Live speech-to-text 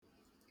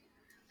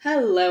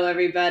Hello,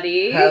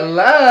 everybody.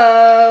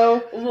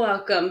 Hello.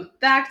 Welcome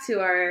back to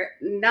our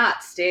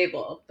not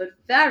stable but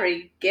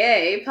very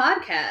gay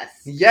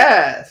podcast.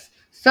 Yes.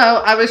 So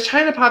I was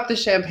trying to pop the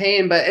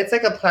champagne, but it's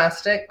like a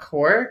plastic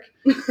cork.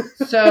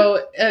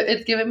 So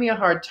it's giving me a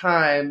hard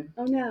time.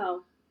 Oh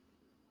no.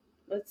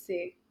 Let's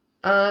see.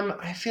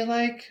 I feel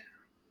like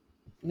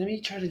let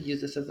me try to use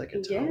this as like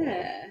a towel.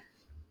 Yeah.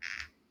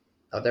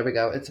 Oh, there we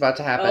go. It's about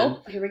to happen.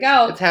 Oh, here we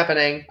go. It's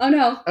happening. Oh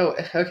no. Oh,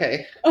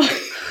 okay.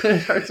 Oh.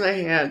 It hurts my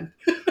hand.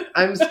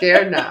 I'm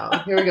scared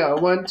now. Here we go.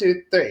 1,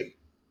 2, 3.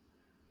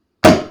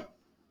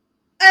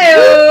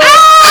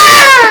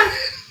 Ah!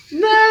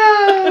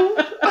 No.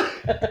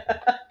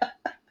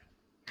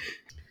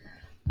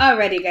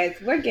 Alrighty, guys,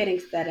 we're getting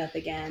set up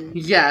again.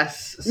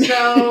 Yes.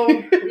 So,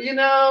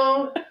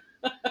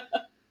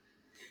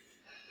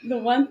 The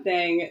one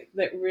thing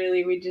that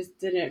really we just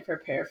didn't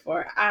prepare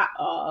for at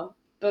all,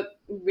 but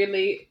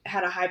really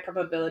had a high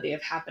probability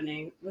of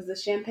happening, was the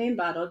champagne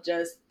bottle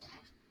just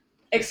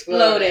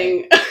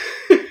exploding.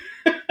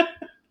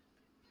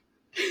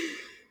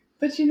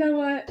 But you know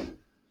what?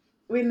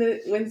 We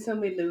win some,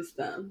 we lose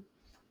some.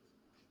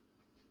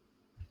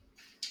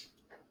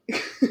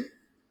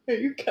 Are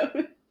you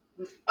coming?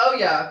 Oh,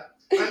 yeah.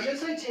 I'm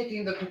just like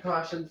taking the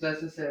precautions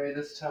necessary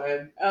this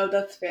time. Oh,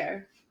 that's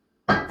fair.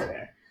 That's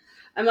fair.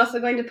 I'm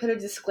also going to put a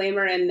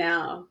disclaimer in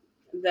now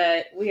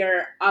that we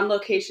are on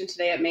location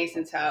today at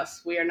Mason's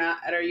house. We are not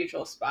at our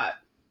usual spot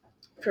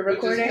for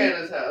recording. Which is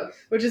Hannah's house.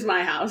 Which is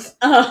my house.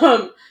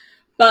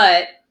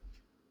 But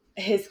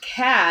his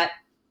cat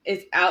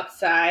is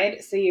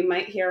outside, so you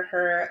might hear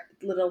her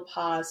little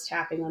paws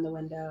tapping on the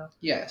window.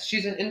 Yes,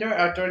 she's an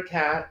indoor-outdoor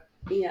cat.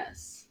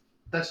 Yes.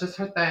 That's just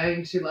her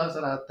thing. She loves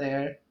it out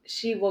there.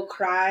 She will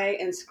cry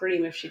and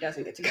scream if she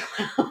doesn't get to go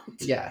out.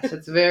 Yes,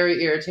 it's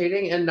very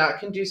irritating and not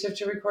conducive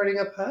to recording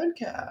a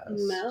podcast.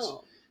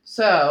 No.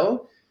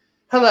 So,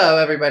 hello,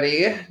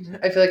 everybody.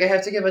 I feel like I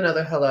have to give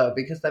another hello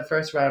because that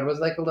first round was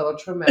like a little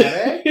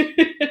traumatic.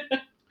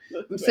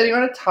 I'm sitting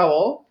on a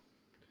towel,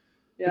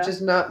 which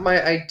is not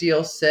my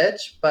ideal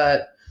sitch,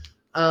 but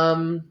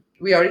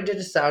we already did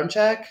a sound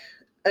check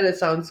and it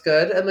sounds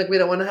good. And like we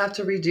don't want to have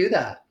to redo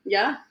that.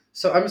 Yeah.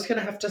 So I'm just going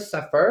to have to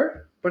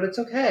suffer, but it's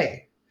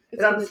okay.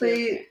 And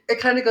honestly, it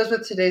kind of goes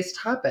with today's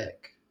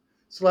topic.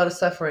 There's a lot of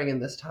suffering in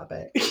this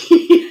topic.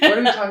 Yeah. What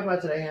are we talking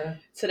about today, Hannah?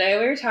 Today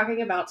we're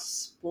talking about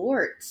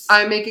sports.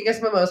 I'm making us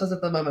mimosas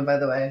at the moment, by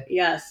the way.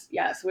 Yes.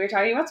 We're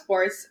talking about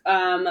sports.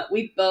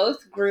 We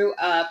both grew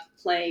up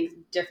playing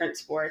different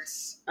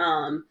sports.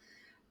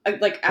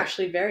 Like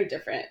actually very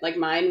different. Like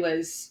mine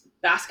was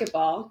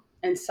basketball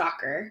and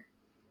soccer.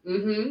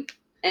 Mm-hmm.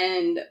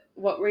 And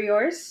what were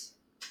yours?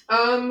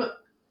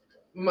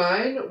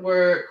 Mine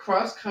were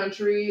cross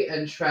country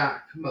and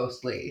track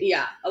mostly.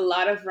 Yeah, a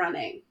lot of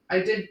running.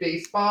 I did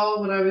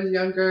baseball when I was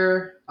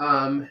younger,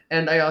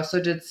 and I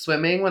also did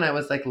swimming when I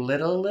was like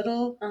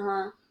little.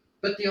 Uh-huh.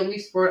 But the only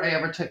sport I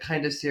ever took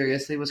kind of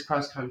seriously was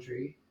cross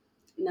country.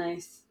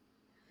 Nice.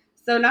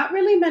 So not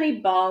really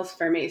many balls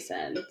for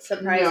Mason,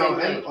 surprisingly.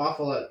 No, I'm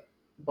awful at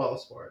ball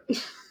sport.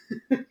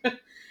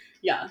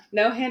 Yeah,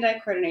 no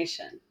hand-eye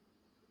coordination.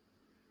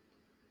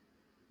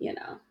 You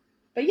know.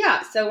 But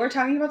yeah, so we're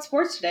talking about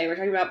sports today. We're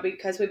talking about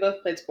because we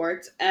both played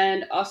sports,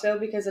 and also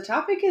because the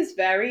topic is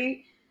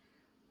very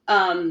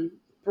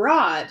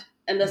broad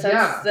in the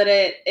sense that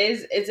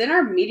it's in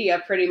our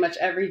media pretty much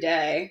every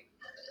day,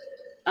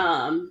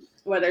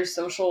 whether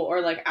social or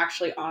like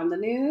actually on the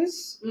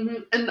news.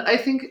 Mm-hmm. And I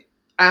think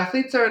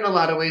athletes are in a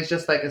lot of ways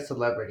just like a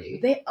celebrity.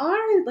 They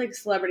are like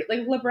celebrity,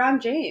 like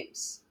LeBron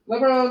James,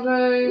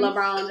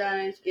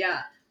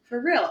 yeah,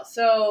 for real.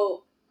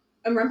 So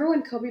I remember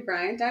when Kobe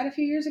Bryant died a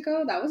few years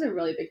ago. That was a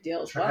really big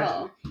deal as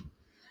well.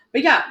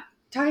 But yeah,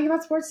 talking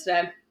about sports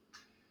today.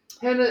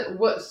 Hannah,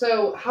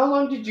 so how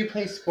long did you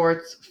play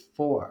sports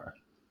for?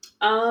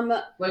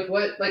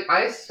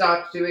 I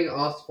stopped doing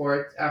all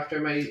sports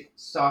after my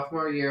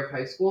sophomore year of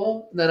high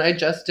school. Then I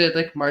just did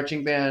like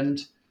marching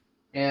band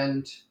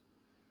and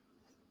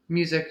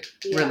music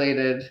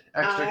related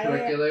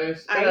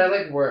extracurriculars, and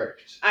I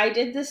worked. I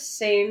did the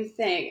same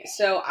thing.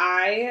 So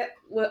I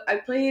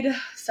played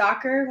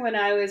soccer when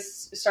I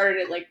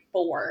started at like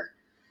 4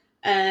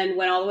 and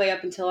went all the way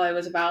up until I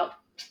was about,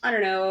 I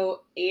don't know,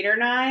 8 or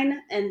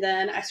 9, and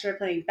then I started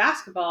playing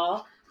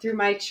basketball through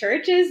my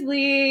church's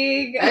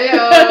league.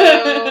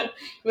 It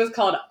was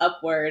called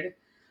Upward.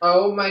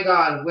 Oh my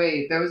god,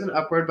 wait, there was an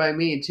Upward by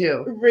me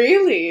too.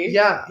 Really?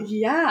 Yeah.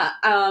 Yeah.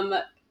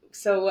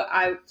 So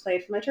I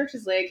played for my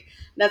church's league.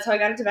 That's how I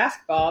got into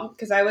basketball,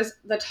 because I was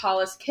the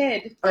tallest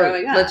kid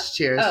growing up. Let's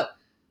cheers. Oh.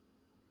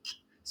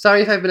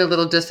 Sorry if I've been a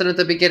little distant at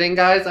the beginning,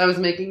 guys. I was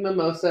making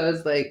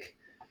mimosas.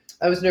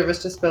 I was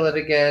nervous to spill it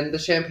again. The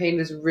champagne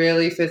is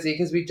really fizzy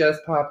because we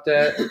just popped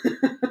it.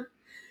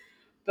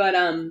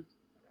 But,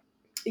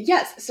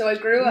 yes. So I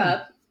grew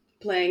up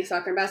playing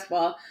soccer and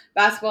basketball.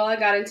 Basketball I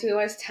got into when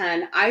I was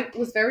 10. I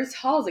was very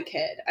tall as a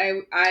kid.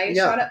 I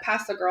shot up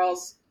past the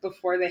girls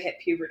before they hit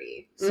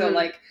puberty. So,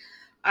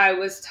 I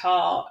was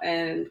tall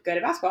and good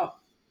at basketball.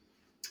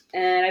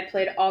 And I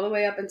played all the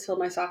way up until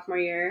my sophomore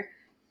year.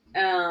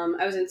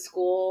 I was in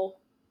school,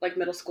 like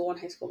middle school and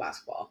high school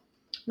basketball.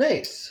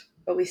 Nice.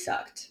 But we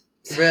sucked.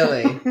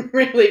 Really?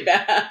 Really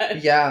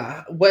bad.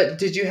 Yeah. What,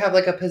 did you have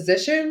like a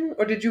position,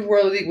 or did you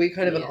were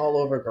kind of an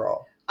all-over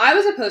girl? I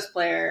was a post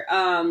player.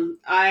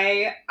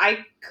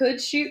 I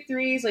could shoot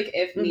threes, like,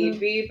 if need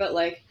be, but,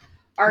 like,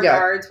 our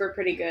guards were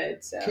pretty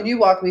good. So can you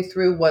walk me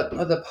through what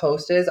the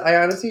post is? I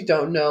honestly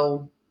don't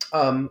know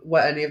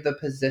what any of the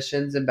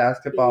positions in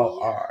basketball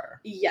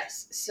are.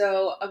 Yes.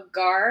 So a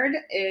guard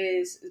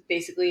is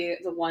basically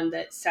the one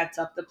that sets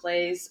up the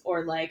plays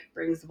or, like,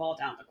 brings the ball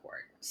down the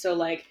court. So,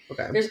 like,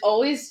 there's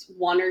always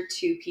one or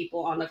two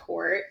people on the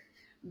court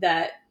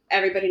that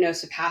everybody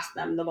knows to pass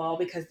them the ball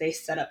because they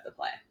set up the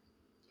play.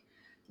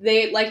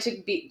 They like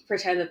to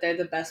pretend that they're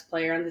the best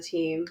player on the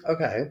team.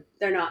 Okay.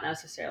 They're not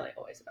necessarily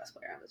always the best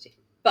player on the team.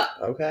 But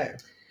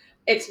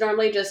it's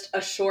normally just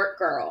a short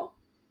girl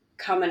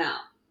coming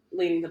out,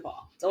 leading the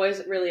ball. It's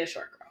always really a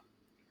short girl.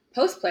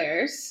 Post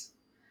players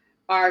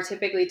are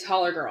typically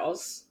taller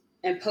girls,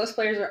 and post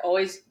players are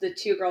always the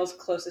two girls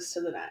closest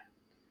to the net.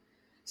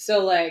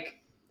 So, like,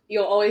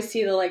 you'll always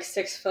see the, like,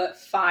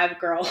 6'5"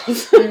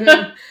 girls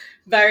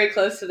very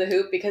close to the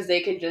hoop because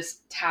they can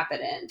just tap it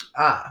in.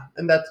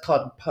 And that's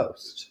called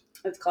post.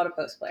 It's called a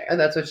post player. And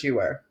that's what you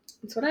were.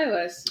 That's what I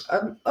was.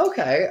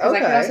 Okay. Because I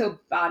can also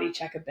body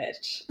check a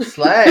bitch.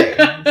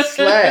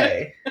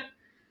 Slay.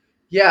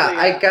 Yeah,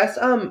 I guess,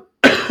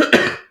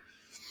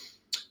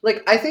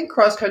 like, I think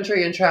cross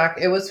country and track,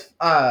 it was,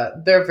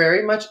 they're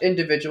very much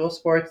individual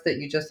sports that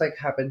you just, like,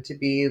 happen to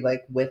be,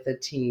 like, with a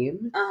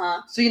team.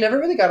 So you never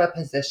really got a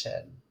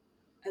position.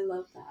 I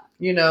love that.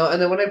 You know,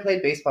 and then when I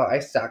played baseball, I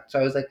sucked. So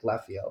I was, like,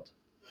 left field.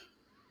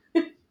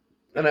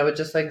 And I would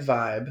just, like,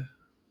 vibe.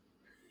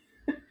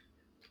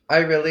 I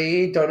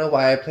really don't know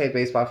why I played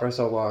baseball for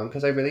so long,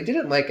 because I really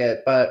didn't like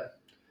it. But,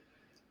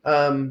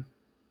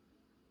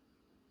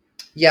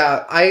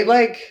 yeah, I,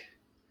 like,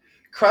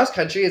 cross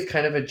country is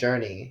kind of a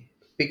journey.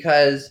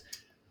 Because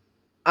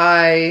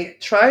I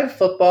tried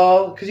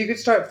football, because you could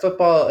start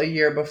football a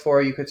year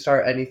before you could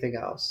start anything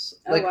else.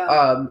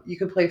 You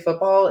could play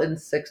football in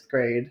 6th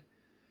grade.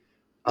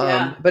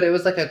 But it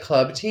was like a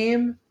club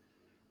team.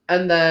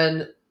 And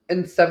then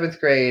in 7th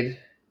grade,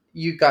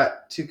 you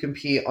got to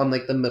compete on,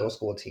 like, the middle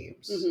school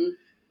teams.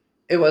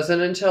 It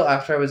wasn't until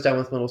after I was done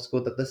with middle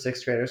school that the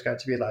 6th graders got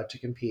to be allowed to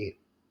compete.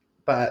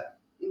 But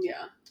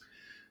yeah.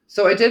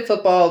 So I did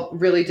football,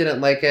 really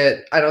didn't like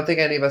it. I don't think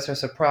any of us are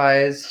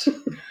surprised.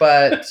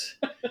 But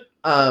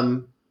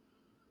I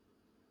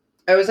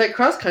was like,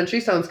 cross country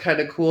sounds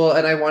kind of cool.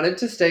 And I wanted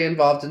to stay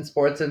involved in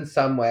sports in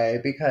some way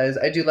because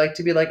I do like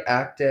to be, like,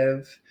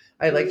 active.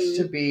 I like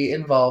to be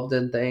involved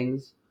in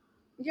things.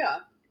 Yeah.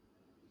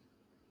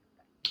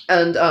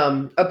 And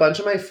a bunch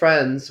of my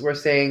friends were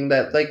saying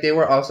that, like, they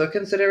were also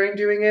considering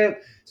doing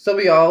it. So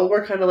we all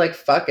were kind of like,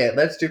 fuck it,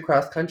 let's do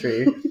cross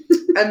country.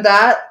 And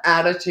that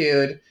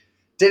attitude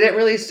didn't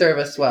really serve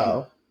us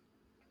well.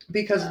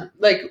 Because,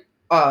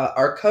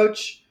 our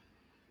coach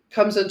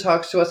comes and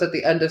talks to us at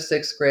the end of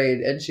 6th grade.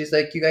 And she's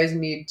like, you guys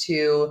need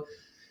to,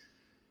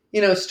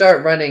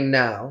 start running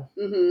now.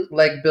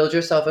 Like, build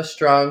yourself a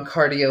strong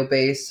cardio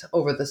base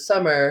over the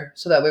summer.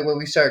 So that way when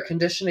we start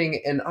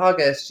conditioning in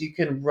August, you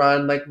can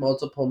run, like,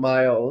 multiple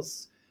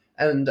miles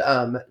and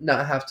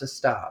not have to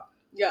stop.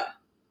 Yeah.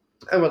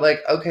 And we're like,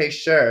 okay,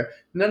 sure.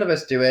 None of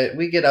us do it.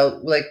 We get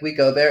out, like, we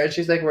go there. And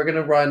she's like, we're going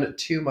to run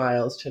 2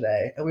 miles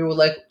today. And we were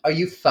like, are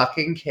you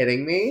fucking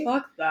kidding me?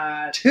 Fuck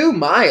that. 2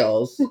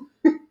 miles?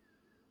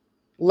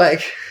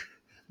 Like,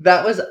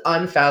 that was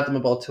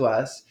unfathomable to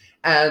us.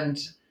 And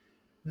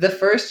the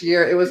first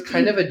year, it was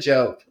kind of a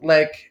joke.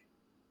 Like,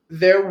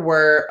 there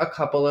were a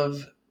couple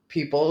of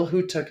people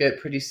who took it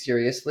pretty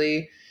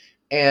seriously.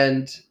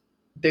 And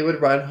they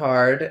would run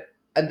hard.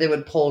 And they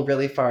would pull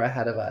really far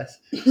ahead of us.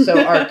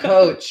 So our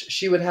coach,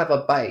 she would have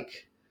a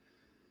bike.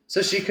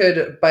 So she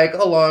could bike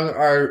along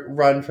our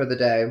run for the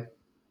day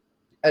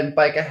and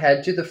bike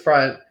ahead to the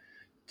front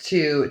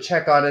to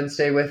check on and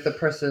stay with the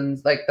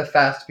persons, like the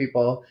fast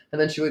people. And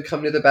then she would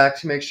come to the back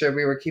to make sure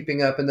we were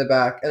keeping up in the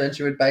back. And then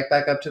she would bike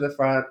back up to the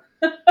front.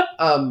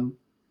 And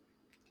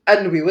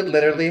we would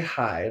literally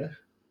hide.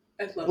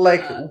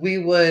 We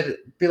would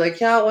be like,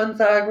 yeah, one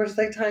sec, we're just,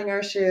 like, tying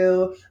our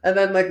shoe. And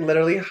then, like,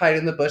 literally hide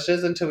in the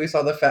bushes until we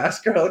saw the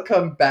fast girl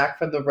come back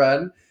from the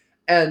run.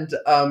 And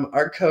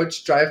our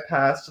coach drive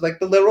past, like,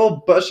 the literal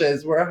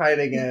bushes we're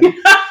hiding in.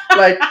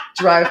 Like,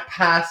 drive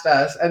past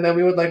us. And then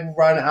we would, like,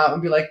 run out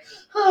and be like,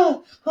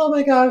 oh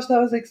my gosh, that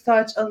was, like,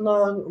 such a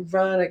long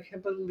run. I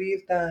can't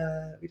believe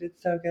that. We did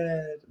so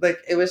good. Like,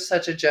 it was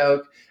such a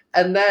joke.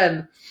 And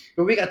then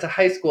when we got to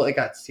high school, it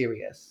got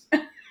serious.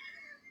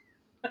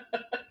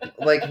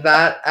 Like,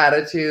 that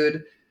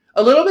attitude.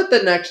 A little bit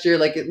the next year,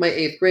 like, my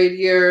 8th grade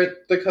year,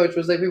 the coach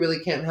was like, we really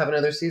can't have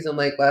another season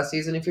like last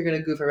season. If you're going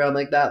to goof around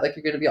like that, like,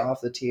 you're going to be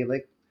off the team.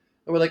 Like,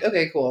 and we're like,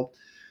 okay, cool.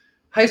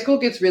 High school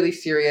gets really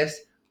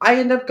serious. I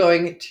end up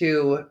going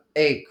to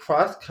a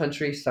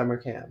cross-country summer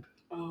camp.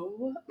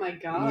 Oh, my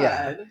God.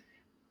 Yeah.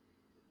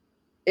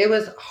 It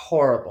was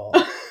horrible.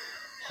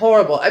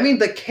 Horrible. I mean,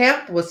 the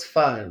camp was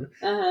fun.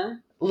 Uh-huh.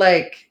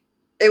 Like,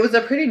 it was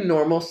a pretty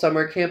normal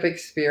summer camp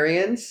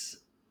experience.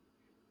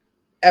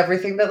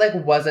 Everything that like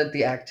wasn't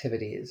the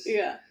activities.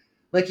 Yeah.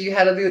 Like you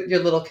had your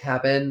little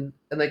cabin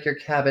and like your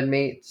cabin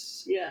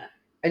mates. Yeah.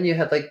 And you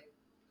had like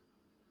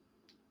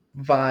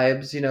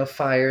vibes, you know,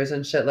 fires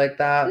and shit like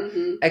that.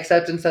 Mm-hmm.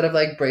 Except instead of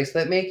like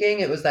bracelet making,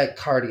 it was like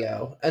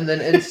cardio. And then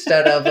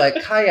instead of like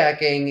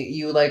kayaking,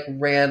 you like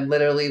ran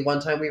literally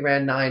one time we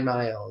ran 9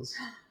 miles.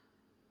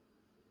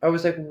 I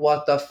was like,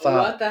 what the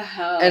fuck? What the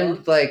hell?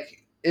 And like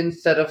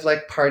instead of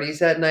like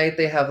parties at night,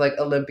 they have like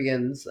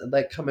Olympians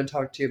like come and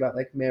talk to you about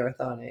like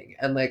marathoning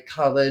and like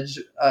college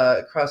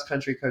cross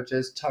country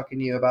coaches talking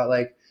to you about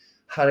like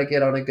how to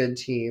get on a good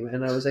team.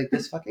 And I was like,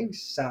 this fucking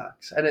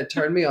sucks. And it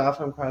turned me off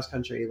from cross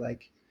country.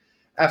 Like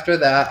after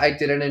that, I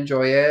didn't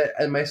enjoy it.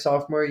 And my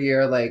sophomore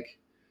year, like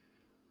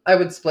I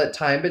would split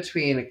time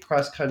between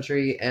cross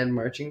country and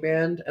marching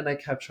band. And I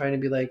kept trying to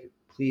be like,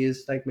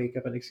 please like make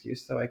up an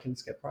excuse so I can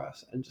skip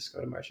cross and just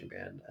go to marching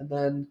band. And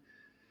then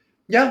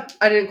yeah,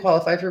 I didn't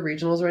qualify for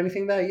regionals or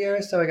anything that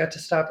year, so I got to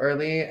stop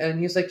early. And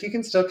he's like, you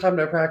can still come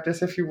to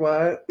practice if you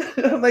want.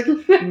 I'm like,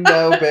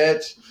 no,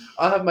 bitch.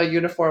 I'll have my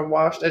uniform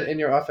washed and in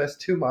your office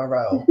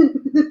tomorrow.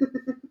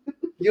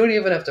 You don't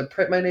even have to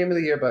print my name in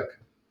the yearbook.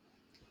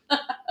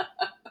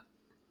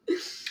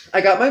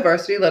 I got my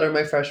varsity letter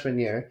my freshman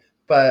year,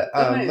 but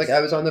nice. like I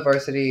was on the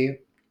varsity.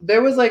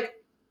 There was like,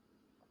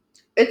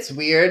 it's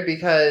weird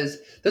because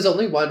there's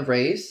only one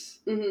race.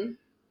 Mm-hmm.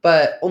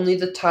 But only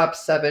the top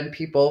 7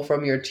 people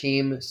from your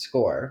team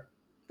score.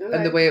 Okay.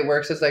 And the way it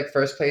works is like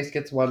first place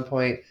gets 1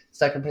 point,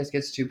 second place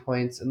gets 2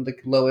 points, and the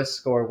lowest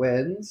score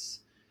wins.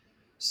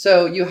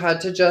 So you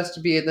had to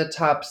just be in the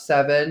top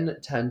 7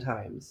 10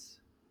 times.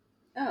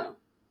 Oh.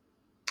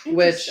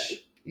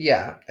 Which,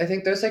 yeah, I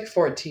think there's like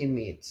 14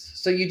 meets.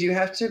 So you do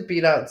have to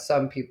beat out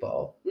some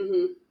people.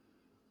 Mm-hmm.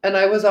 And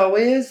I was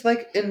always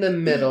like in the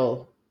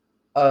middle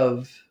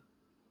of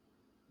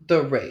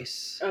the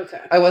race.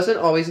 Okay. I wasn't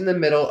always in the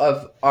middle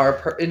of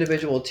our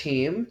individual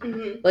team.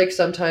 Mm-hmm. Like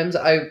sometimes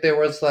there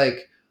was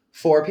like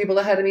 4 people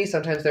ahead of me.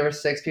 Sometimes there were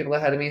 6 people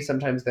ahead of me.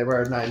 Sometimes there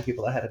were 9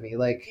 people ahead of me.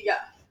 Like, yeah.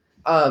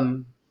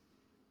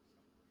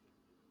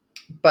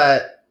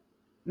 But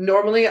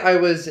normally I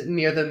was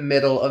near the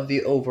middle of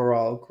the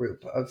overall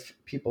group of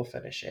people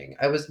finishing.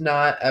 I was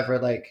not ever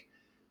like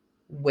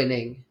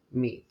winning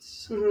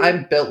meets. Mm-hmm.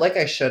 I'm built like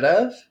I should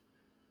have.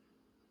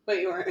 But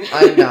you weren't.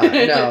 I'm not.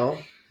 No.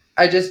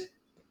 I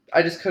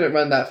just couldn't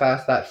run that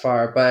fast that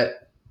far,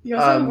 but you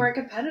also weren't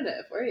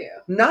competitive, were you?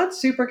 Not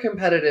super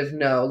competitive,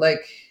 no.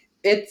 Like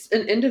it's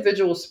an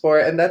individual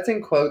sport, and that's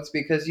in quotes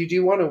because you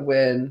do want to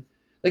win.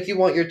 Like you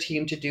want your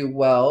team to do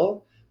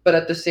well, but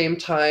at the same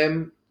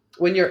time,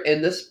 when you're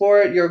in the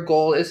sport, your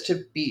goal is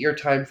to beat your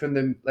time from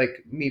the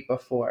like meet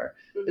before.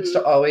 Mm-hmm. It's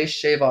to always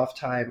shave off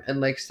time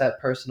and like set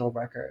personal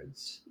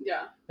records.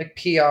 Yeah. Like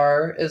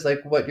PR is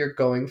like what you're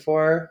going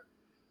for.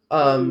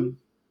 Mm-hmm.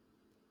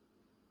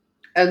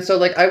 And so,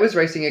 like, I was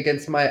racing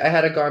against I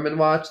had a Garmin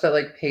watch that,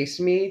 like, paced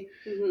me,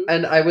 mm-hmm.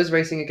 and I was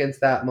racing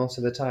against that most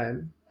of the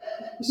time.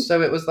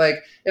 So it was like,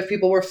 if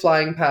people were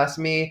flying past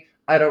me,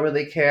 I don't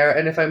really care.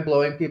 And if I'm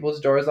blowing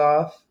people's doors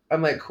off,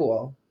 I'm like,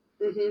 cool.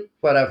 Mm-hmm.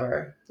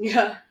 Whatever.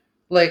 Yeah.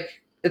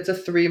 Like, it's a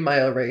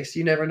 3-mile race.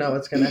 You never know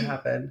what's going to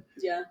happen.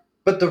 Yeah.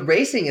 But the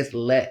racing is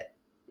lit.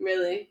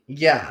 Really?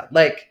 Yeah.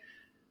 Like,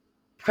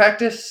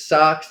 practice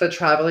sucks. The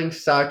traveling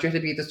sucked. You had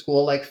to be at the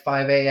school, like,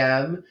 5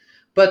 a.m.,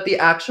 but the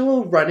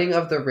actual running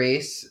of the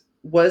race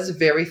was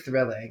very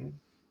thrilling.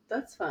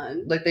 That's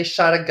fun. Like they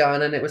shot a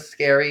gun and it was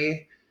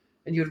scary.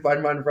 And you'd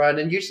run.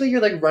 And usually you're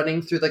like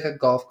running through like a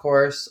golf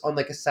course on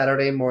like a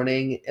Saturday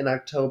morning in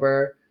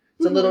October.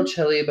 It's mm-hmm. a little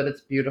chilly, but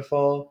it's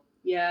beautiful.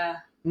 Yeah.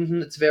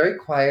 Mm-hmm. It's very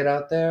quiet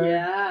out there.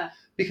 Yeah.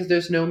 Because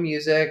there's no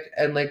music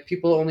and like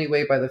people only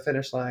wait by the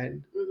finish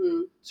line.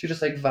 Mm-hmm. So you're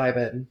just like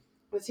vibing.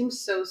 It seems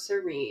so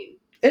serene.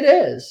 It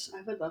is.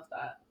 I would love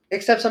that.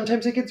 Except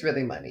sometimes it gets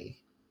really muddy.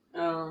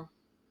 Oh.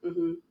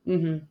 Mm-hmm.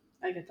 Mm-hmm.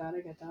 I get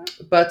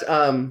that. But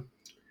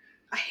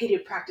I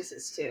hated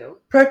practices too.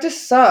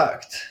 Practice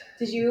sucked.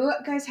 Did you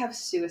guys have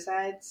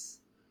suicides?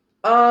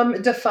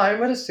 Define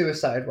what a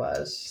suicide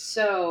was.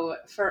 So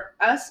for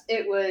us,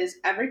 it was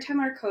every time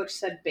our coach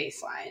said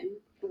baseline,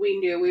 we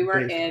knew we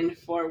were in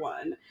for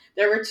one.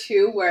 There were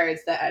 2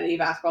 words that any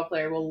basketball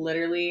player will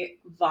literally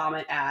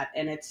vomit at,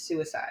 and it's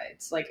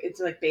suicides. Like it's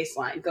like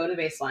baseline. Go to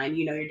baseline.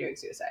 You know you're doing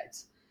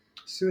suicides.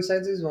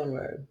 Suicides is 1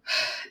 word.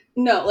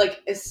 No,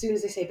 like as soon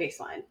as they say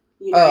baseline,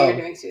 you know you're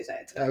doing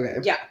suicides. Okay.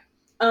 Yeah.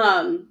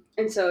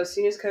 And so as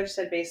soon as coach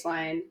said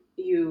baseline,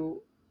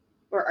 you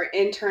are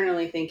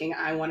internally thinking,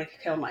 I want to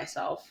kill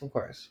myself. Of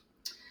course.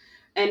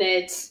 And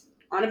it's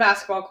on a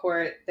basketball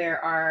court,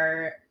 there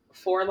are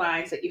 4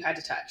 lines that you had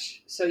to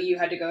touch. So you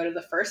had to go to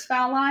the first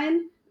foul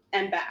line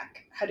and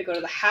back. Had to go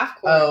to the half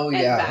court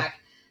and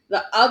back.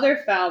 The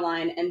other foul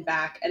line and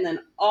back, and then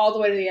all the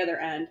way to the other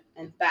end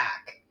and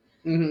back.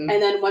 Mm-hmm.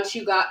 And then once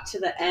you got to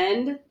the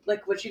end,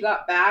 like once you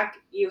got back,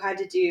 you had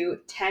to do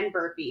 10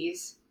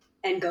 burpees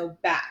and go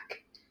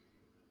back.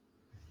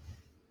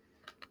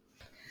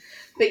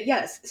 But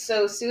yes,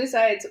 so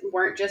suicides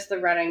weren't just the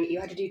running. You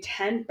had to do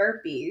 10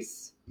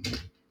 burpees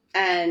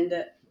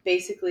And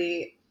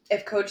basically,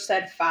 if coach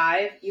said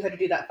 5, you had to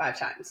do that 5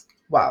 times.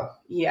 Wow.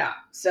 Yeah.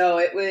 So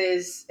it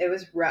was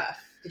rough.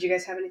 Did you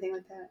guys have anything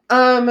like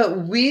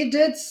that? We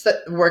did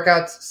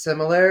workouts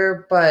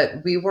similar,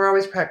 but we were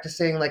always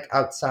practicing like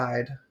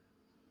outside,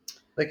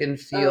 like in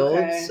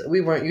fields. Okay.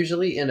 We weren't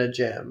usually in a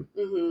gym.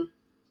 Mm-hmm.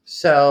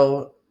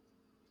 So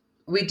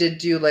we did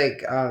do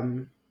like,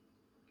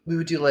 we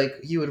would do like,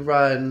 you would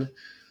run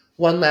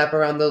 1 lap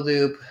around the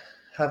loop,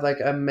 have like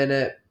a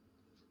minute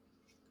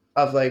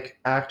of like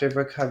active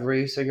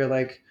recovery. So you're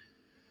like,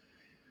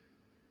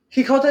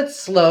 he called it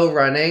slow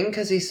running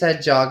because he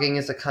said jogging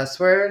is a cuss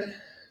word.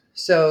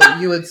 So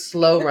you would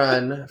slow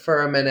run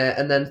for a minute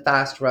and then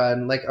fast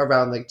run like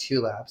around like 2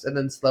 laps and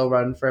then slow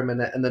run for a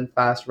minute and then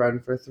fast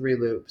run for 3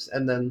 loops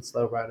and then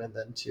slow run and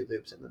then 2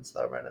 loops and then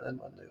slow run and then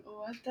 1 loop.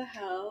 What the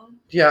hell?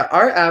 Yeah,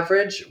 our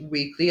average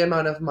weekly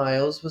amount of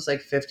miles was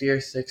like 50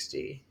 or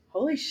 60.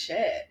 Holy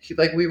shit.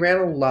 Like we ran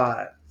a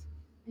lot.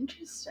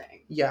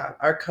 Interesting. Yeah,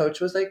 our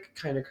coach was like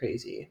kind of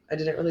crazy. I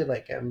didn't really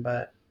like him,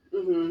 but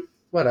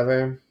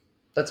whatever.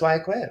 That's why I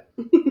quit.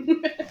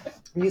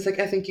 And he's like,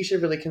 I think you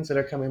should really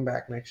consider coming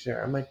back next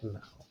year. I'm like,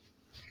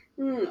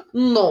 no.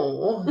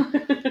 No.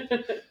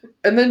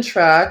 And then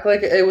track,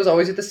 like, it was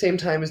always at the same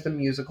time as the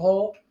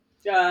musical.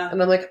 Yeah.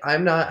 And I'm like,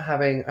 I'm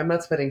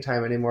not spending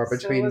time anymore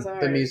between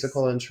the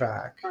musical and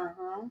track.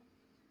 Uh-huh.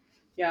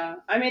 Yeah.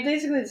 I made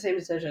basically the same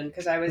decision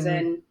because I was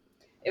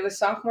it was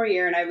sophomore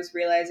year and I was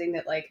realizing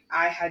that, like,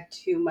 I had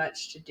too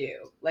much to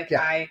do. Like,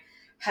 I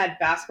had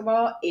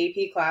basketball,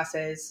 AP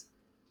classes,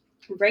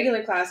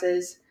 regular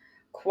classes,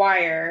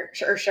 choir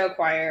or show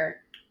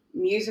choir,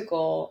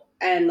 musical,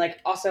 and like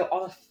also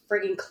all the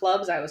frigging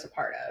clubs I was a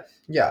part of.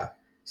 Yeah.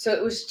 So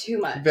it was too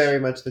much. Very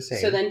much the same.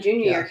 So then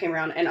junior year came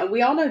around, and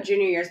we all know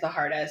junior year is the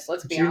hardest.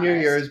 Let's be honest. Junior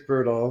year is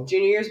brutal.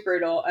 Junior year is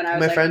brutal, and I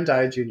was my friend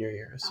died junior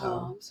year, so.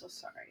 Oh, I'm so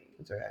sorry.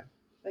 It's okay.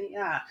 But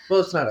yeah. Well,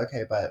 it's not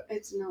okay, but.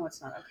 It's not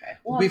okay.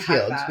 We've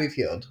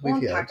healed. We'll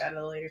unpack that at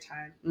a later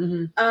time.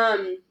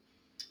 Mm-hmm.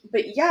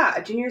 But yeah,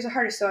 junior year is the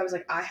hardest, so I was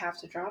like, I have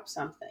to drop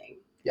something.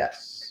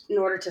 Yes. In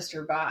order to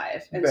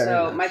survive. And Very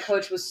so much. my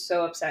coach was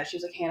so upset. She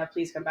was like, Hannah,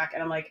 please come back.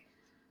 And I'm like,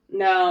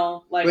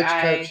 no. Like, which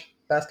coach?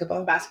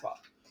 Basketball? Basketball.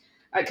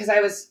 Because I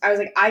was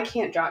like, I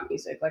can't drop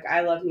music. Like, I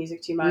love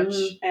music too much.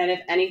 And if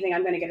anything,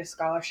 I'm going to get a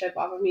scholarship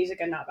off of music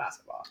and not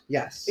basketball.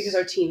 Yes. Because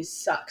our team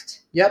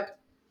sucked. Yep.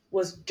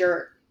 Was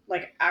dirt.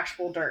 Like,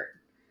 actual dirt.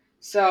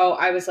 So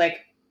I was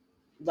like,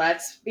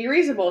 let's be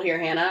reasonable here,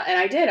 Hannah. And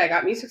I did. I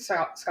got music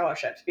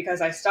scholarships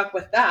because I stuck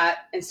with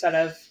that instead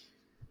of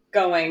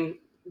going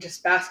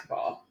just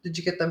basketball. Did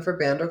you get them for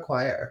band or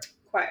choir?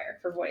 Choir,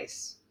 for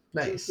voice.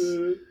 Nice.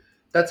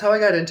 That's how I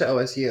got into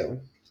OSU.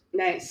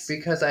 Nice.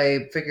 Because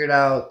I figured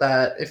out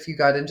that if you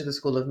got into the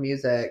School of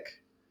Music,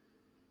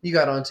 you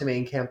got onto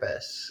main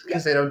campus.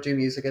 Because they don't do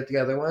music at the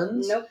other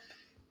ones. Nope.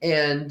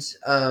 And,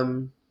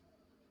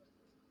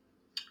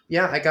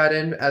 I got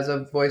in as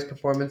a voice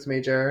performance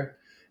major.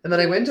 And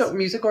then I went to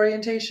music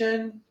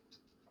orientation.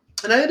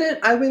 And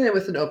I went in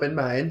with an open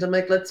mind. I'm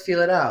like, let's feel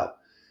it out.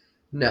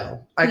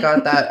 No, I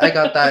got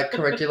that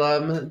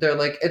curriculum. They're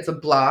like, it's a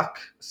block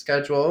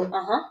schedule.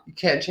 You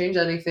can't change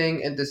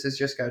anything, and this is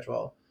your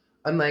schedule.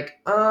 I'm like,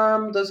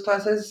 those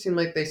classes seem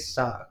like they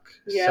suck.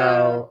 Yeah.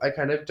 So I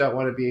kind of don't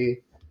want to be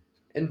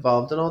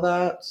involved in all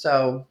that.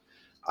 So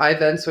I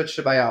then switched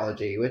to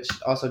biology, which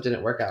also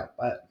didn't work out,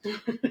 but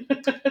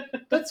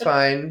that's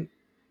fine.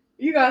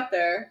 You got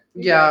there.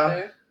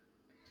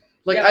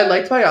 Like, I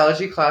liked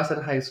biology class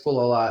in high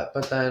school a lot,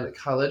 but then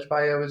college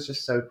bio was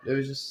just so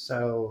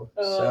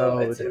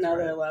it's different.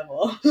 Another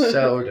level.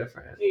 So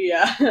different.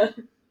 Yeah.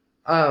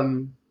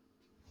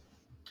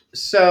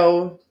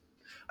 So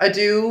I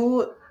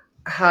do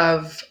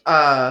have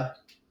a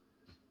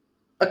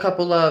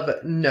couple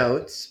of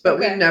notes, but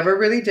we never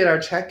really did our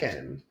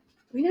check-in.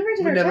 We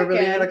never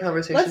really had a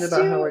conversation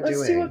about how we're doing.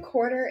 Let's do a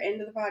quarter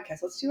into the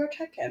podcast. Let's do our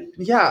check-in.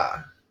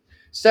 Yeah.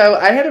 So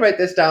I had to write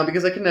this down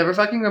because I can never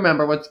fucking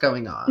remember what's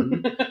going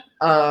on.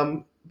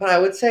 But I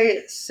would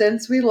say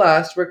since we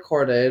last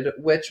recorded,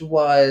 which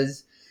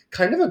was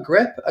kind of a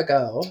grip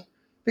ago,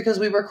 because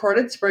we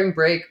recorded spring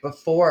break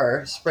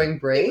before spring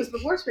break. It was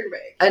before spring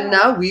break. And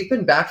now we've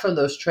been back from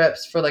those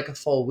trips for like a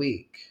full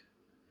week.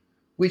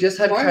 We just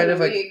had kind of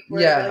like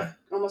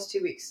almost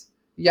 2 weeks.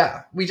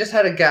 Yeah. We just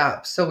had a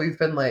gap. So we've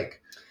been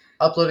like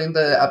uploading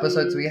the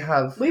episodes we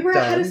have. We were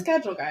ahead of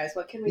schedule, guys.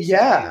 What can we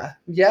say?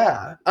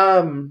 Yeah.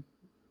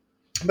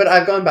 But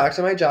I've gone back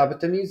to my job at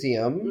the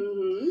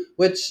museum,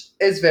 which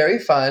is very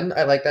fun.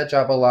 I like that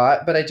job a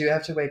lot, but I do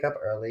have to wake up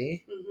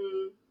early.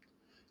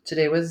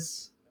 Today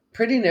was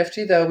pretty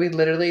nifty, though.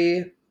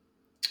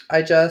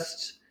 I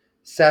just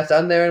sat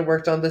down there and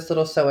worked on this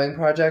little sewing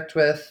project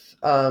with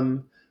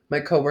my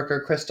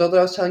coworker, Crystal, that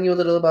I was telling you a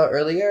little about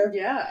earlier.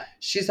 Yeah.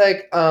 She's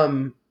like,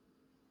 our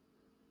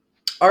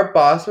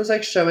boss was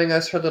like showing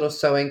us her little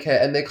sewing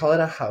kit, and they call it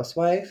a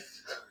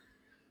housewife.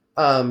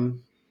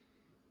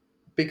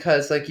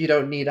 Because, like, you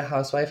don't need a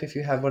housewife if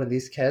you have one of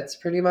these kits,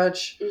 pretty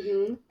much.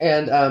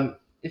 And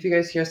if you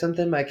guys hear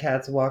something, my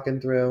cat's walking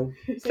through.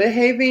 Say,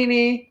 hey,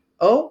 Beanie.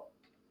 Oh,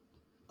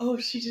 Oh,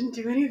 she didn't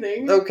do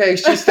anything. Okay,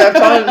 she stepped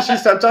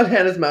on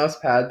Hannah's mouse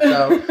pad.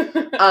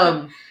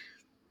 So,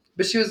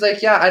 but she was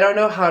like, yeah, I don't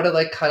know how to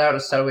like cut out a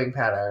sewing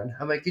pattern.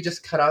 I'm like, you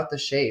just cut out the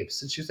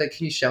shapes. And she was like,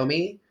 can you show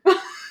me?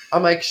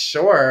 I'm like,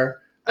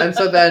 sure. And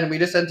so then we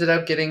just ended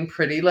up getting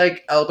pretty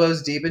like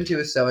elbows deep into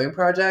a sewing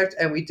project,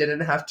 and we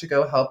didn't have to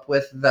go help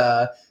with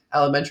the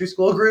elementary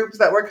school groups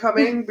that were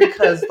coming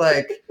because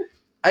like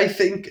I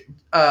think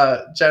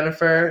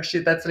Jennifer,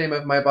 that's the name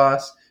of my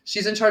boss.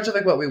 She's in charge of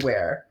like what we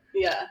wear.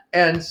 Yeah.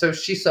 And so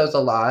she sews a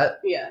lot.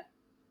 Yeah.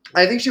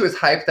 I think she was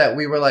hyped that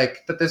we were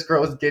like, that this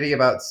girl was giddy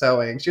about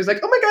sewing. She was like,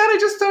 oh my God, I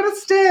just sewed a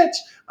stitch.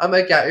 I'm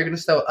like, yeah, you're going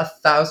to sew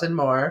 1,000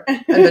 more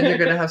and then you're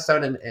going to have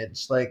sewn an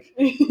inch. Like,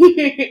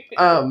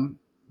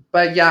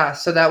 but yeah,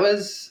 so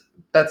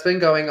that's been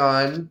going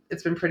on.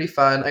 It's been pretty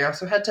fun. I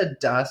also had to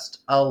dust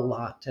a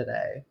lot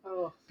today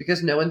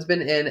because no one's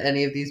been in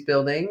any of these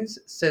buildings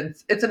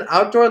since it's an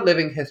outdoor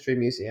living history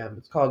museum.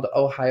 It's called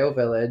Ohio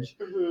Village.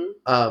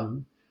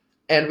 Mm-hmm.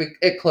 And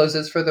it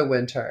closes for the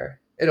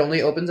winter. It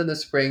only opens in the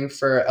spring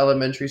for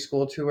elementary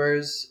school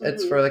tours. Mm-hmm.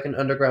 It's for like an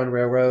Underground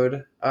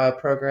Railroad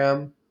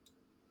program.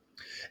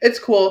 It's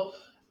cool.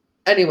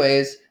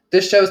 Anyways,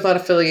 this show is not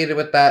affiliated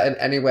with that in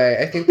any way.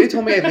 I think they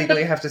told me I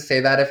legally have to say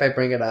that if I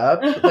bring it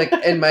up. Like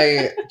in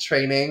my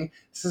training,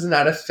 this is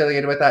not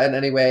affiliated with that in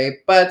any way.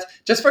 But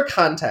just for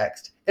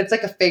context, it's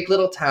like a fake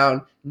little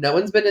town. No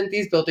one's been in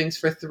these buildings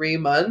for 3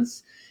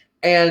 months.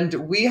 And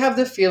we have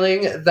the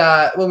feeling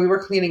that when we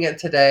were cleaning it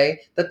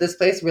today, that this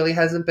place really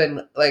hasn't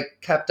been like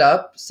kept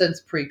up since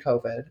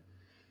pre-COVID.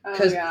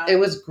 Because it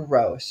was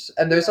gross.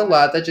 And there's a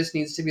lot that just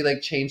needs to be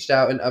like changed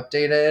out and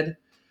updated.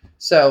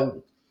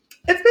 So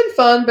it's been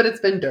fun, but it's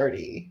been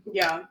dirty.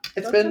 Yeah.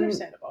 It's been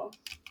understandable.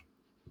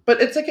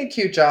 But it's like a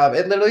cute job.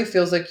 It literally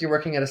feels like you're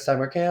working at a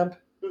summer camp.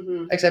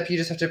 Mm-hmm. Except you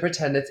just have to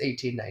pretend it's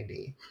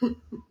 1890. And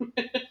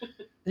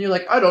you're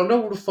like, I don't know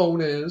what a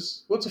phone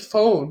is. What's a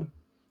phone?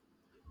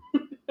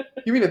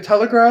 You mean a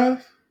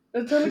telegraph?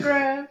 A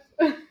telegraph.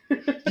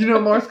 You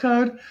know Morse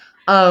code?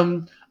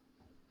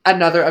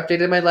 Another update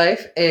in my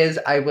life is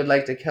I would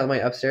like to kill my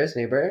upstairs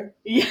neighbor.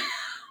 Yeah.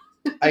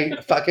 I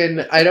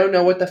don't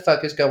know what the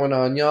fuck is going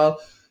on, y'all.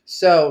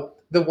 So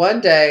the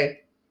one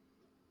day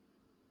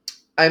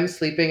I'm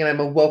sleeping and I'm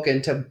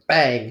awoken to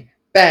bang,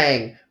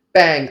 bang,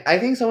 bang. I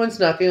think someone's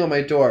knocking on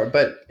my door,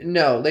 but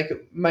no, like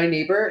my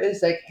neighbor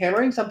is like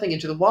hammering something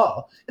into the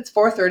wall. It's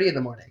 4:30 in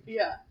the morning.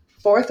 Yeah.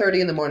 4:30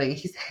 in the morning.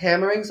 He's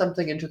hammering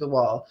something into the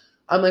wall.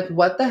 I'm like,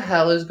 what the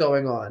hell is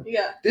going on?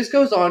 Yeah. This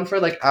goes on for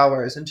like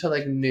hours until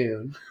like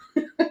noon.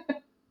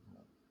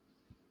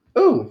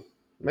 Ooh,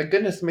 my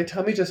goodness, my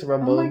tummy just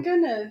rumbled. Oh my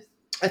goodness.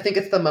 I think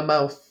it's the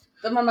mouth.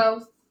 The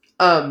mouth.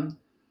 And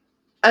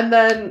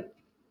then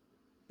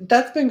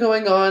that's been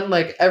going on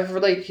like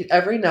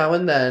every now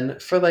and then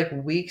for like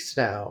weeks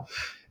now.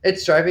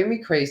 It's driving me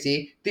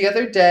crazy. The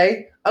other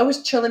day, I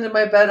was chilling in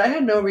my bed. I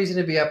had no reason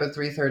to be up at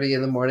 3:30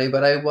 in the morning,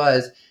 but I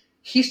was.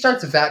 He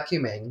starts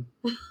vacuuming.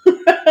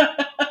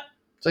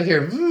 So I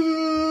hear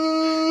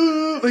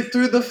like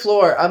through the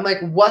floor. I'm like,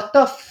 what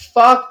the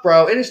fuck,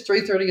 bro? It is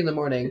 3:30 in the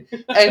morning.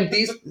 And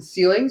these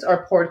ceilings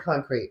are poured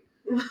concrete.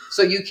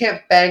 So you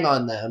can't bang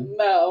on them.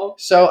 No.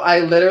 So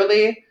I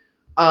literally,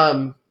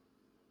 I'm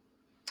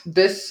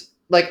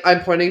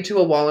pointing to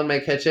a wall in my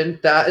kitchen.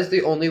 That is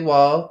the only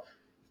wall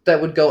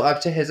that would go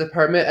up to his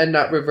apartment and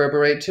not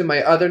reverberate to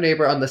my other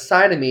neighbor on the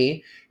side of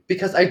me,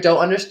 because I don't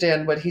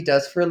understand what he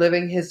does for a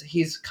living.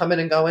 He's coming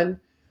and going.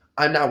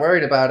 I'm not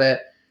worried about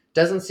it.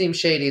 Doesn't seem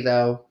shady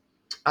though.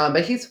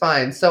 But he's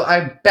fine. So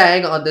I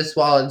bang on this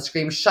wall and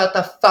scream, shut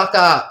the fuck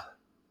up.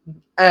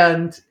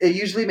 And it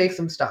usually makes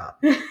him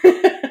stop.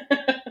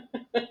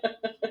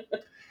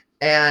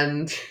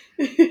 And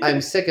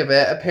I'm sick of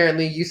it.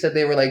 Apparently you said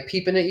they were like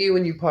peeping at you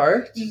when you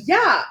parked.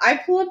 Yeah,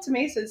 I pulled up to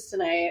Mason's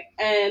tonight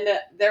and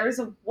there was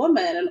a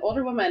woman, an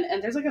older woman,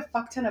 and there's like a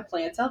fuck ton of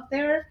plants out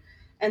there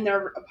in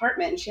their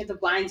apartment, and she had the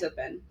blinds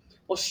open.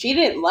 Well, she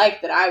didn't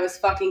like that I was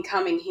fucking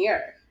coming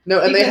here. No,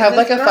 and they have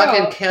like a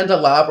fucking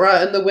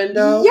candelabra in the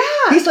window.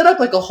 Yeah. He set up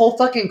like a whole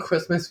fucking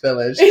Christmas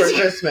village for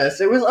Christmas.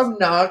 It was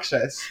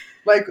obnoxious.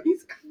 Like,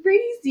 he's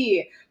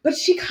crazy. But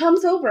she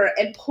comes over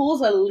and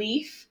pulls a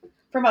leaf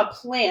from a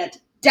plant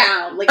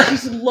down. Like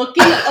she's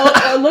looking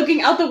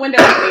out the window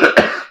at me.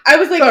 I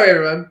was like, sorry,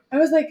 everyone. I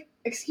was like,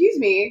 excuse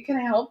me, can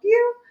I help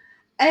you?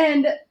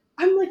 And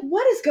I'm like,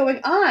 what is going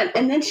on?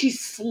 And then she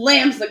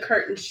slams the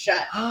curtain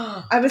shut.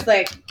 I was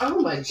like, oh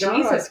my God.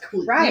 Jesus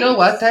Christ. You know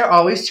what? They're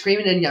always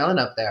screaming and yelling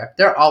up there.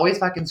 They're always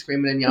fucking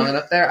screaming and yelling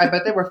up there. I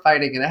bet they were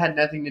fighting and it had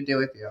nothing to do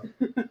with you.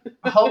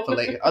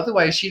 Hopefully.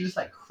 Otherwise, she just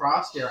like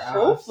crossed your ass.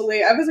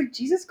 Hopefully. I was like,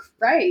 Jesus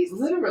Christ.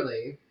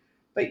 Literally.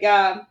 But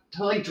yeah.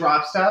 To like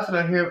drop stuff and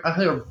I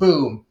hear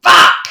boom.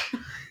 Fuck!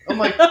 I'm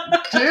like,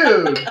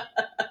 dude.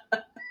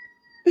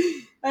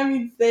 I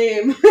mean,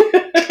 same.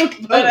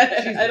 But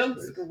I don't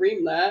Christ.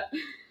 scream that.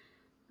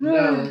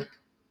 No.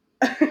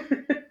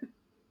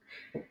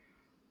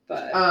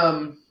 But.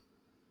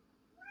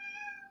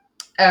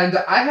 And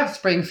I have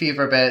spring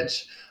fever,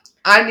 bitch.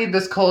 I need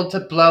this cold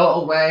to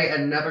blow away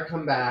and never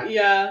come back.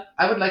 Yeah.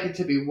 I would like it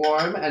to be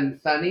warm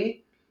and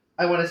sunny.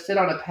 I want to sit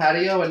on a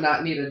patio and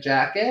not need a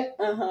jacket.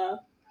 Uh-huh.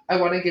 I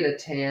want to get a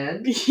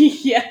tan.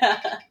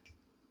 Yeah.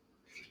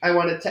 I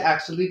want it to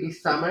actually be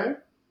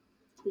summer.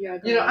 Yeah.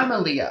 You know, I'm a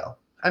Leo.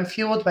 I'm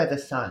fueled by the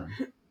sun.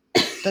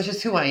 That's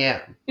just who I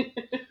am.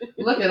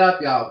 Look it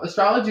up, y'all.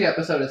 Astrology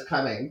episode is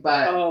coming,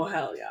 but oh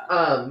hell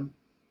yeah.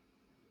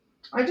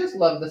 I just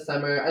love the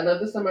summer. I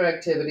love the summer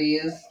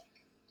activities.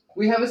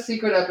 We have a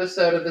secret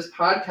episode of this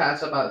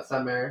podcast about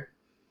summer.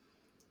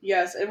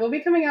 Yes, it will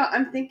be coming out.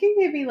 I'm thinking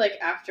maybe like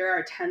after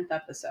our 10th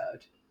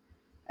episode,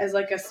 as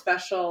like a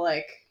special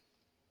like.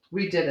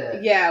 We did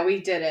it. Yeah, we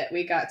did it.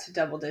 We got to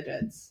double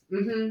digits.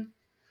 Mm-hmm.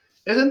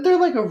 Isn't there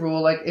like a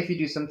rule, like if you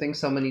do something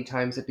so many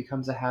times it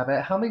becomes a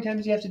habit? How many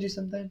times do you have to do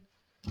something?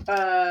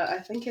 I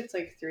think it's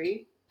like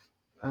 3.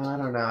 I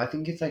don't know. I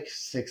think it's like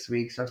 6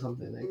 weeks or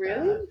something like that.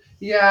 Really?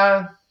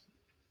 Yeah.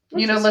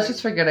 You know, let's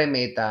just forget I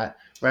made that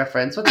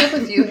reference. What's up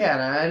with you,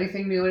 Hannah?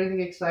 Anything new? Anything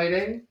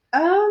exciting?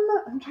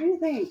 I'm trying to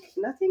think.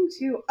 Nothing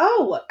too.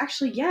 Oh,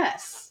 actually,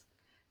 yes.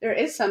 There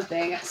is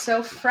something.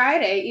 So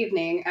Friday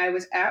evening, I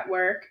was at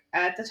work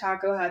at the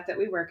taco hut that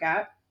we work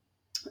at.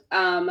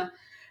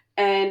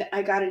 And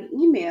I got an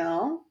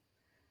email,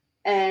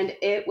 and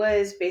it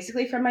was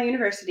basically from my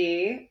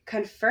university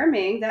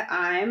confirming that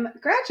I'm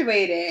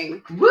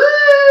graduating. Woo!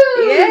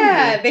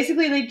 Yeah,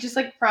 basically they just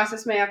like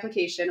processed my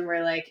application.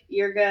 We're like,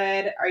 you're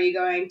good. Are you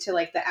going to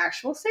like the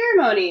actual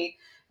ceremony?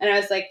 And I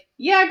was like,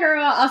 yeah,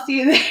 girl, I'll see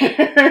you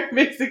there.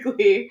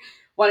 Basically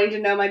wanting to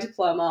know my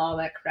diploma, all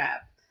that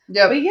crap.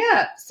 Yeah. But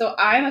yeah, so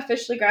I'm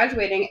officially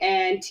graduating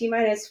and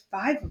T-minus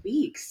 5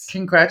 weeks.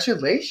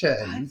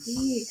 Congratulations. 5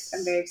 weeks.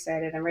 I'm very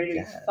excited. I'm ready to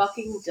be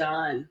fucking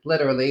done.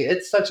 Literally.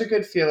 It's such a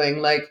good feeling.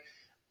 Like,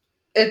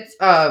 it's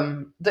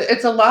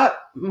a lot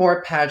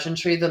more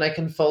pageantry than I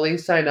can fully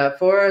sign up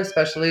for,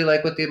 especially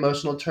like with the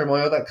emotional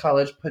turmoil that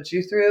college puts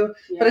you through.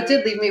 Yeah. But it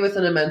did leave me with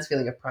an immense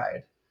feeling of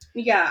pride.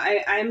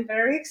 Yeah, I'm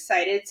very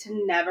excited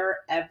to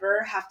never,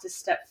 ever have to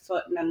step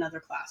foot in another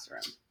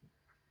classroom.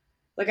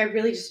 Like, I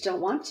really just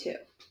don't want to.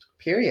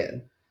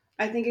 Period.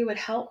 I think it would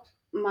help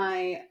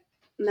my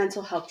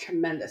mental health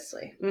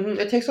tremendously. Mm-hmm.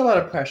 It takes a lot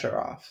of pressure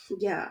off.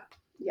 Yeah.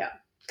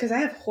 Because I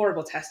have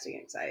horrible testing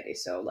anxiety,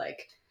 so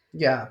like...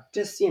 Yeah.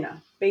 Just,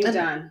 being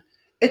done.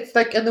 It's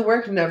like, and the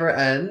work never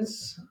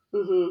ends.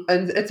 Mm-hmm.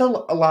 And it's a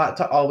lot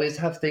to always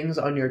have things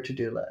on your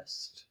to-do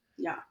list.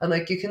 Yeah. And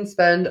like, you can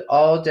spend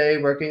all day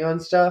working on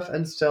stuff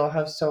and still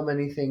have so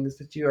many things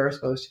that you are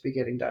supposed to be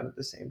getting done at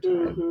the same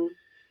time. Mm-hmm.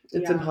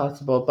 It's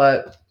impossible,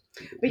 but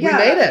yeah, we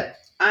made it.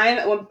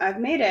 I've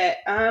made it.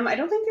 I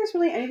don't think there's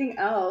really anything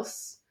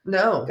else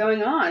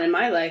going on in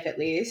my life, at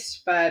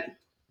least, but...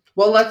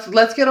 Well,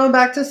 let's get on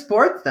back to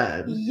sports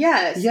then.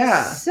 Yes.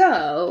 Yeah.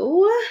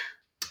 So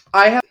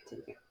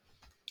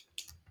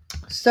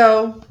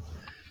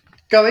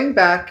going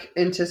back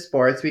into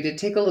sports, we did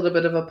take a little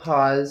bit of a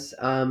pause.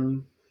 I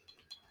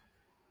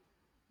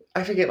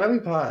forget why we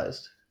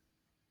paused.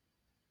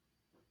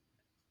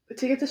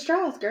 To get the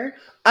straws, girl.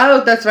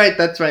 Oh, that's right.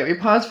 We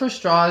paused for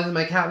straws and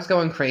my cat was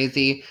going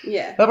crazy.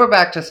 Yeah. But we're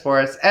back to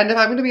sports. And if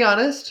I'm going to be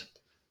honest,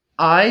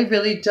 I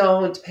really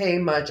don't pay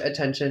much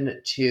attention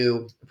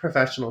to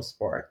professional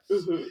sports.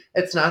 Mm-hmm.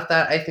 It's not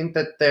that I think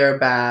that they're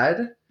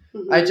bad.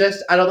 Mm-hmm.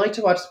 I don't like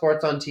to watch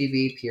sports on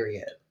TV,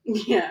 period.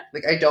 Yeah.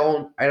 Like, I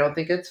don't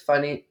think it's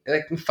funny.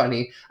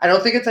 I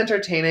don't think it's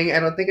entertaining.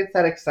 I don't think it's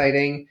that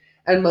exciting.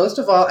 And most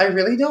of all, I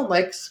really don't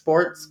like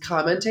sports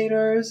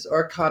commentators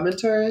or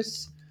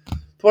commenters.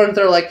 The ones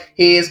that are like,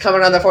 he's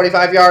coming on the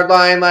 45-yard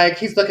line, like,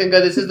 he's looking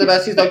good. This is the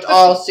best he's looked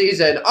all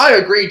season. I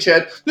agree,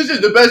 Chad. This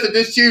is the best that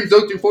this team's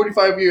looked in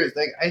 45 years.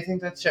 Like, I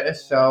think that shit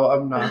is so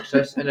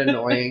obnoxious and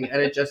annoying,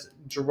 and it just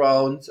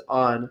drones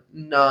on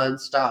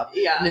nonstop.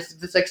 Yeah. And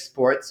this like,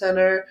 Sports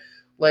Center,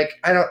 like,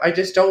 I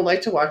just don't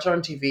like to watch it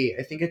on TV.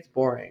 I think it's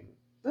boring.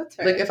 That's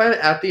right. Like, if I'm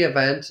at the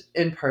event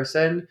in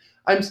person,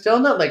 I'm still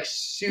not, like,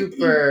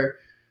 super,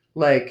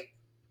 like...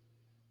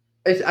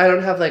 I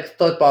don't have, like,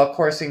 football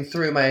coursing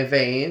through my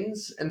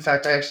veins. In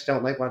fact, I actually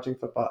don't like watching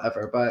football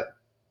ever, but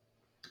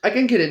I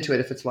can get into it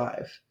if it's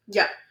live.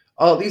 Yeah.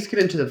 I'll at least get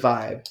into the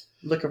vibe.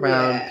 Look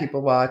around,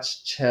 people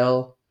watch,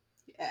 chill.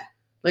 Yeah.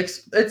 Like,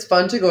 it's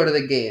fun to go to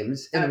the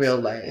games in real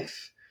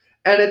life.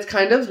 And it's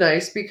kind of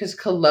nice because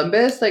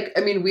Columbus, like,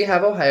 I mean, we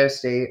have Ohio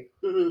State,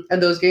 and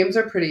those games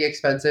are pretty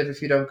expensive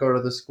if you don't go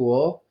to the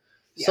school.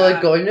 Yeah. So,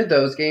 like, going to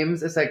those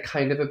games is, like,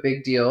 kind of a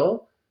big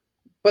deal.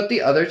 But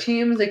the other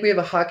teams, like we have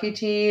a hockey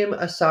team,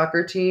 a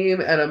soccer team,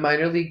 and a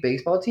minor league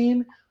baseball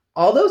team,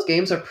 all those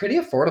games are pretty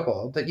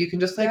affordable that you can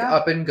just like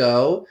up and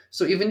go.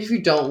 So even if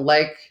you don't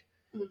like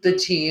the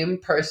team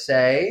per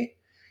se,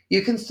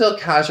 you can still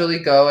casually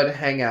go and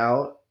hang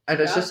out. And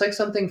it's just like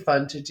something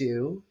fun to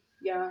do.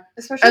 Yeah.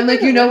 Especially and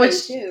like you know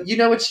which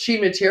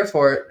team to cheer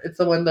for. It's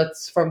the one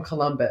that's from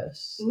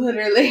Columbus.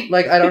 Literally.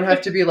 Like I don't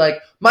have to be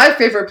like, my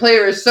favorite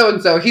player is so and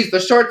so. He's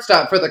the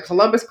shortstop for the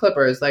Columbus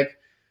Clippers. Like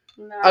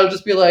I'll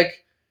just be like,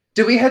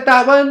 do we hit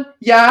that one?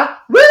 Yeah.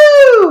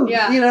 Woo!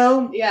 Yeah. You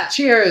know? Yeah.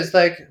 Cheers.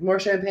 Like, more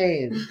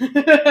champagne.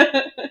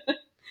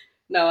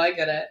 No, I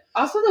get it.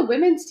 Also, the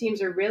women's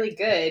teams are really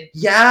good.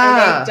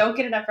 Yeah. And they don't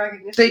get enough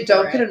recognition. They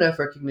don't get enough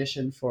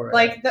recognition for it.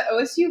 Like, the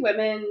OSU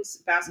women's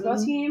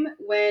basketball team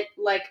went,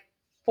 like,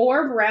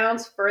 4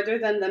 rounds further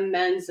than the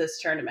men's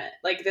this tournament.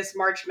 Like, this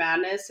March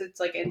Madness, it's,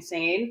 like,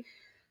 insane.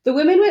 The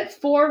women went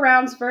 4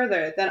 rounds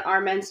further than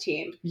our men's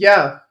team.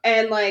 Yeah.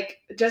 And, like,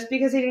 just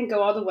because they didn't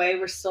go all the way,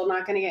 we're still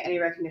not going to get any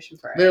recognition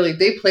for it. Literally,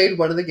 they played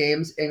one of the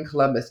games in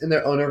Columbus in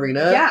their own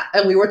arena. Yeah.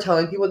 And we were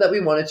telling people that we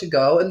wanted to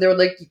go, and they were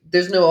like,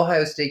 there's no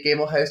Ohio State game.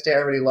 Ohio State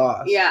already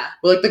lost. Yeah.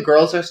 But, like, the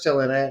girls are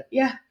still in it.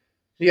 Yeah.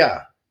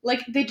 Yeah.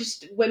 Like,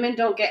 women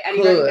don't get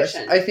any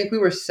recognition. I think we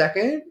were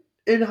second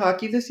in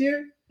hockey this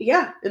year.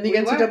 Yeah. In the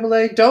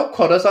NCAA. Don't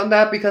quote us on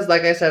that because,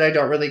 like I said, I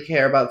don't really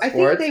care about sports.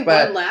 I think they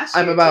but won last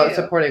year, I'm about too.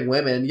 supporting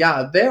women.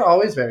 Yeah, they're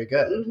always very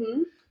good.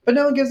 Mm-hmm. But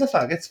no one gives a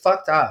fuck. It's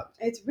fucked up.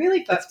 It's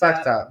really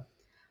fucked up.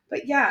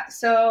 But yeah,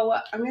 so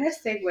I'm going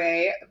to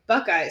segue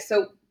Buckeyes.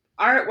 So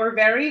we're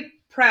very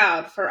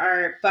proud for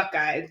our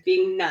Buckeyes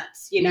being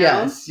nuts, you know?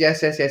 Yes.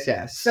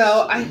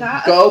 So I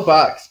thought... Go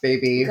Bucks,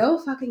 baby. Go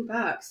fucking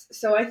Bucks.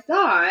 So I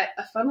thought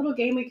a fun little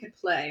game we could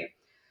play.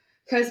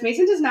 Because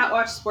Mason does not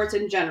watch sports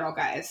in general,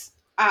 guys.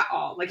 At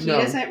all. Like, he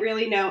doesn't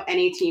really know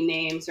any team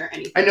names or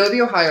anything. I know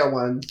the Ohio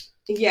ones.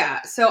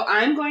 Yeah, so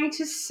I'm going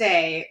to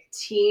say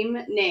team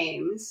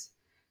names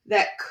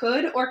that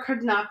could or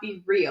could not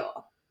be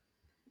real.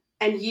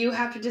 And you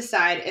have to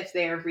decide if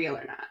they are real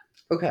or not.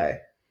 Okay.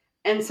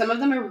 And some of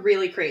them are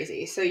really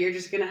crazy, so you're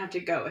just going to have to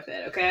go with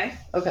it, okay?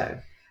 Okay.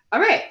 All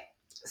right.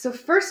 So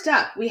first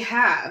up, we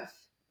have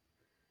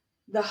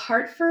the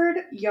Hartford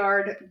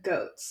Yard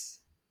Goats.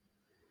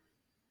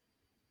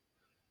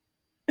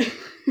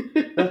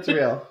 That's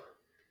real.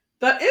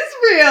 That is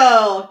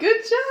real.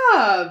 Good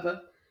job.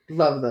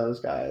 Love those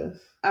guys.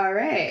 All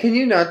right. Can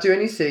you not do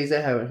any cities I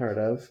haven't heard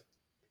of?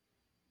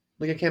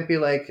 Like, it can't be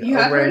like you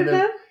have random...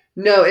 heard of them?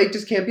 No, it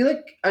just can't be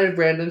like a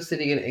random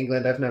city in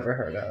England I've never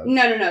heard of.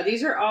 No.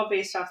 These are all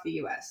based off the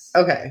U.S.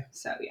 Okay.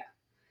 So,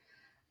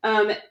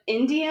 yeah.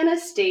 Indiana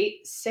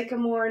State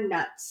Sycamore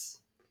Nuts.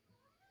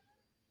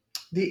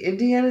 The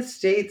Indiana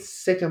State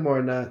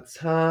Sycamore Nuts,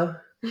 huh?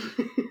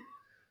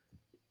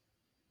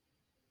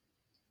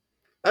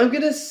 I'm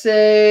going to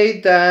say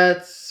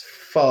that's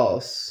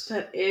false.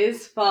 That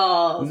is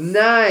false.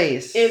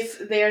 Nice.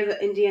 They're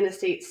the Indiana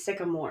State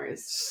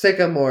Sycamores.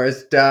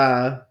 Sycamores,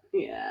 duh.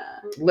 Yeah.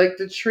 Like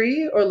the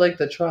tree or like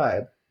the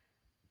tribe?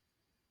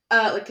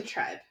 Like the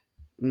tribe.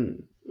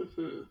 Mm.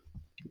 Mm-hmm.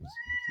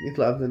 You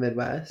love the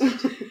Midwest.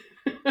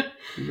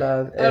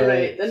 Love it. All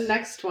right, the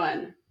next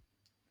one.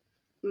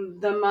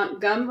 The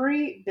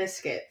Montgomery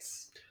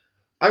Biscuits.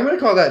 I'm going to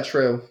call that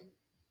true.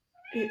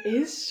 It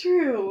is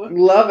true.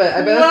 Love it.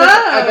 I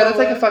bet it's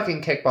like a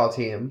fucking kickball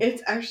team.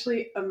 It's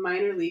actually a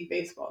minor league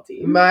baseball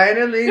team.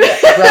 Minor league?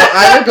 Well,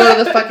 I would go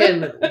to the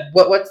fucking...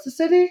 What's the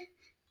city?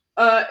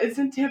 It's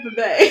in Tampa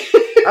Bay.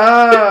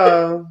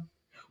 Oh.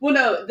 Well,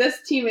 no,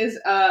 this team is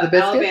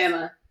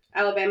Alabama.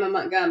 Alabama,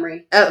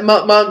 Montgomery.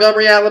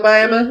 Montgomery,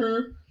 Alabama?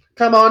 Mm-hmm.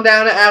 Come on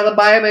down to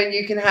Alabama and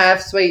you can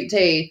have sweet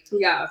tea.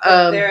 Yeah,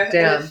 they're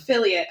an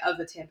affiliate of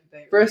the Tampa Bay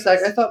Rays. For a sec,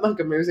 I thought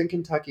Montgomery was in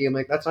Kentucky. I'm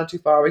like, that's not too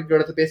far. We can go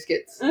to the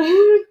Biscuits.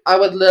 I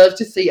would love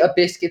to see a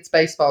Biscuits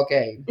baseball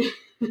game.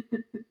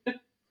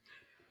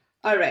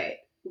 All right.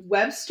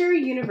 Webster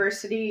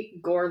University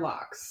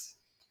Gorlocks.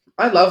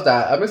 I love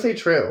that. I'm going to say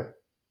true.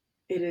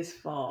 It is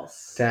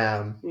false.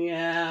 Damn.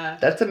 Yeah.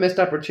 That's a missed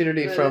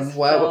opportunity from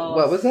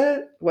what was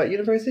that? What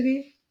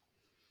university?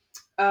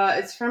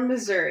 It's from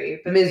Missouri.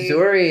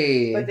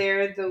 Missouri. But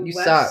they're the You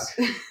suck.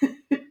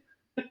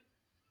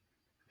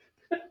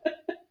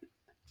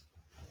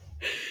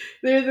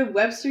 They're the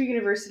Webster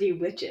University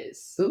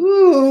Witches.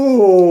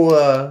 Ooh.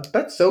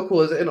 That's so cool.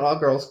 Is it an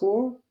all-girls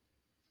school?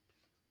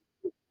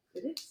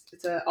 It is.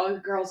 It's an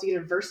all-girls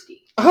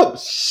university. Oh,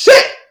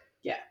 shit!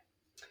 Yeah.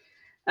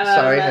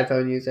 Sorry,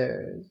 headphone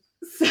users.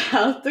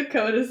 South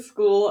Dakota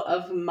School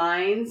of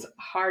Mines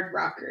Hard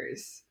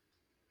Rockers.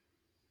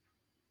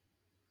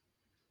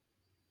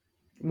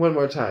 One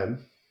more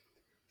time.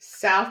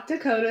 South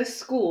Dakota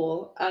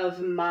School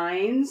of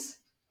Mines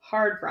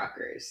Hard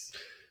Rockers.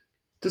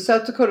 The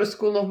South Dakota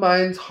School of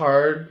Mines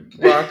Hard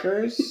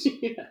Rockers?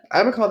 Yeah.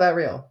 I'm going to call that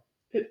real.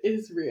 It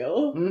is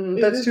real.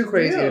 That's too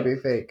crazy to be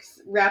fake.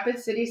 Rapid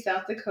City,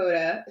 South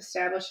Dakota,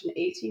 established in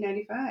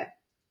 1895.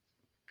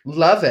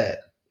 Love it.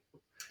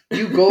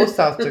 You go,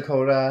 South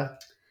Dakota.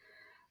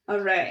 All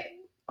right.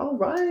 The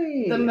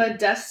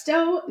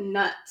Modesto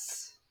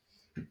Nuts.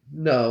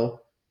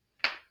 No.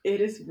 It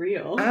is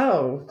real.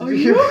 Ow. Are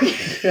you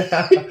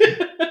okay?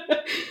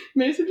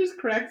 Mason just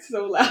cracked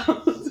so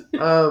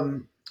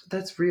loud.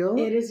 That's real?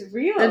 It is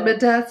real. In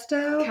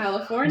Modesto?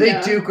 California.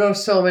 They do grow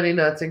so many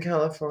nuts in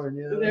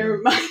California.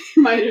 They're a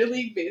minor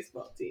league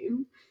baseball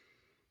team.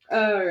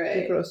 All right.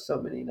 They grow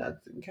so many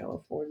nuts in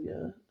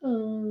California.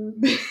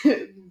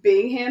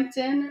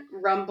 Binghamton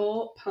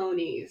Rumble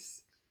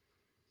Ponies.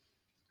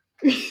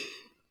 I'm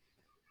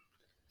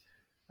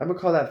going to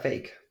call that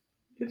fake.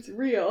 It's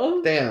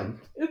real. Damn.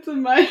 It's a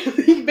minor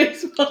league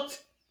baseball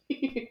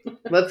team.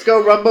 Let's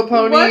go Rumble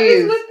Ponies. What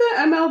is with the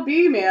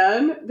MLB,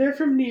 man? They're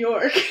from New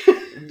York.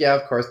 Yeah,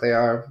 of course they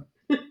are.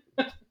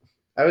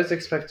 I was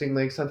expecting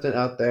like something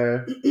out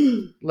there,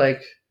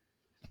 like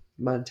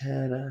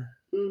Montana,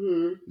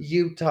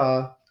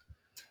 Utah,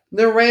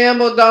 the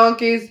Ramble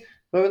Donkeys.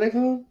 What were they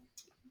called?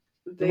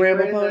 The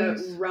Ramble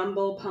Ponies? The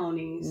Rumble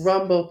Ponies.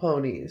 Rumble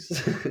Ponies.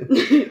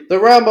 The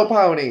Rumble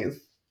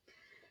Ponies.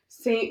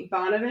 St.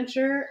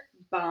 Bonaventure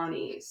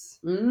Bonnies.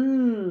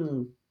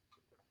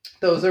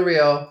 Those are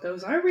real.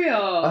 Those are real.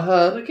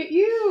 Uh-huh. Look at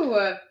you.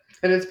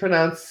 And it's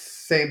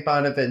pronounced St.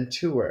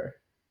 Bonaventure.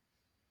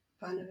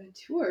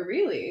 Bonaventure,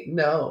 really?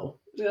 No.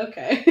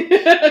 Okay.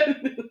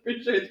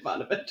 Pretty sure it's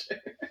Bonaventure.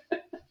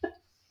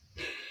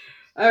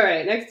 All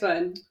right, next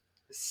one.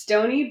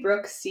 Stony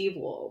Brook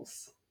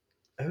Seawolves.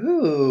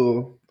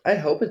 Ooh, I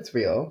hope it's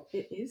real.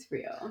 It is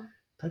real.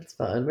 That's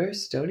fun.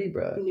 Where's Stony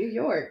Brook? New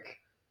York.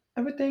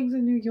 Everything's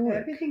in New York.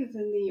 Everything's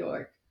in New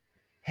York.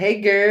 Hey,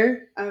 girl.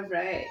 All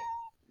right.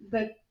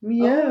 The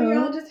meow. Oh,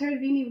 y'all just heard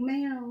Vinny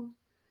meow.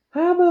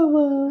 How about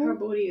Her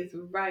booty is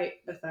right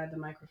beside the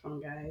microphone,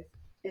 guys.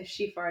 If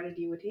she farted,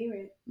 you would hear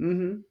it.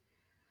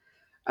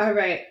 All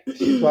right.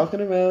 She's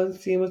walking around,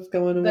 seeing what's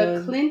going on.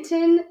 The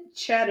Clinton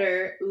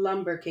Cheddar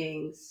Lumber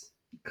Kings.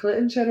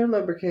 Clinton Cheddar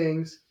Lumber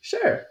Kings.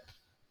 Sure.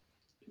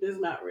 It is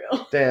not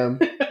real. Damn.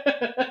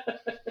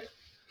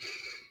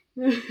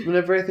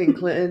 Whenever I think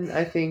Clinton,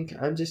 I think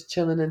I'm just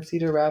chilling in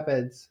Cedar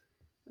Rapids.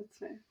 That's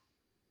fair.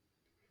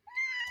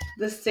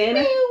 The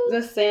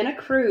Santa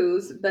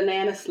Cruz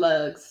Banana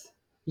Slugs.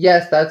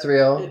 Yes, that's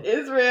real. It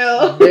is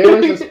real.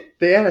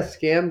 They had a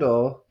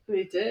scandal.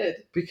 They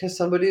did. Because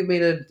somebody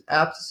made an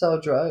app to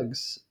sell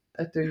drugs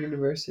at their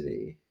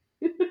university.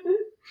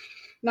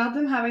 Not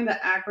them having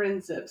the Akron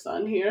Zips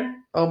on here.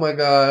 Oh my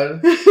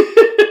god.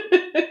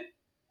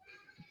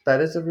 That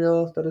is a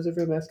real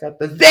mascot.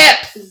 The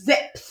Zips!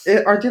 Zips!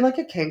 Aren't they like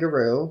a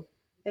kangaroo?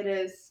 It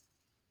is.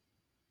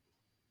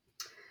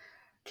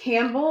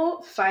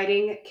 Campbell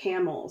Fighting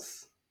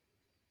Camels.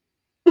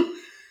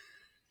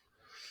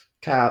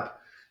 Cap.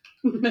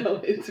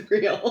 No, it's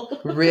real.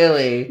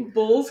 Really?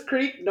 Bulls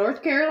Creek,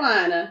 North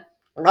Carolina.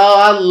 Oh,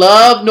 I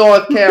love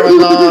North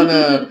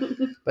Carolina.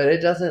 But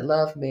it doesn't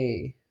love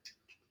me.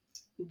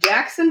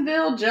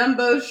 Jacksonville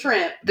Jumbo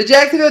Shrimp. The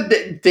Jacksonville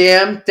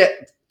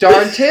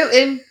darn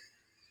tootin'.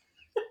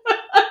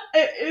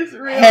 It is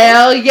real.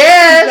 Hell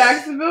yes!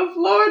 Jacksonville,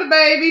 Florida,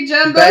 baby.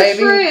 Jumbo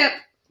Shrimp.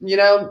 You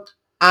know,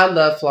 I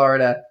love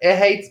Florida. It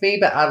hates me,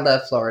 but I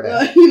love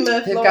Florida. You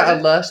love They've Florida. got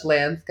a lush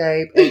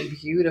landscape and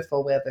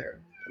beautiful weather.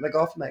 The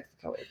Gulf of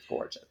Mexico is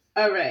gorgeous.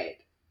 All right.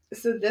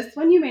 So this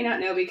one you may not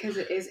know because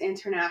it is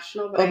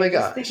international, but I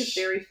just think it's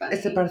very funny.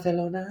 Is it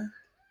Barcelona?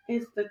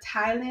 It's the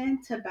Thailand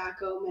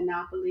Tobacco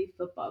Monopoly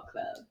Football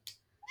Club.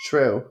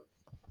 True.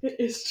 It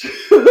is true.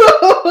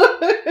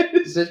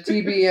 The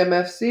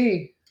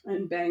TBMFC.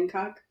 In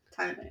Bangkok,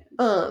 Thailand.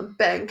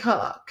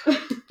 Bangkok.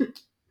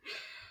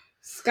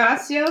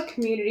 Scottsdale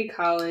Community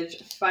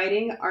College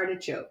Fighting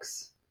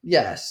Artichokes.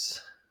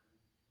 Yes.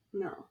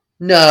 No.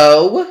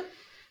 No.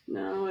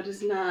 No, it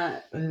is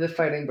not. The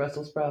fighting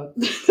Brussels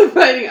sprouts.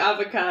 Fighting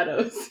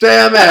avocados.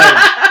 Damn it.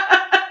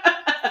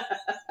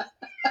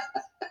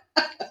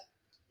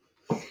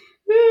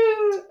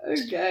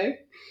 Okay.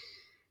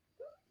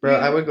 Bro,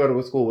 I would go to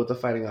a school with the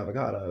fighting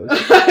avocados.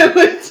 I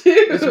would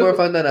too. It's more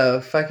fun than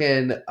a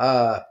fucking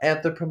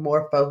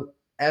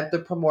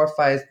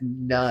anthropomorphized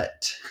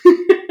nut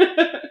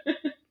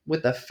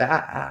with a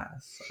fat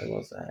ass, I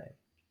will say.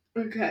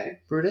 Okay.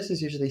 Brutus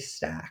is usually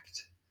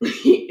stacked.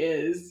 He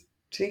is.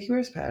 Do you think he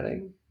wears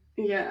padding?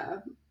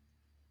 Yeah,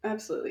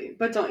 absolutely.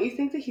 But don't you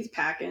think that he's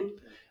packing?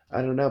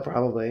 I don't know,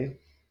 probably.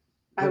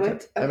 I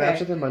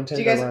matched with him on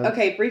Tinder. Do you guys?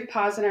 Okay, brief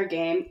pause in our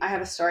game. I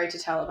have a story to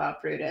tell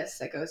about Brutus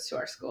that goes to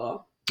our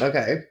school.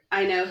 Okay.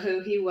 I know who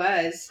he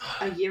was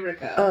a year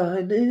ago.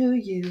 I knew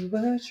you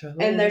were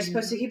trouble. And they're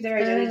supposed to keep their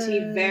identity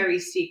very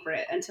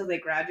secret until they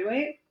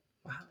graduate.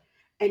 Wow.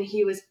 And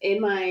he was in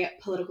my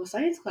political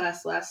science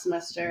class last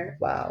semester.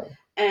 Wow.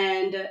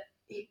 And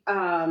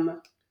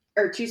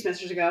or 2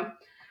 semesters ago,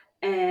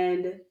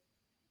 and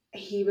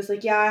he was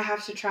like, yeah, I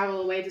have to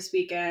travel away this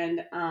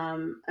weekend.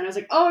 And I was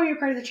like, oh, you're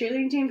part of the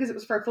cheerleading team? Because it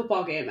was for a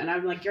football game. And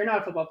I'm like, you're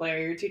not a football player.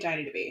 You're too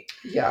tiny to be.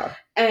 Yeah.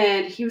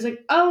 And he was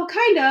like, oh,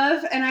 kind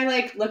of. And I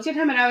like looked at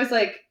him and I was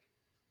like,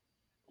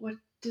 what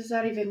does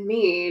that even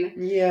mean?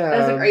 Yeah. And I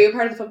was like, are you a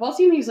part of the football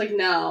team? And he was like,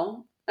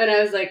 no. And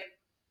I was like,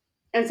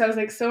 and so I was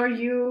like, so are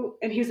you?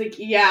 And he was like,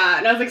 yeah.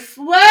 And I was like,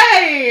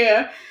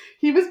 slay!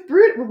 He was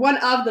one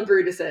of the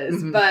Brutuses,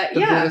 Mm-hmm. But the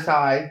yeah. Brutus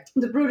High.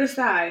 The Brutus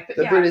High.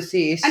 The Brutus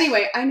East.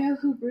 Anyway, I know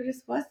who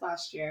Brutus was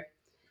last year.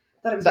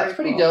 That's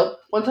pretty dope.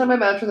 One time I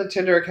matched with a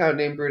Tinder account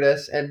named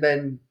Brutus, and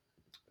then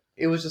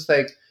it was just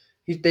like,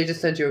 they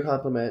just sent you a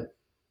compliment.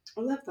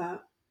 I love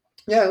that.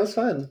 Yeah, it was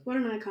fun. What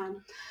an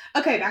icon.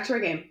 Okay, back to our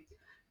game.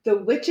 The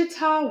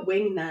Wichita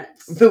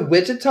Wingnuts. The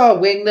Wichita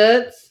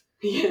Wingnuts?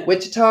 Yeah.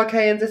 Wichita,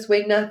 Kansas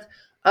Wingnuts?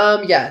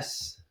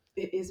 Yes.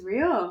 It is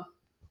real.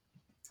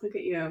 Look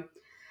at you.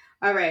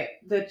 All right.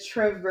 The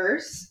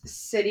Traverse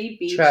City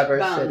Beach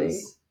Bums.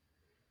 City.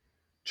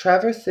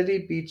 Traverse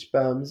City beach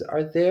bums.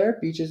 Are there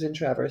beaches in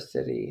Traverse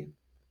City?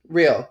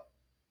 Real.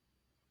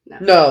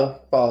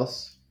 No.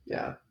 False.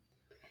 Yeah.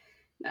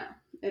 No,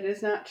 it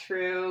is not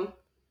true.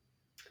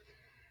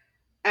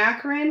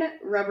 Akron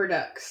Rubber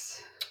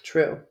Ducks.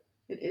 True.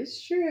 It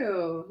is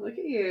true. Look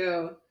at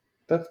you.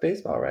 That's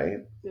baseball, right?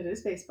 It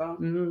is baseball.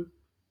 Mm-hmm.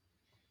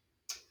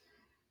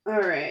 All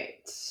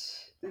right.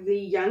 The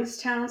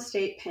Youngstown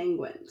State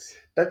Penguins.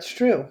 That's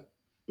true.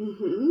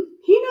 Mm-hmm.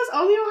 He knows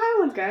all the Ohio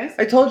ones, guys.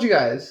 I told you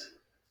guys.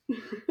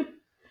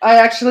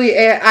 I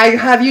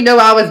have you know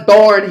I was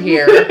born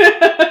here.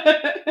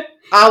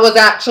 I was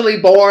actually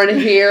born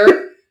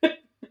here.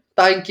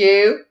 Thank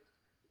you.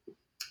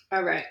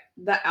 All right.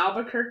 The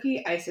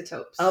Albuquerque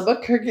Isotopes.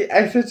 Albuquerque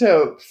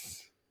Isotopes.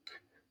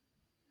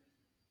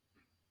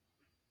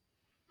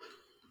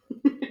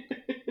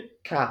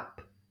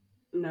 Cap.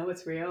 No,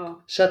 it's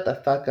real. Shut the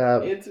fuck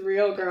up. It's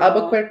real, girl.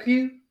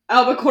 Albuquerque?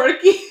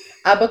 Albuquerque.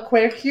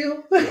 Albuquerque?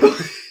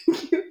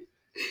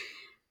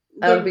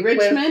 The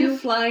Richmond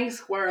Flying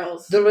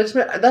Squirrels. The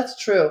Richmond, that's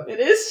true. It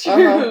is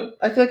true. Uh-huh.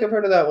 I feel like I've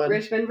heard of that one.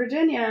 Richmond,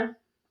 Virginia.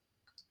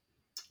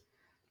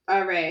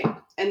 All right.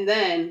 And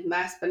then,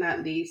 last but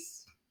not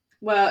least,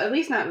 well, at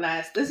least not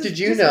last. Did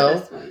you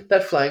know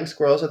that flying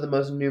squirrels are the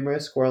most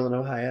numerous squirrel in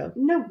Ohio?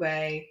 No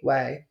way.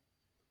 Why?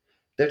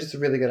 They're just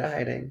really good at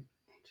hiding.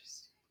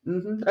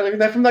 Interesting. I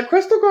learned that from that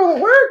Crystal girl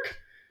at work.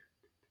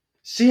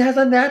 She has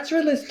a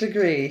naturalist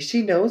degree.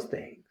 She knows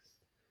things.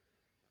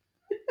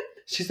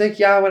 She's like,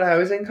 yeah, when I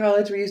was in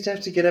college, we used to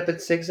have to get up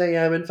at 6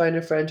 a.m. and find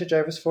a friend to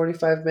drive us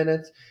 45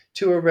 minutes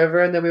to a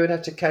river, and then we would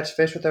have to catch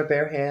fish with our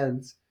bare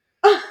hands.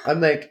 I'm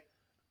like,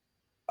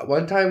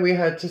 one time we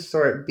had to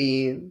sort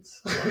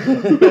beans.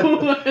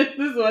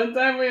 This one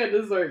time we had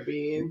to sort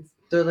beans.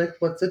 They're like,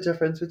 what's the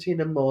difference between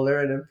a molar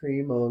and a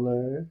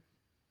premolar?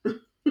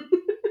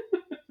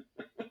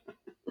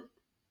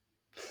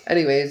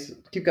 Anyways,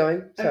 keep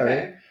going. Sorry.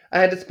 Okay. I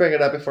had to spring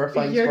it up before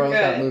flying squirrels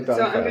got moved on.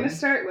 So I'm going to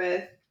start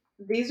with,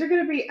 these are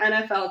going to be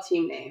NFL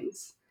team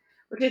names,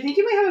 which I think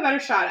you might have a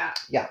better shot at.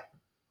 Yeah.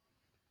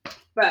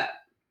 But.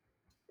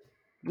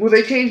 Well,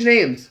 they change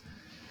names.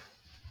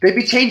 They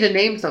be changing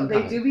names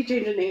sometimes. They do be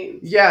changing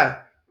names. Yeah.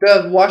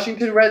 The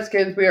Washington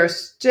Redskins, we are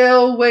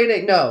still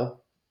waiting.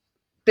 No.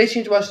 They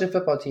changed Washington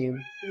football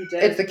team. You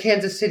did? It's the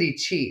Kansas City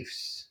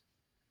Chiefs.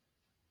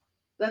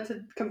 That's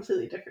a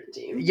completely different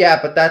team. Yeah,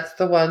 but that's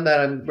the one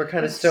that we're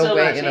kind of still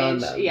waiting on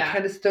them. Yeah.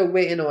 Kind of still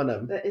waiting on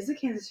them. That is the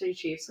Kansas City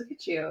Chiefs. Look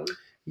at you.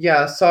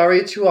 Yeah,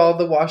 sorry to all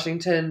the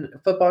Washington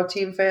football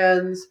team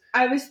fans.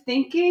 I was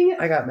thinking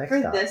I got mixed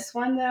up. For this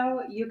one,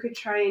 though, you could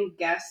try and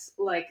guess,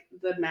 like,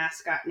 the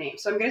mascot name.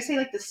 So I'm going to say,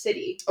 like, the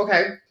city.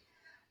 Okay.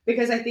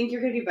 Because I think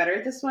you're going to do better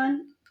at this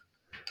one.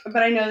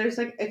 But I know there's,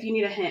 like, if you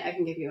need a hint, I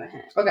can give you a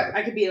hint. Okay.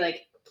 I could be,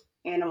 like,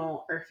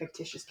 animal or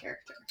fictitious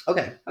character.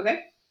 Okay.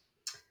 Okay?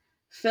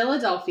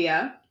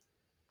 Philadelphia.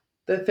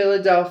 The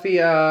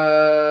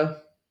Philadelphia...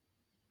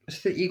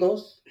 Is it the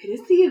Eagles? It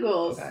is the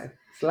Eagles. Okay.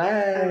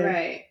 Flag. All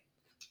right.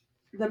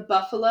 The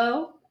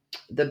Buffalo.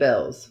 The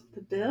Bills.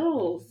 The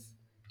Bills.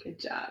 Good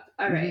job.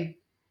 All right.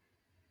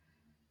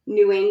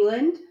 New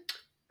England.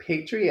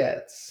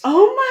 Patriots.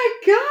 Oh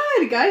my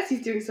God. Guys,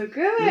 he's doing so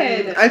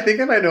good. I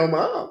think I might know them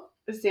all.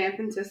 The San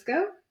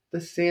Francisco.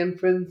 The San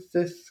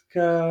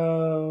Francisco.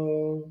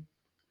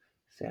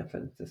 San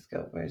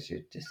Francisco. Where's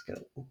your disco?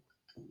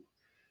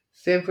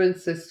 San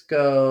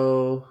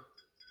Francisco.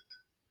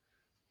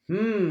 I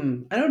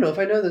don't know if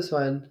I know this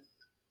one.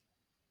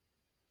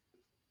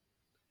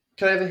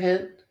 Can I have a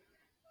hint?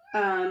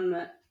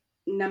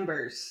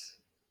 Numbers.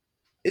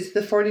 It's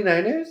the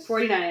 49ers?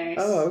 49ers.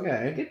 Oh,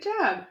 okay. Good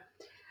job.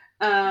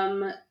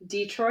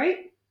 Detroit.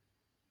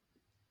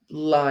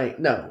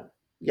 No.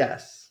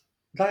 Yes.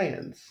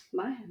 Lions.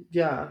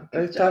 Yeah.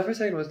 I thought for a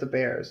second it was the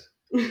Bears.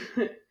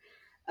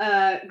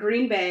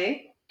 Green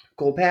Bay.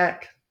 Go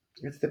Pack.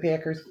 It's the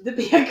Packers. The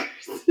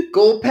Packers.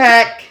 Go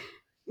Pack.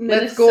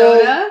 Let's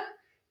go.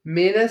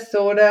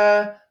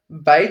 Minnesota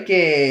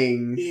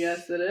Vikings.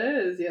 Yes, it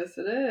is. Yes,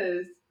 it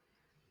is.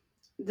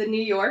 The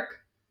New York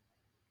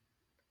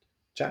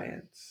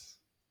Giants.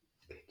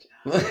 Good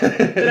job.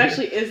 It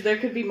actually is. There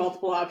could be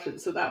multiple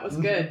options, so that was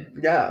good.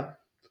 Yeah.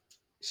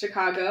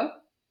 Chicago.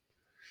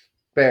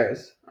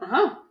 Bears.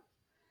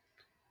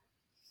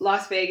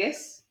 Las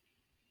Vegas.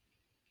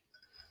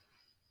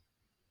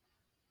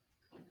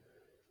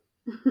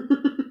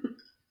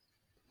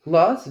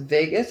 Las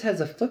Vegas has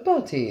a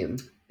football team.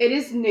 It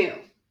is new.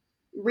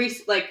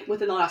 Like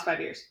within the last 5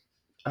 years.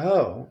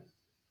 Oh.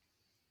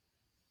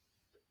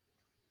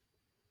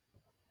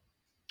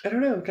 I don't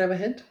know. Can I have a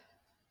hint?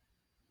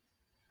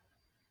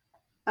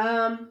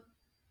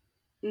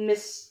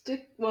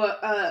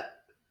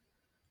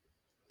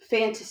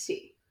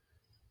 Fantasy.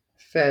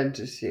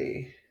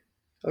 Fantasy.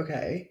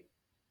 Okay.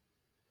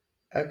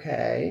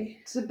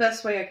 It's the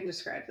best way I can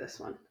describe this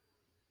one.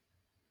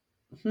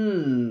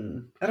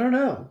 I don't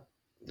know.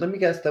 Let me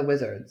guess. The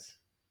Wizards.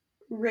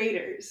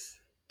 Raiders.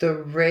 The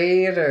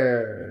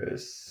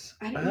Raiders.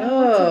 I didn't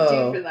know what to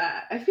do for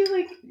that. I feel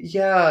like...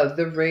 Yeah,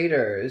 the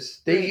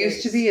Raiders. They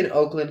used to be in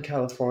Oakland,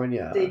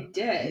 California. They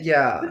did?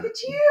 Yeah. Look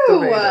at you! The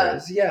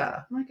Raiders,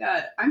 yeah. Oh my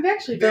god. I'm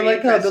actually they're very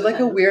like they're like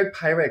a weird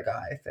pirate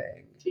guy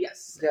thing.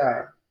 Yes.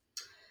 Yeah.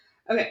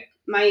 Okay.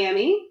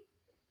 Miami.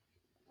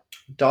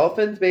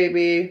 Dolphins,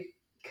 baby.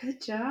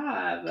 Good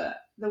job.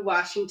 The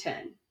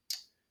Washington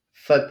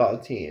Football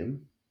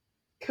team.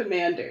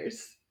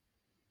 Commanders.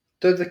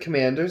 They're the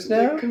Commanders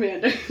now? The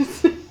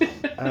Commanders.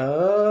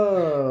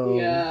 Oh.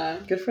 Yeah.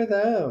 Good for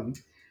them.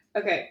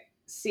 Okay.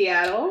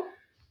 Seattle.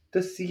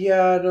 The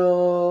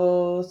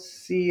Seattle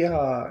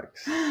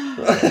Seahawks.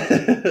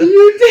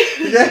 You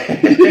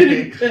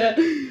did. Yeah.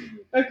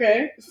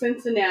 Okay.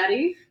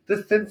 Cincinnati.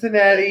 The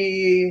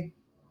Cincinnati.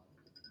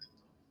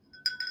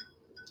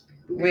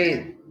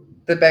 Wait.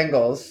 The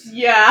Bengals.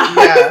 Yeah.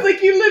 It's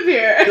like you live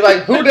here. You're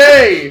like, who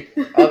dey?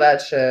 All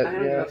that shit. I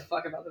don't give a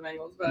fuck about the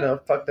Bengals, but... No,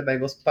 fuck the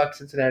Bengals. Fuck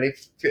Cincinnati.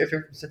 If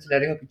you're from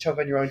Cincinnati, hope you choke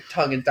on your own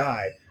tongue and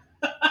die.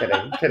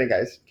 Kidding,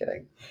 guys.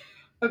 Kidding.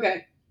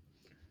 Okay.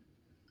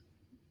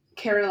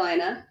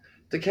 Carolina.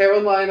 The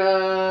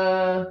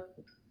Carolina.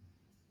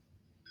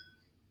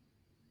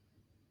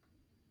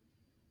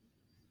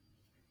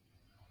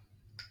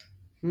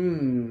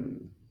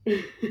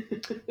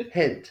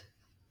 Hint.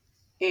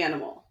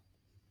 Animal.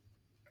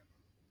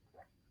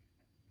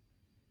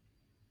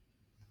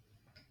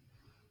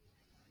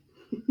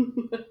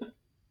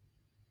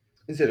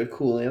 Is it a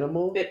cool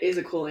animal? It is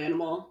a cool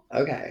animal.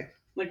 Okay.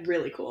 Like,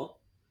 really cool.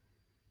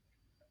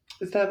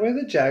 Is that where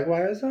the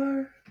Jaguars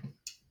are?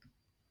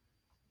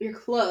 You're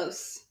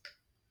close.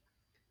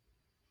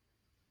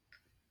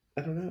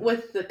 I don't know.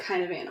 With the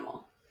kind of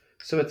animal.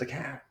 So it's a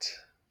cat.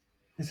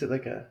 Is it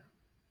like a...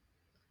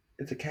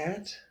 It's a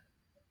cat?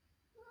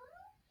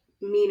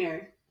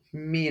 Meaner.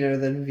 Meaner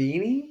than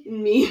Beanie?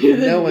 Meaner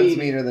than No one's Beanie.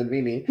 meaner than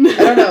Beanie.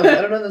 I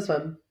don't know this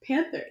one.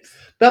 Panthers.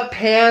 The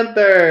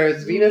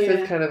Panthers! Venus Yeah.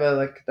 is kind of a,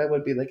 like, that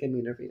would be like a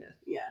meaner Venus.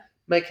 Yeah.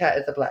 My cat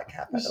is a black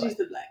cat, by the way. She's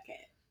the black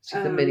cat.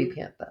 She's a mini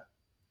panther.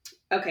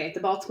 Okay, the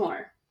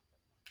Baltimore.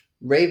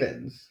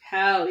 Ravens.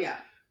 Hell yeah.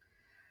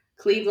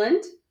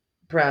 Cleveland.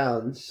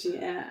 Browns.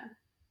 Yeah.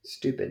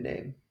 Stupid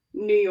name.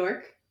 New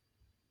York.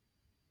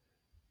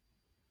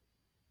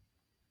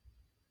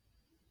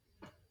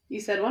 You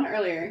said one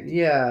earlier.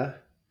 Yeah.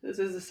 This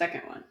is the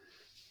second one.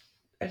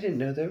 I didn't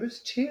know there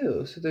was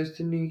two. So there's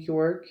the New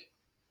York.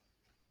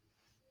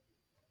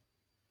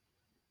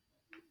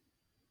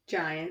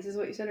 Giants is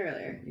what you said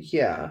earlier.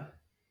 Yeah.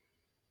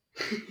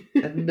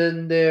 And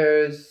then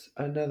there's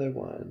another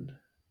one.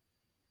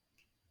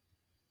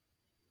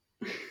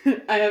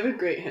 I have a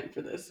great hint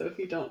for this, so if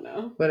you don't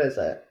know. What is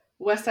it?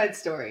 West Side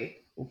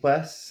Story.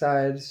 West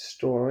Side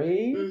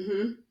Story?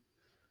 Mm-hmm.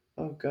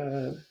 Oh,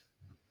 God.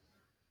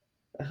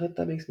 I hope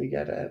that makes me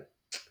get it.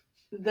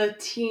 The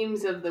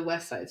teams of the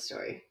West Side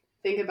Story.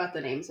 Think about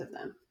the names of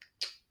them.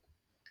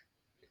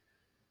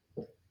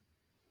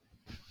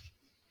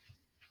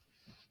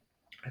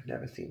 I've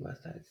never seen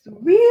West Side Story.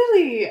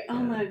 Really? Yeah. Oh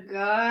my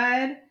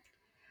god.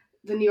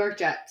 The New York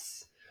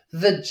Jets.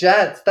 The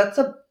Jets. That's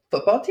a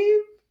football team?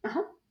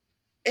 Uh-huh.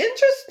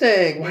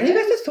 Interesting. Why do you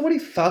guys have so many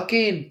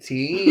fucking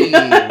teams,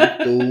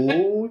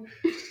 dude?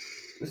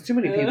 There's too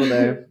many people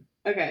there.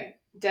 Okay.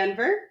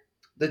 Denver.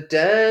 The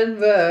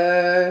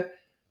Denver.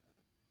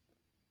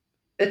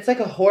 It's like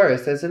a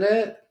horse, isn't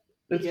it?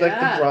 It's like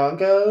the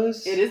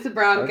Broncos. It is the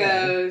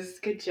Broncos.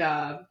 Okay. Good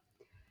job.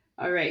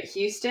 All right.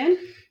 Houston.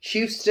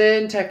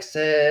 Houston,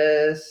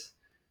 Texas.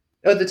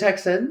 Oh, the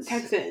Texans?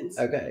 Texans.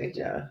 Okay,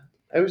 yeah.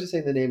 I was just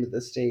saying the name of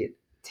the state.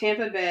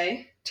 Tampa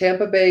Bay.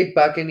 Tampa Bay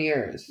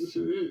Buccaneers.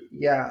 Mm-hmm.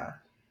 Yeah.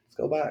 Let's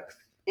go Bucks.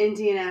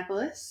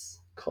 Indianapolis.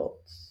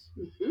 Colts.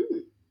 Mm-hmm.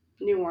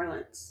 New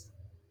Orleans.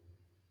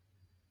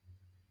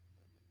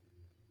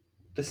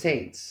 The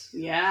Saints.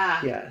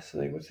 Yeah. Yeah, so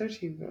like, what's their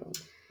team called?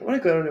 I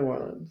want to go to New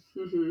Orleans.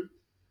 Mm-hmm.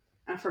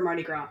 For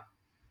Mardi Gras.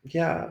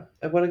 Yeah,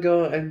 I want to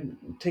go and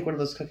take one of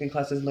those cooking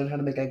classes and learn how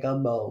to make a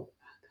gumbo.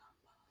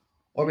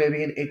 Or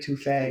maybe an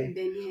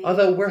etouffee.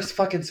 Although we're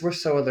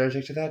so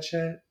allergic to that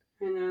shit.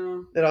 I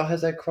know. It all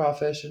has like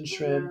crawfish and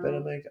shrimp, and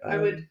I'm like, I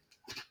would.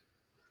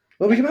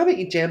 Well, we can probably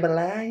eat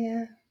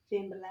jambalaya.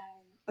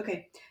 Jambalaya.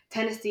 Okay,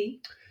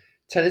 Tennessee.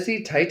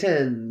 Tennessee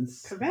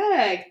Titans.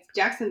 Correct.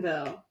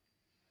 Jacksonville.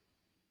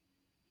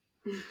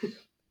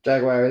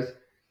 Jaguars.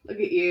 Look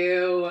at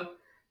you.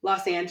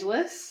 Los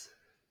Angeles.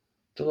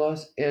 The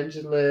Los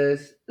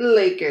Angeles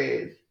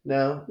Lakers.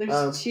 No.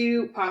 There's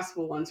two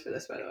possible ones for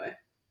this, by the way.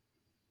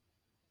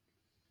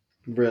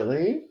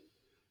 Really?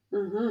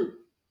 Mm-hmm.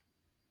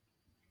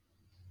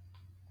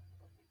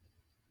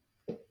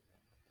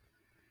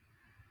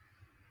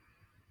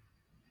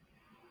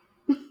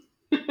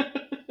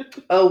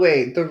 Oh,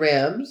 wait. The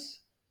Rams?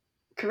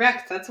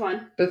 Correct. That's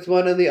one. That's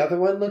one, and the other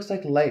one looks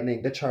like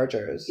lightning. The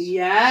Chargers.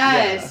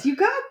 Yes. Yeah. You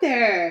got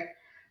there.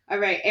 All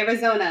right.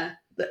 Arizona.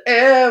 The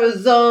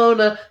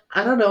Arizona.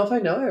 I don't know if I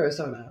know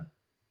Arizona.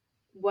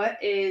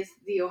 What is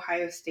the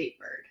Ohio State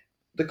bird?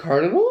 The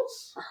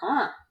Cardinals?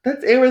 Uh-huh.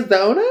 That's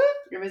Arizona?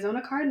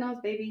 Arizona Cardinals,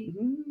 baby.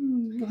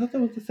 I thought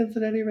that was the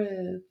Cincinnati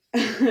Reds.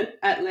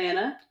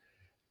 Atlanta.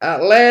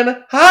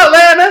 Hotlanta!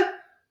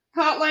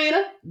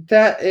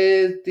 That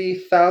is the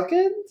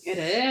Falcons? It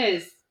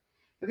is.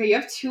 Okay, you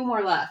have 2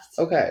 more left.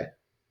 Okay.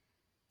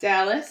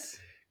 Dallas.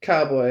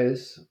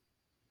 Cowboys.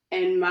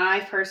 And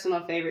my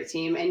personal favorite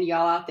team, and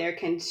y'all out there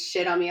can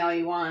shit on me all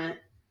you want,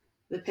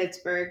 the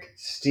Pittsburgh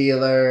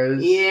Steelers.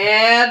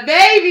 Yeah,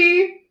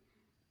 baby!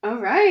 All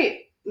right.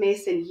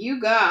 Mason, you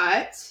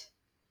got...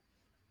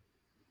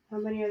 How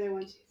many are there?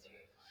 1, 2, 3, 4,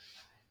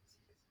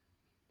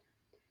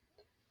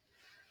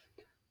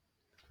 5,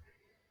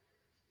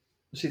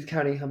 6. She's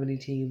counting how many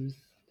teams.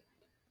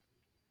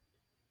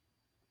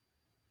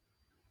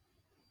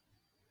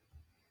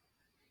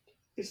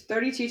 There's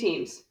 32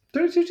 teams.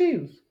 32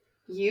 teams.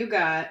 You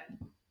got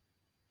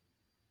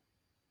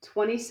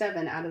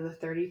 27 out of the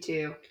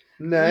 32.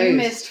 Nice. You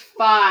missed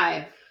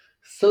 5.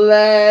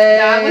 Slay.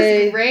 That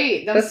was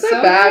great. That's not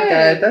so bad, good.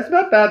 guys. That's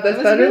not bad. That's that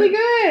was better. Really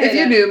good.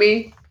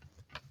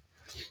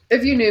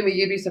 If you knew me,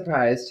 you'd be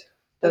surprised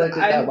that I did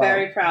that well. I'm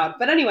very proud.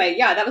 But anyway,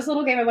 yeah, that was a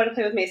little game I wanted to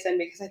play with Mason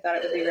because I thought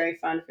it would be very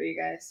fun for you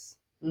guys.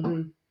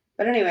 Mm-hmm.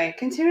 But anyway,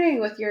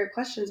 continuing with your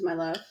questions, my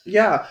love.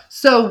 Yeah.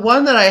 So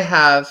one that I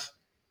have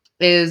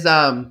is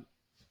so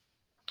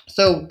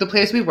the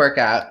place we work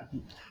at.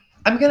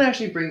 I'm gonna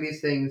actually bring these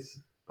things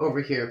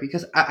over here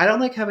because I don't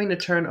like having to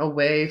turn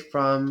away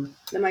from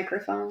the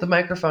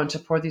microphone to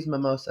pour these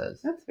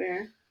mimosas. That's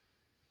fair.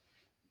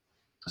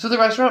 So the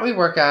restaurant we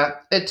work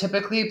at, it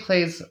typically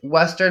plays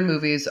Western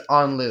movies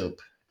on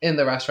loop in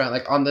the restaurant,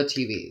 like on the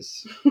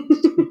TVs.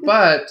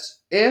 But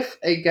if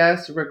a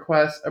guest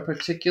requests a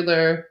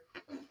particular...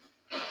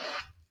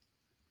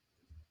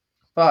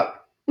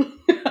 Fuck.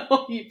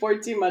 You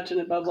poured too much and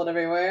it bubbled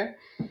everywhere.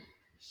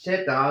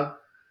 Shit, dog.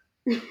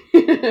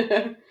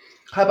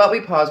 How about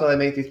we pause while I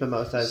make these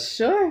mimosas?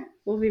 Sure.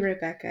 We'll be right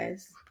back,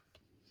 guys.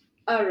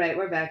 All right,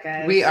 we're back,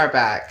 guys. We are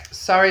back.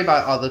 Sorry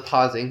about all the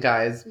pausing,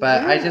 guys,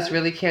 but I just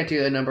really can't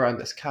do a number on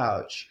this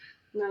couch.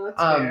 No, that's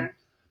fair.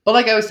 But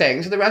like I was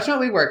saying, so the restaurant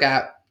we work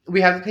at,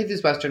 we have to play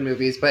these Western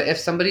movies, but if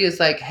somebody is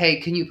like, hey,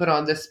 can you put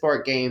on this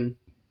sport game?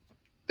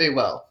 They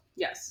will.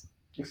 Yes.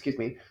 Excuse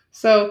me.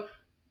 So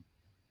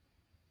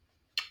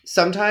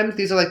sometimes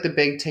these are like the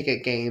big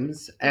ticket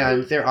games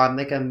and they're on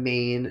like a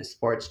main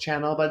sports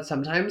channel, but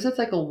sometimes it's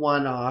like a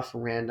one-off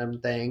random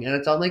thing and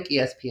it's on like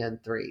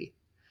ESPN3.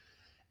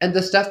 And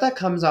the stuff that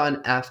comes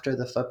on after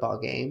the football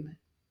game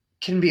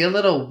can be a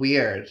little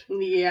weird.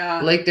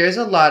 Yeah. Like there's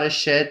a lot of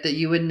shit that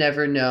you would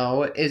never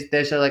know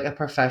there's like a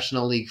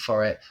professional league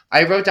for it.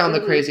 I wrote down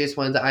the craziest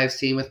ones that I've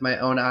seen with my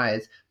own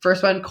eyes.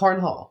 First one,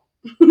 cornhole.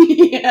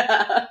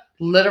 Yeah.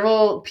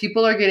 Literal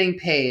people are getting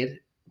paid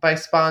by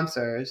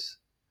sponsors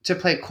to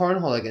play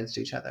cornhole against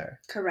each other.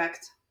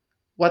 Correct.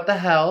 What the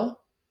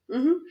hell?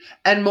 Mm-hmm.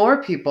 And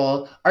more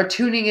people are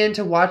tuning in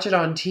to watch it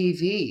on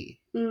TV.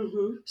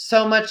 Mm-hmm.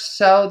 So much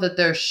so that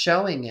they're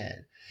showing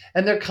it.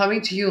 And they're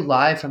coming to you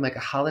live from like a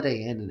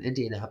Holiday Inn in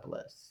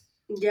Indianapolis.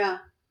 Yeah.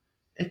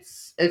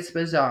 It's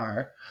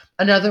bizarre.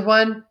 Another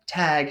one,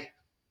 tag.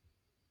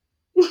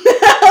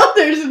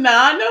 There's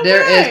not? No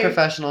There way. is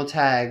professional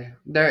tag.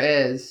 There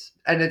is.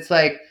 And it's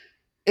like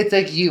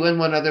you and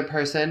one other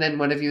person and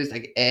one of you is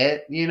like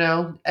it, you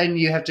know? And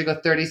you have to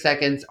go 30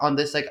 seconds on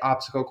this like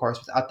obstacle course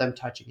without them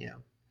touching you.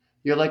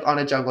 You're like on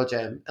a jungle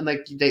gym and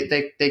like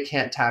they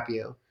can't tap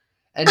you.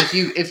 And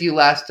if you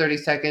last 30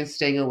 seconds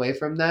staying away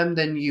from them,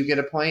 then you get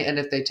a point. And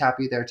if they tap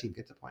you, their team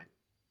gets a point.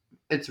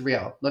 It's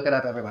real. Look it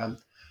up, everyone.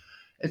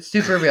 It's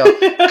super real.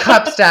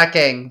 Cup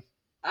stacking.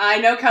 I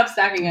know cup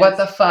stacking is. What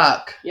the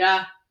fuck?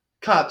 Yeah.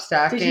 Cup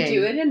stacking. Did you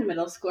do it in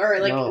middle school or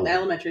like in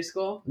elementary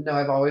school? No,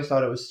 I've always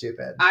thought it was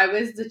stupid. I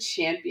was the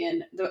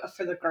champion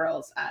for the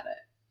girls at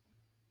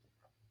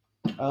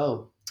it.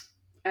 Oh.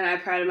 And I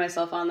prided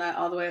myself on that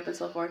all the way up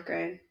until 4th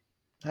grade.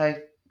 Hey,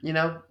 you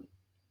know,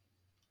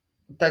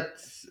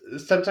 that's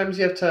sometimes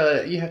you have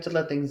to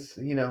let things,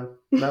 you know,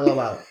 mellow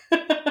out.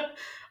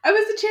 I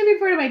was the champion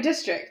for it in my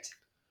district.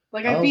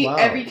 Like I beat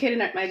every kid in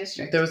my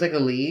district. There was like a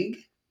league?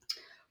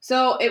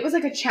 So it was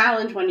like a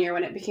challenge one year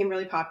when it became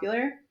really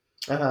popular.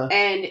 Uh-huh.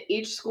 And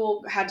each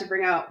school had to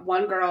bring out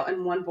one girl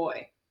and one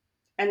boy.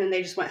 And then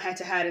they just went head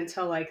to head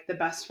until like the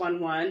best one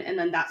won. And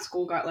then that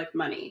school got like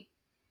money.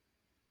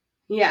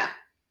 Yeah.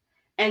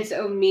 And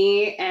so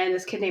me and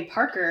this kid named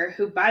Parker,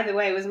 who by the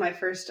way was my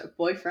first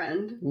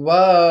boyfriend.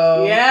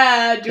 Whoa.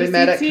 Yeah. They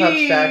met at cup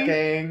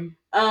stacking.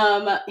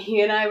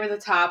 He and I were the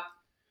top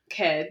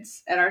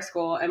kids at our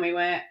school. And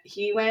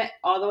he went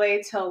all the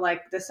way till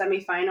like the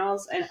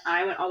semifinals. And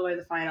I went all the way to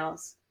the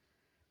finals.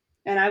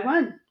 And I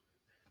won.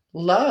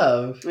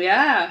 Love.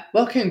 Yeah.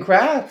 Well,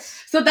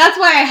 congrats. So that's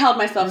why I held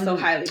myself so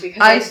highly because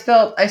I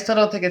still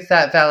don't think it's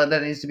that valid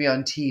that it needs to be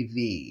on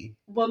TV.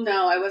 Well,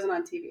 no, I wasn't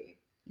on TV.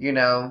 You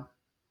know.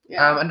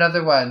 Yeah.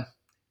 Another one,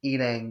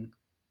 eating.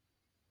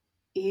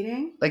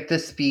 Eating? Like the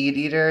speed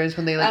eaters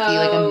when they like eat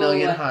like a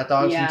million hot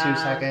dogs in 2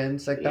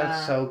 seconds. Like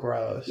that's so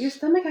gross. Your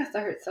stomach has to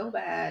hurt so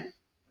bad.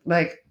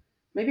 Like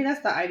maybe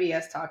that's the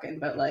IBS talking,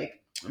 but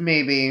like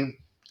maybe.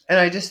 And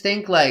I just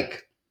think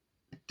like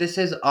this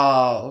is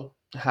all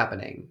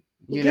happening,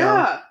 you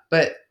know?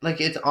 But,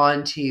 like, it's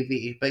on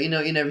TV. But, you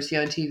know, you never see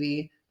on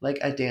TV, like,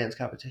 a dance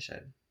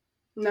competition.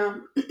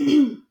 No.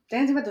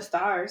 Dancing with the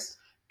Stars.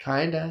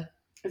 Kinda.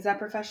 Is that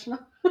professional?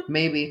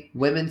 Maybe.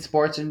 Women's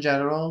sports in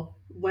general.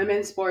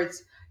 Women's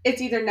sports.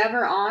 It's either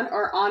never on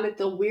or on at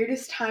the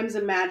weirdest times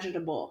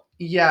imaginable.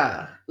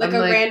 Yeah. Like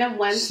random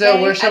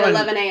Wednesday at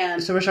 11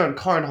 a.m. So we're showing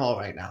cornhole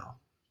right now.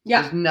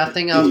 Yeah. There's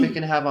nothing else we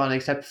can have on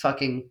except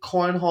fucking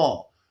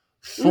cornhole.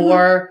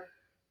 For,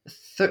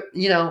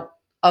 you know,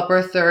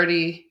 upper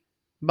 30,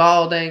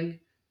 balding,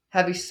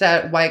 heavy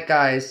set white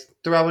guys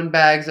throwing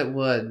bags at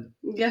wood.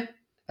 Yeah.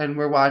 And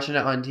we're watching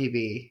it on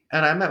TV.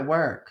 And I'm at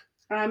work.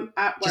 I'm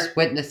at work. Just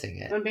witnessing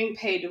it. I'm being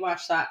paid to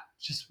watch that.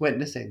 Just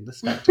witnessing the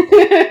spectacle.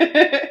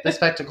 The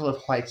spectacle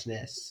of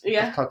whiteness.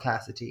 Yeah. Of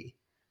caucasity.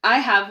 I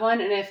have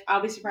one, and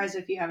I'll be surprised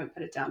if you haven't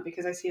put it down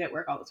because I see it at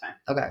work all the time.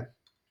 Okay.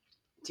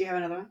 Do you have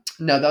another one?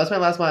 No, that was my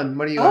last one.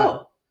 What do you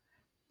got?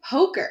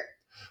 Poker.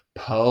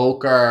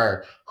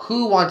 Poker.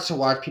 Who wants to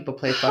watch people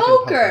play fucking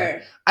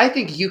poker? I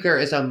think euchre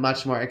is a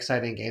much more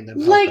exciting game than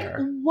poker. Like,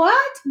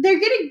 what? They're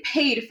getting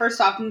paid, first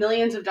off,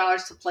 millions of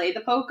dollars to play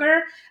the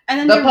poker, and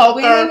then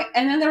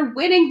they're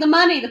winning the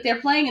money that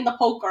they're playing in the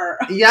poker.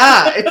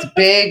 Yeah, it's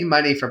big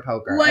money for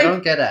poker. Like, I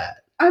don't get it.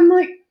 I'm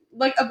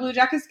like a Blue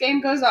Jackets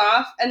game goes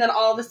off, and then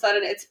all of a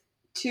sudden it's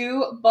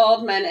two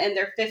bald men in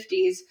their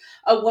 50s,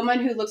 a woman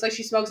who looks like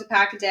she smokes a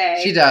pack a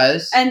day. She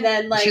does. And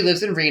then, like... She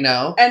lives in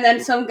Reno. And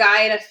then some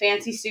guy in a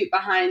fancy suit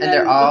behind them. And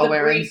they're all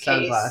wearing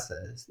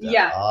sunglasses.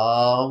 They're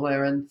all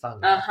wearing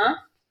sunglasses. Uh-huh.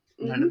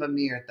 None of them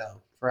near,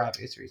 though, for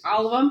obvious reasons.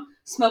 All of them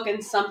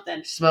smoking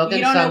something.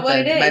 You don't know what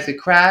it is. It might be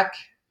crack.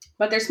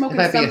 But they're smoking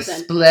something. It might be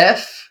a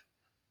spliff.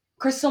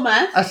 Crystal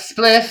meth. A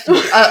spliff.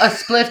 a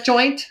spliff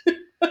joint.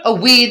 A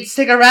weed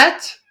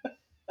cigarette.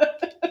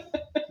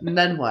 And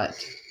then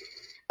what?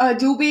 A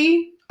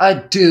doobie. A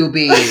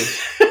doobie.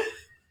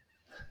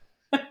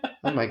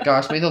 Oh my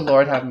gosh, may the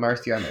Lord have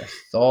mercy on their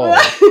soul.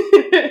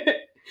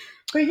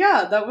 But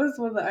yeah, that was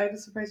one that I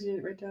was surprised you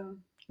didn't write down.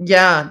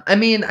 Yeah, I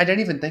mean, I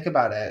didn't even think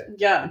about it.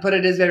 Yeah. But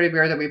it is very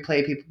weird that we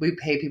pay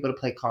people to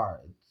play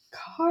cards.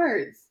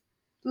 Cards?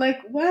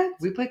 Like what?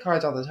 We play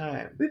cards all the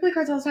time. We play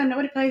cards all the time.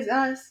 Nobody plays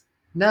us.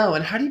 No,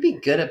 and how do you be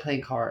good at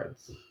playing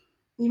cards?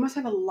 You must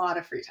have a lot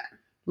of free time.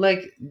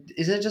 Like,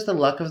 isn't it just the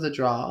luck of the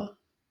draw?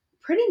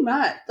 Pretty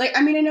much. Like,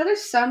 I mean, I know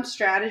there's some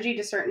strategy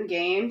to certain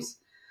games,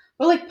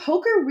 but, like,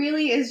 poker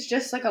really is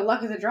just, like, a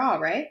luck of the draw,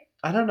 right?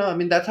 I don't know. I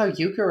mean, that's how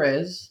euchre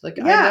is. Like,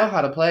 yeah. I know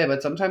how to play,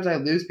 but sometimes I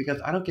lose because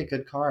I don't get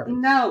good cards.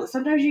 No,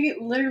 sometimes you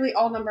get literally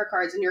all number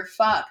cards and you're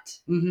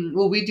fucked. Mm-hmm.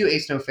 Well, we do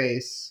ace no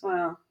face.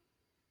 Well,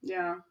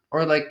 yeah.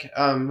 Or, like,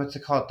 what's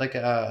it called? Like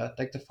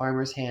the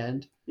farmer's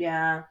hand.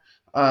 Yeah.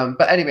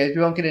 But anyways,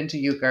 we won't get into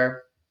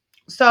euchre.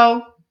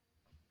 So,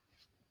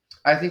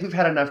 I think we've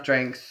had enough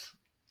drinks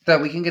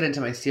that we can get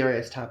into my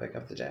serious topic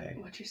of the day.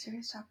 What's your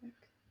serious topic?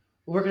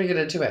 We're going to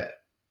get into it.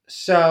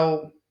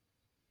 So,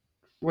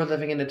 we're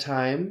living in a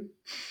time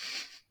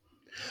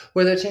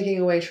where they're taking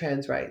away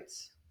trans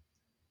rights.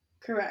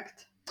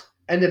 Correct.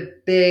 And a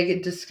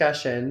big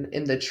discussion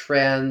in the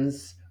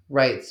trans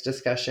rights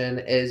discussion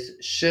is,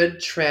 should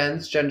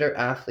transgender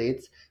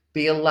athletes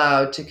be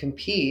allowed to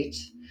compete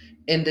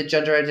in the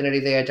gender identity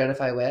they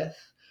identify with,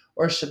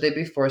 or should they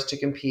be forced to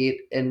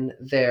compete in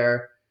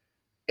the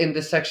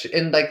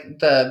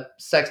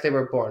sex they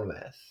were born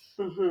with?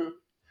 Mm-hmm.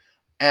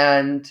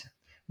 And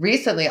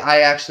recently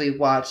I actually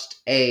watched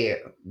a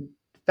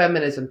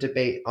feminism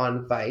debate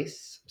on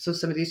Vice. So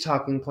some of these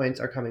talking points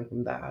are coming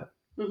from that.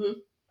 Mm-hmm.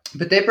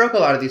 But they broke a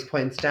lot of these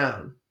points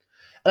down.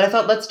 And I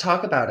thought, let's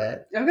talk about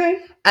it. Okay.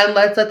 And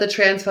let's let the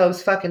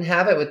transphobes fucking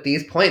have it with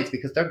these points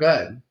because they're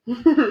good.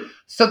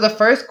 So the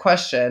first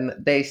question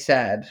they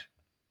said,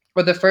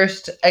 or the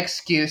first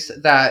excuse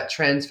that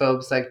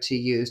transphobes like to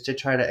use to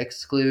try to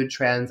exclude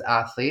trans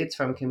athletes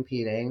from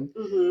competing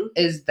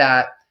is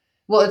that,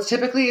 well, it's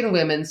typically in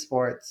women's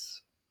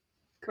sports.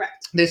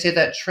 Correct. They say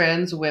that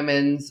trans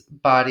women's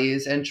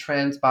bodies and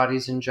trans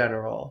bodies in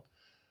general,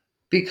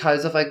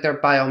 because of like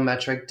their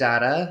biometric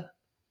data,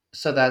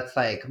 so that's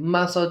like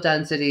muscle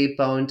density,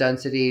 bone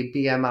density,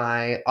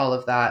 BMI, all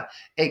of that,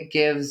 it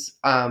gives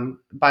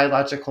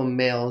biological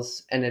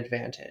males an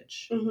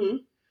advantage. Mm-hmm.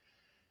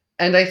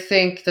 And I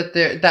think that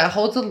that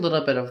holds a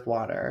little bit of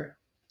water.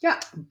 Yeah.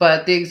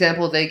 But the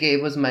example they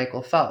gave was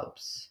Michael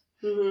Phelps.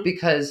 Mm-hmm.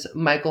 Because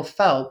Michael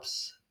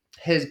Phelps,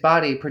 his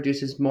body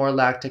produces more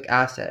lactic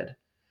acid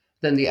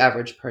than the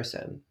average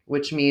person,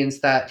 which means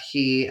that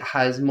he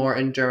has more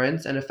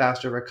endurance and a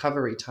faster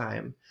recovery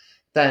time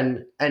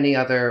than any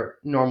other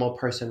normal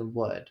person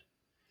would.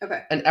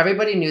 Okay. And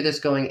everybody knew this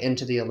going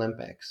into the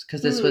Olympics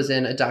because this was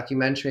in a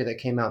documentary that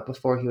came out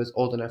before he was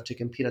old enough to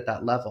compete at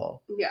that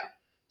level. Yeah.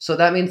 So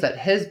that means that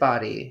his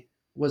body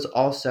was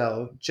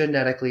also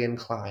genetically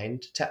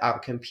inclined to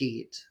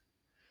outcompete.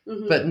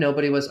 Mm-hmm. But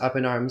nobody was up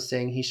in arms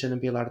saying he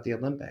shouldn't be allowed at the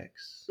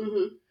Olympics.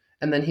 Mm-hmm.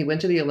 And then he went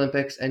to the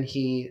Olympics and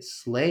he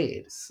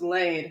slayed.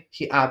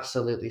 He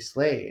absolutely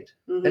slayed.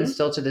 Mm-hmm. And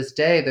still to this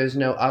day, there's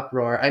no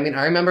uproar. I mean,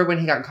 I remember when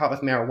he got caught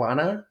with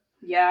marijuana.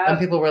 Yeah. And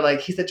people were like,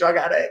 he's a drug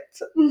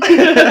addict.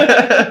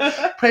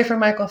 Pray for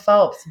Michael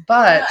Phelps.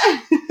 But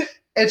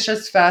it's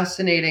just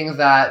fascinating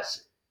that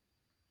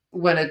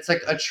when it's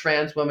like a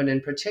trans woman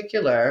in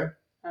particular,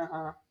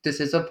 this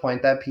is a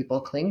point that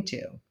people cling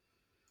to.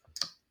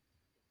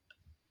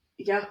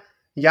 Yeah.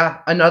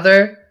 Yeah.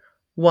 Another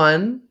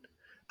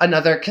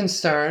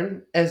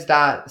concern is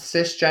that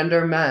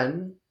cisgender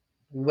men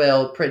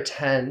will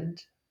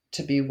pretend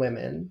to be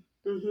women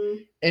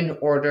in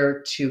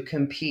order to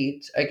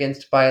compete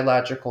against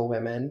biological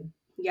women.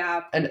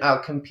 Yeah. And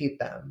outcompete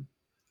them.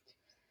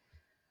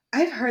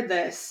 I've heard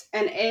this,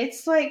 and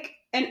it's like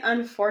an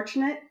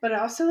unfortunate, but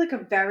also like a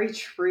very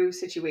true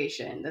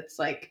situation that's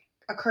like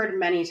occurred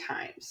many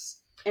times.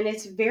 And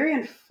it's very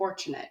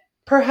unfortunate.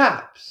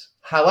 Perhaps.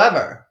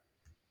 However,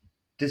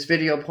 this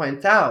video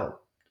points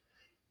out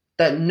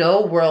that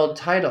no world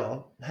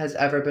title has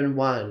ever been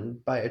won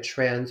by a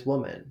trans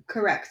woman.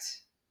 Correct.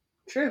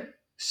 True.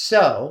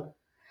 So,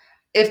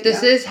 if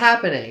this is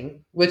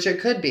happening, which it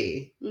could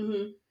be,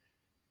 the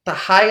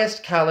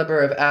highest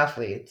caliber of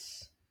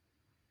athletes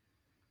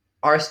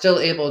are still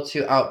able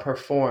to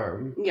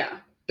outperform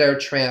their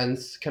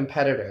trans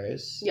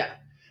competitors. Yeah.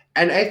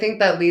 And I think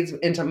that leads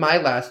into my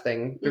last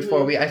thing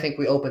before we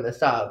open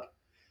this up,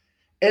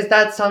 is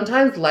that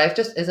sometimes life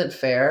just isn't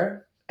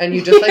fair and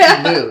you just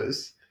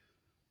lose.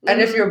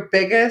 And if your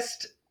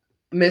biggest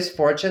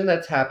misfortune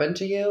that's happened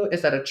to you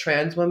is that a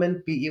trans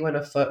woman beat you in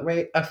a foot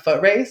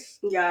race,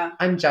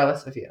 I'm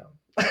jealous of you.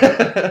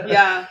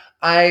 Yeah.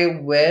 I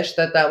wish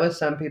that was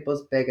some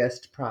people's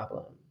biggest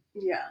problem.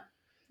 Yeah.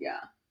 Yeah.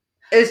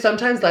 Is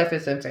sometimes life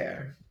isn't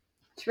fair.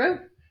 True.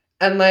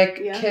 And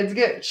kids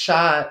get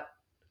shot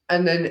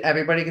and then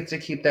everybody gets to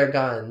keep their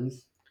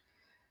guns.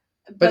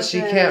 But she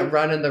can't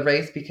run in the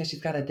race because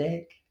she's got a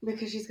dick.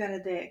 Because she's got a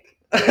dick.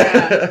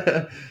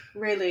 Yeah.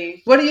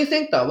 Really. What do you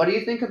think, though? What do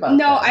you think about that?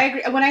 No, I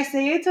agree. When I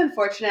say it's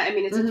unfortunate, I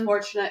mean it's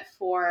unfortunate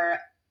for,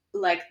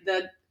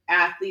 the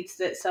athletes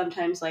that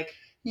sometimes,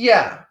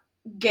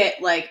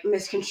 get,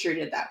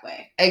 misconstrued that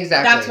way.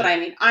 Exactly. That's what I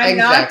mean. I'm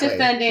not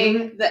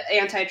defending the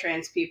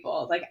anti-trans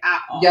people,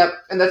 at all. Yep,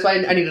 and that's why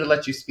I needed to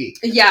let you speak.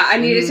 Yeah, I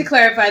needed to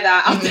clarify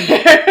that out there.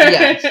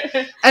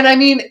 Yes. And I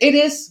mean, it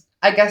is,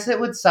 I guess it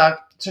would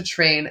suck to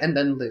train and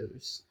then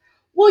lose.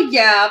 Well,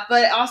 yeah,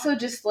 but also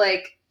just,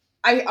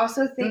 I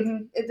also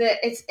think that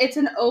it's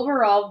an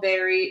overall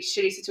very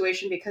shitty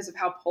situation because of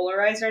how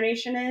polarized our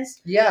nation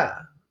is. Yeah.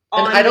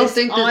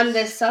 On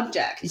this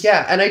subject.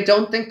 Yeah, and I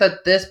don't think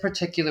that this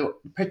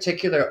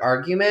particular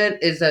argument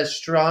is as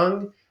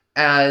strong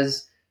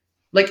as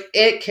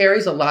it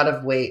carries a lot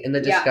of weight in the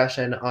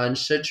discussion on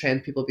should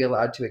trans people be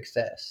allowed to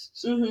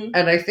exist.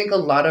 And I think a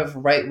lot of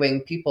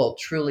right-wing people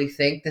truly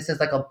think this is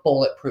a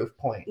bulletproof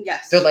point.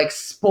 Yes. They're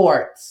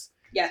sports.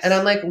 Yes. And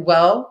I'm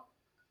well,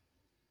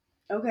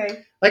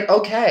 okay.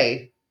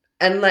 Okay.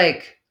 And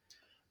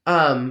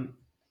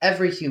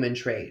every human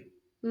trait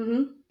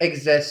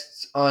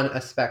exists on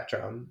a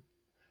spectrum.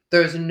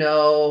 There's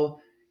no,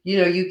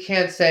 you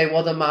can't say,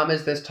 well, the mom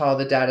is this tall,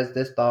 the dad is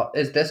this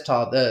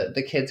tall,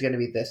 the kid's going to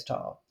be this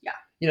tall. Yeah.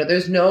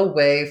 There's no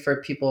way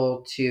for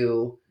people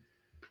to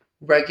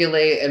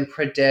regulate and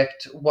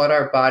predict what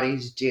our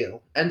bodies do.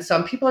 And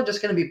some people are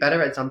just going to be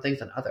better at some things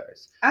than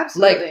others.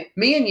 Absolutely.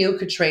 Me and you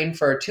could train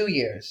for 2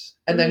 years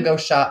and then go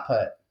shot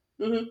put.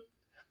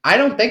 I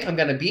don't think I'm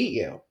going to beat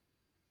you.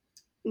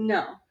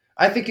 No.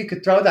 I think you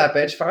could throw that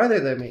bitch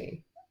farther than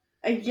me.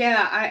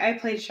 Yeah, I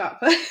played shot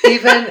put.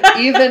 even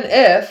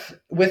if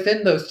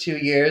within those 2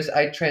 years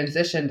I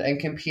transitioned and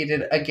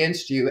competed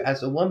against you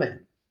as a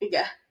woman.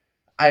 Yeah.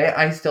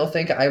 I still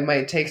think I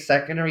might take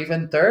second or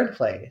even third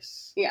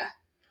place. Yeah.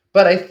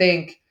 But I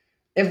think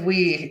if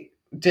we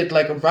did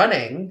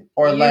running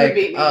or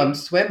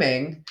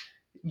swimming,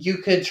 you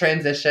could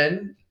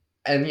transition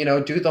and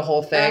do the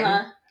whole thing.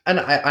 And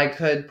I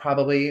could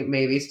probably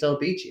maybe still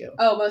beat you.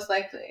 Oh, most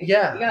likely.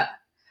 Yeah. Yeah.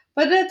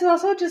 But it's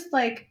also just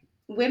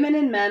women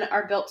and men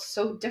are built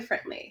so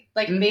differently.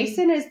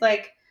 Mason is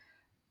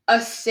a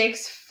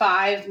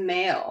 6'5"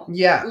 male.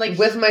 Yeah.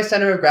 With my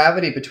center of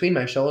gravity between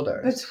my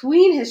shoulders.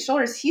 Between his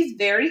shoulders. He's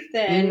very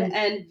thin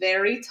and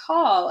very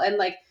tall. And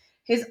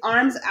his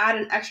arms add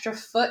an extra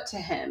foot to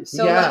him.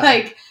 So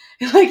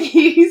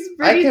he's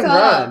pretty tall. I can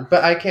run,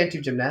 but I can't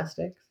do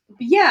gymnastics.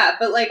 Yeah,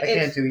 but I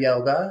can't do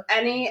yoga.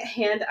 Any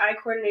hand-eye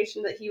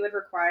coordination that he would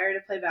require to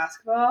play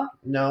basketball,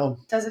 no,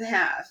 doesn't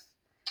have.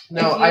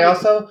 No,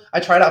 I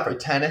tried out for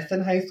tennis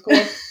in high school,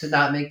 did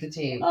not make the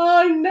team.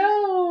 Oh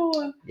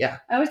no! Yeah,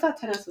 I always thought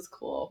tennis was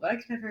cool, but I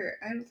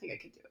don't think I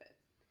could do it.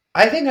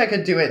 I think I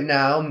could do it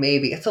now.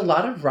 Maybe it's a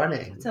lot of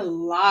running. It's a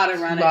lot of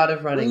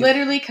running.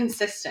 Literally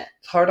consistent.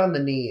 It's hard on the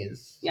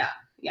knees. Yeah,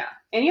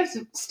 and you have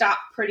to stop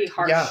pretty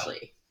harshly.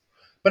 Yeah.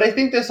 But I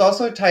think this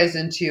also ties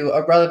into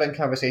a relevant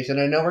conversation.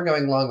 I know we're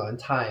going long on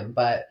time,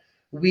 but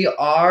we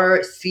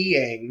are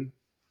seeing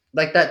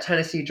that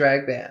Tennessee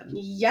drag ban.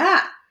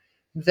 Yeah.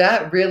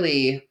 That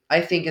really, I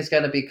think, is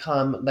going to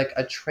become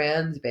a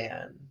trans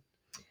ban.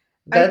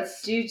 I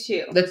do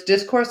too. That's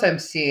discourse I'm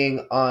seeing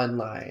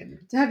online.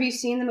 Have you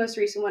seen the most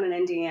recent one in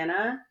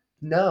Indiana?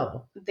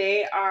 No.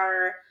 They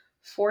are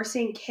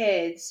forcing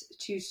kids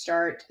to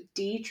start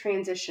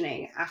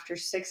detransitioning after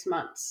 6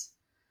 months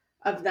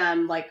of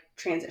them like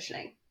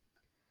transitioning.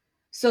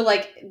 So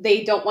like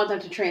they don't want them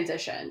to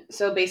transition.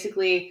 So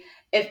basically,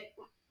 if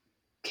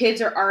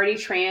kids are already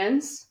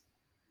trans,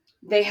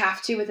 they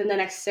have to within the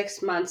next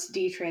 6 months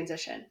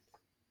detransition,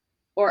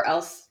 or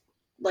else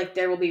like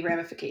there will be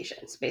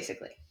ramifications,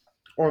 basically.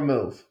 Or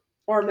move.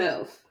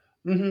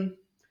 Mm-hmm.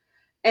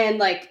 And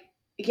like,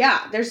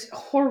 yeah, there's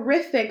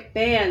horrific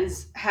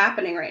bans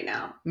happening right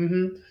now.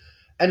 Mm-hmm.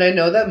 And I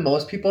know that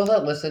most people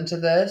that listen to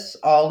this,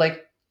 all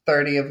like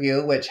 30 of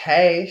you, which,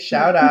 hey,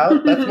 shout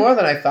out. That's more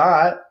than I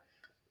thought.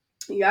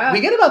 Yeah.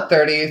 We get about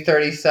 30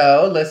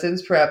 so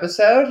listens per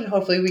episode.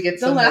 Hopefully we get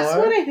some more. The last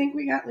one, I think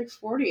we got like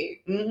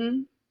 40.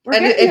 Mm-hmm.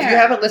 And if you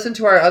haven't listened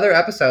to our other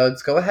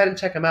episodes, go ahead and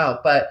check them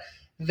out. But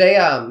they,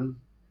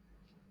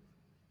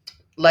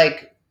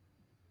 like,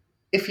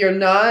 if you're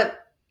not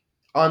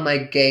on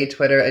like gay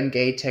Twitter and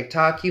gay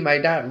TikTok, you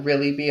might not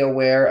really be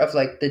aware of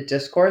like the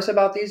discourse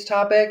about these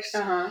topics.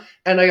 Uh-huh.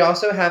 And I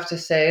also have to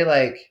say,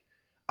 like,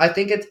 I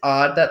think it's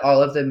odd that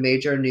all of the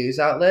major news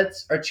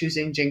outlets are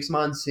choosing Jinx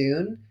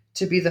Monsoon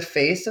to be the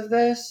face of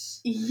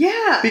this.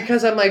 Yeah.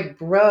 Because I'm like,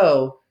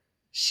 bro,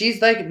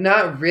 she's like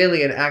not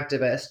really an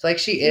activist. Like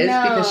she is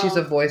because she's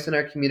a voice in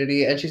our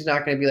community and she's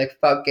not going to be like,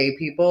 fuck gay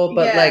people.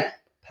 But like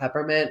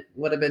Peppermint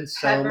would have been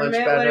so much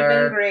better. Would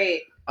have been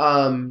great.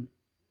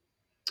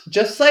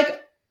 Just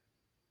like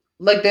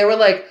they were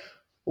like,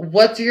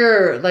 what's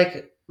your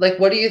like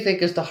what do you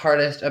think is the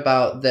hardest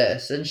about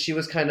this? And she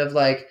was kind of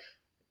like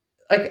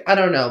I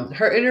don't know,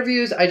 her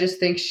interviews, I just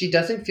think she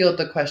doesn't field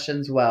the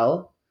questions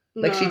well.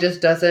 Like she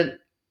just doesn't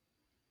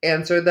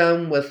answer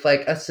them with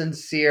like a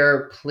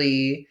sincere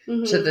plea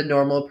to the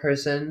normal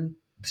person.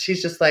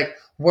 She's just like,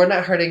 we're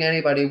not hurting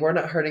anybody,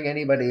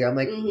 I'm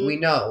like, we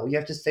know, you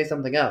have to say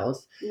something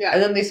else.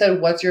 And then they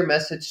said, what's your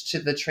message to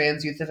the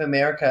trans youth of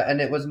America?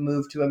 And it was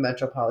move to a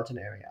metropolitan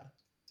area.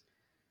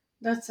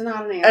 That's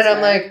not an answer. And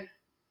I'm like,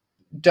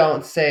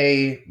 don't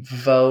say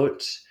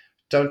vote.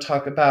 Don't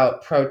talk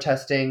about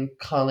protesting,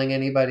 calling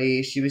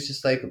anybody. She was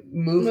just like,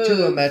 move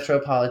to a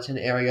metropolitan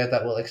area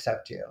that will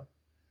accept you.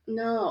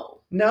 No.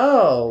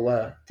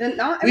 Then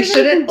we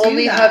shouldn't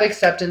only have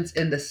acceptance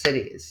in the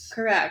cities.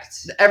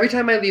 Correct. Every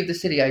time I leave the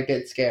city, I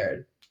get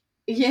scared.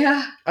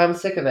 Yeah. I'm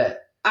sick of it.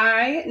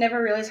 I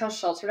never realized how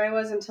sheltered I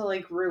was until I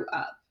grew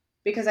up.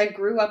 Because I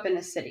grew up in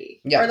a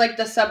city. Yeah. Or like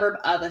the suburb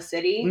of a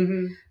city.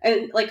 Mm-hmm.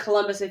 And like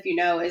Columbus, if you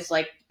know, is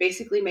like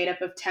basically made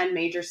up of 10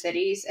 major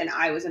cities. And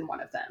I was in one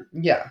of them.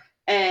 Yeah.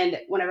 And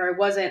whenever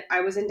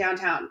I was in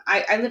downtown.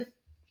 I live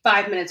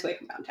 5 minutes away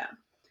from downtown.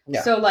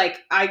 Yeah. So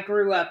like I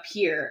grew up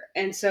here.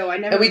 And so I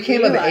never And we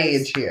came of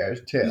age here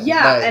too.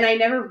 Yeah. Like, and I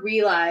never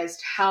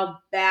realized how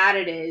bad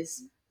it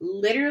is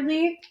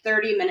literally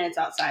 30 minutes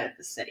outside of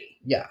the city.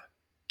 Yeah.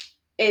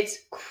 It's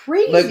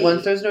crazy. Like,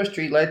 once there's no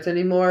streetlights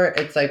anymore,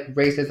 it's like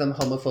racism,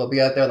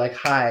 homophobia. They're like,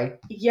 hi.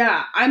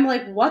 Yeah. I'm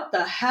like, what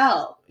the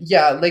hell?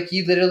 Yeah. Like,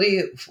 you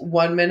literally,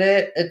 1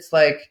 minute, it's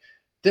like,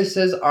 this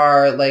is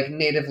our, like,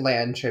 native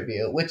land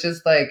tribute, which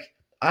is like,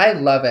 I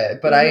love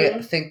it. But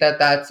I think that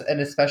that's an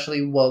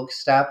especially woke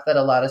step that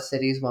a lot of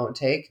cities won't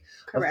take.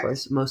 Correct. Of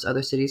course, most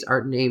other cities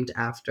aren't named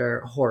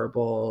after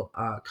horrible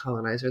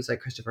colonizers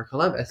like Christopher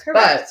Columbus.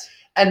 Correct.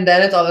 And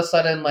then it's all of a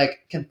sudden,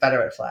 like,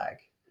 Confederate flag.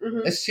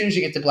 Mm-hmm. As soon as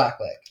you get to Black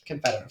Lake,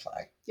 Confederate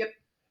flag. Yep.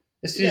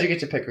 As soon as you get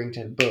to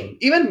Pickerington, boom.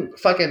 Even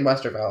fucking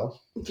Westerville.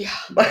 Yeah.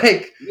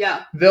 Like,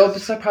 yeah.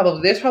 There's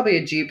probably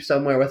a Jeep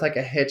somewhere with like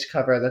a hitch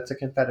cover that's a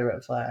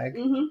Confederate flag.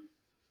 Mm-hmm.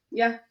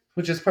 Yeah.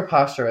 Which is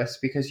preposterous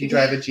because you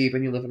drive a Jeep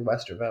and you live in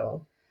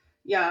Westerville.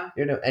 Yeah.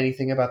 You don't know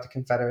anything about the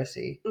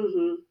Confederacy.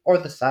 Mm-hmm. Or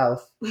the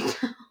South.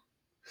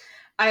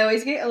 I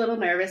always get a little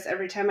nervous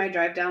every time I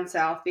drive down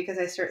south because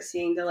I start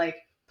seeing the like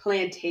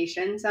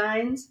plantation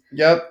signs.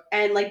 Yep.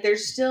 And like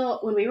there's still,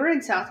 when we were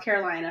in South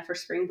Carolina for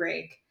spring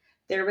break,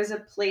 there was a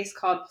place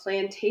called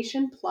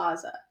Plantation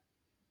Plaza.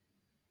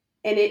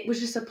 And it was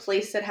just a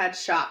place that had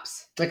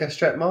shops. Like a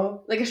strip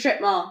mall? Like a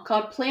strip mall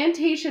called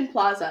Plantation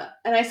Plaza.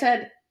 And I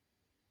said,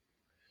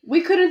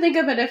 we couldn't think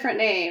of a different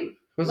name.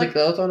 Was it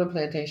built on a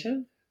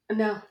plantation?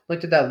 No. Like,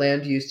 did that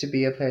land used to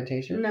be a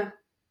plantation? No.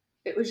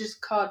 It was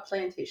just called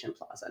Plantation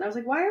Plaza. And I was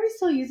like, why are we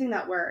still using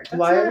that word?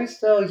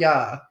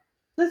 Yeah.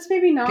 Let's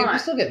maybe not. People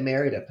still get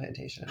married at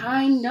plantations.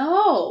 I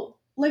know.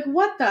 Like,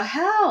 what the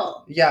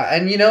hell? Yeah,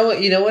 and you know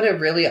what it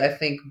really, I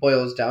think,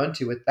 boils down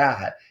to with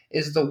that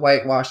is the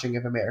whitewashing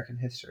of American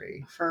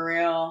history. For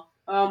real.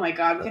 Oh my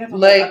God, we can have a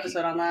whole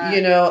episode on that.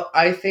 You know,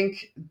 I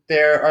think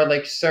there are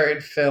like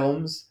certain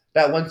films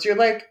that once you're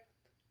like,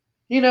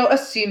 you know, a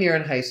senior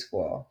in high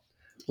school,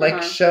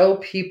 like show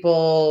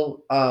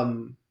people, I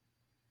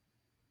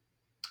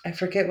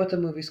forget what the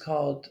movie's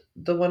called.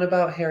 The one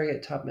about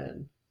Harriet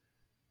Tubman.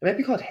 It might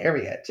be called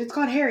Harriet. It's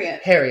called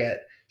Harriet.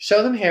 Harriet.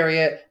 Show them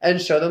Harriet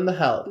and show them The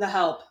Help. The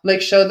Help.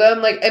 Like, show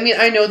them, like, I mean,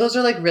 I know those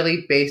are, like,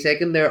 really basic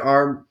and there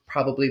are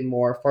probably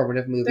more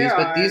formative movies,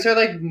 but these are,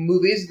 like,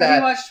 movies that... Have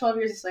you watched 12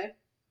 Years a Slave?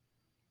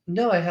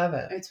 No, I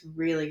haven't. It's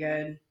really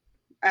good.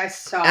 I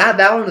saw Add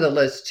that one to the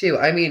list, too.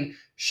 I mean,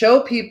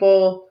 show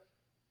people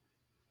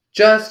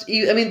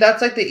I mean,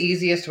 that's like the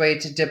easiest way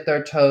to dip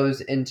their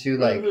toes into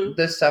like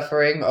the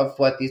suffering of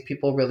what these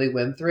people really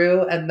went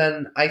through. And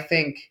then I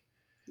think,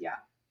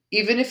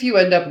 even if you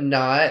end up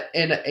not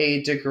in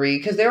a degree,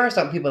 because there are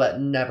some people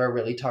that never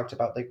really talked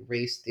about like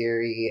race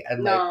theory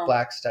and like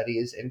Black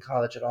studies in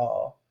college at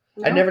all.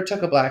 No. I never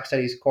took a Black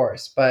studies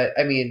course, but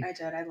I mean, I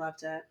did. I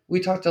loved it. We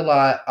talked a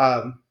lot.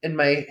 In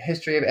my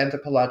history of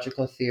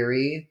anthropological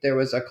theory, there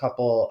was a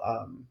couple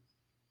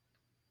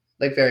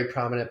like very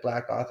prominent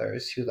Black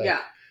authors who like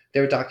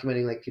they were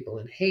documenting like people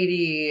in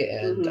Haiti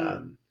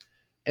and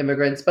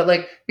immigrants, but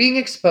like being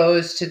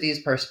exposed to these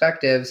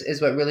perspectives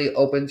is what really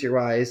opens your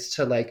eyes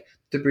to like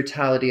the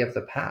brutality of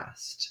the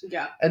past.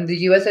 Yeah. And the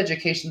US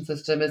education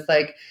system is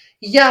like,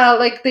 yeah,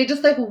 like they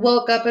just like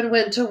woke up and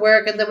went to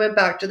work and then went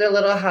back to their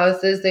little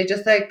houses. They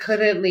just like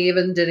couldn't leave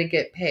and didn't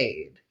get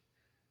paid.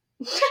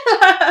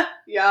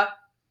 Yeah.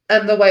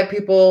 And the white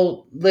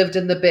people lived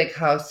in the big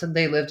house and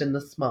they lived in the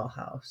small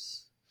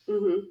house.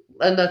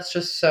 And that's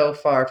just so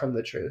far from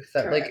the truth.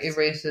 That Correct. Like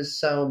erases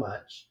so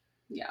much.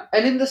 Yeah.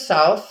 And in the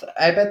South,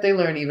 I bet they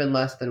learn even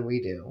less than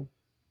we do.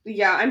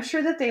 Yeah, I'm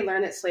sure that they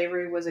learned that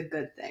slavery was a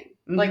good thing.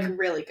 Like,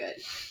 really good.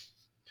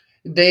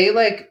 They,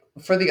 like,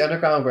 for the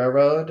Underground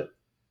Railroad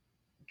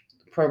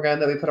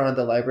program that we put on at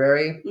the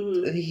library,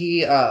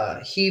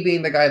 he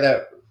being the guy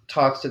that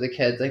talks to the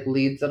kids, like,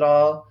 leads it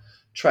all,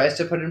 tries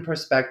to put in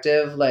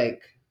perspective,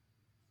 like,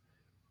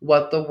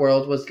 what the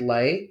world was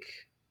like.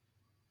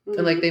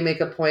 And, like, they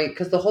make a point,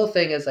 because the whole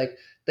thing is, like,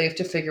 they have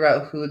to figure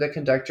out who the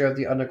conductor of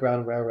the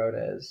Underground Railroad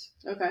is.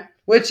 Okay.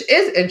 Which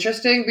is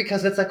interesting,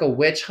 because it's like a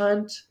witch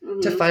hunt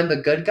to find the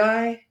good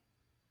guy.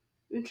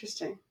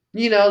 Interesting.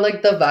 You know,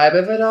 like, the vibe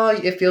of it all,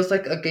 it feels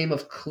like a game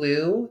of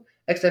Clue,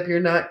 except you're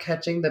not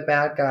catching the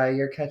bad guy,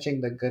 you're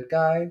catching the good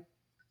guy.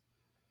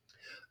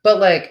 But,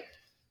 like,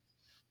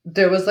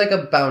 there was, like,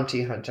 a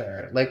bounty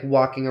hunter, like,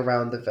 walking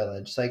around the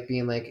village, like,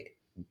 being like,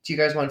 do you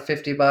guys want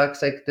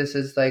 $50? Like, this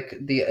is, like,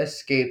 the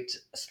escaped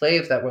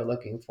slave that we're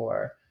looking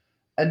for.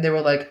 And they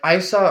were like, I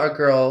saw a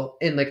girl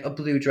in, like, a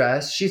blue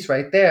dress. She's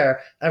right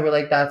there. And we're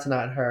like, that's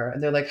not her.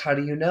 And they're like, how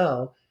do you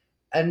know?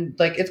 And,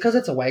 like, it's because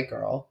it's a white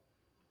girl.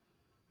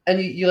 And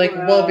you're like,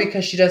 well,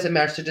 because she doesn't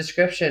match the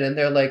description. And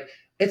they're like,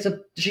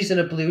 she's in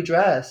a blue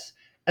dress.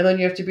 And then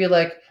you have to be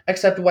like,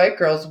 except white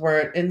girls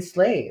weren't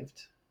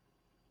enslaved.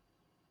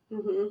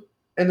 And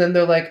then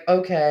they're like,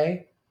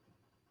 okay.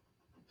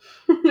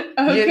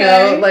 Okay. You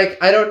know, like,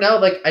 I don't know.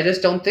 Like, I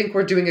just don't think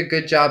we're doing a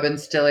good job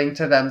instilling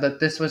to them that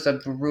this was a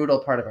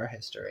brutal part of our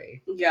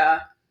history.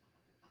 Yeah.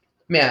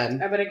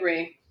 Man. I would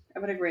agree.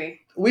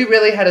 We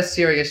really had a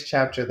serious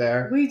chapter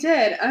there. We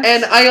did.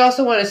 And I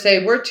also want to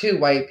say, we're two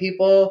white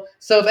people.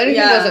 So if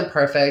anything wasn't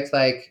perfect,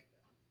 like,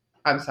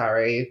 I'm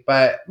sorry.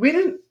 But we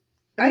didn't.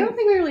 I don't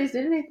think we really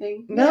did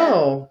anything.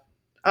 No. Yeah.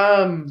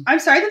 I'm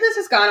sorry that this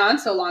has gone on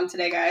so long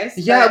today, guys.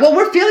 Yeah, well,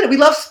 we're feeling it. We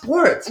love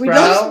sports, bro. We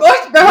love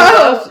sports,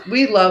 bro.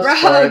 We love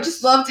sports.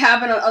 Just love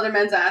tapping on other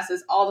men's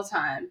asses all the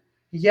time.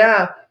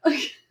 Yeah.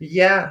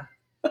 Yeah.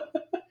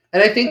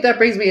 And I think that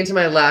brings me into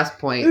my last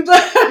point.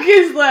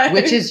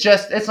 Which is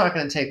just, it's not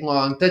going to take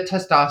long. The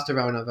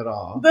testosterone of it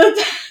all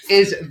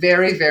is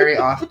very, very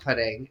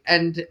off-putting.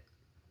 And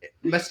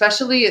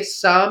especially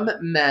some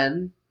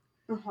men,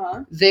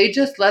 they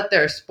just let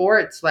their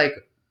sports, like,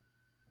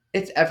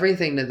 it's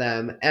everything to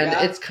them. And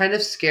it's kind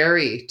of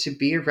scary to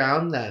be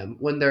around them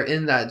when they're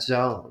in that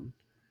zone.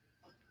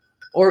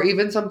 Or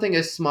even something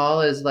as small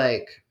as,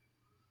 like,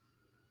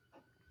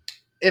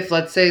 if,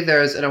 let's say,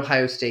 there's an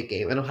Ohio State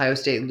game and Ohio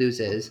State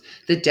loses,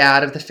 the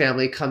dad of the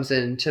family comes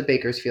into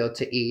Bakersfield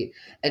to eat,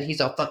 and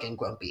he's all fucking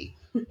grumpy.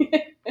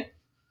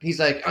 He's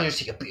like, I'm going to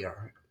take a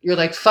beer. You're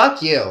like,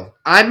 fuck you.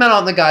 I'm not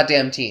on the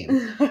goddamn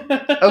team.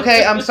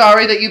 Okay, I'm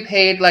sorry that you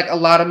paid, like, a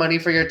lot of money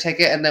for your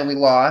ticket and then we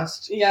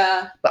lost.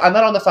 Yeah. But I'm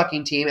not on the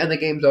fucking team and the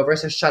game's over,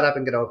 so shut up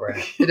and get over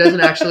it. It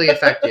doesn't actually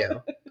affect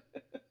you.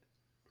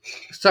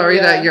 Sorry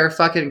that your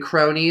fucking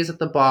cronies at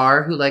the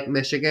bar who like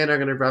Michigan are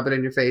going to rub it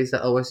in your face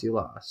that OSU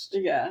lost.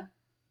 Yeah,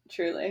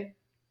 truly.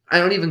 I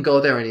don't even go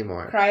there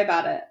anymore. Cry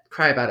about it.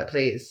 Cry about it,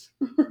 please.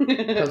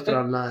 Post it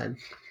online.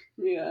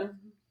 Yeah.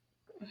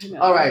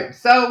 All right,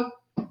 so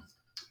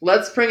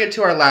let's bring it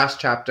to our last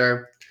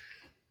chapter.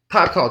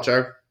 Pop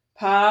culture.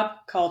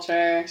 Pop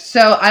culture.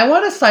 So I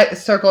want to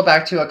circle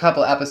back to a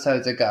couple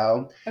episodes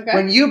ago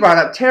when you brought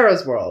up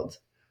Tara's World.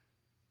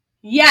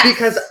 Yes.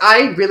 Because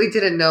I really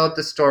didn't know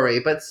the story,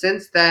 but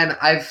since then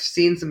I've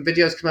seen some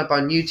videos come up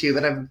on YouTube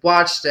and I've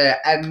watched it,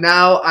 and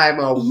now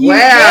I'm aware you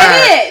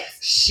did it!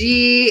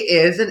 She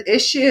is an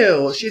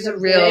issue. She's a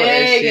real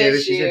issue.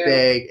 She's a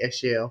big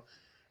issue.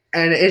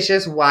 And it's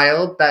just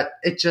wild that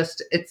it's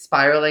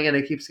spiraling and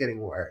it keeps getting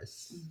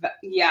worse.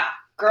 Yeah.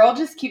 Girl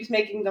just keeps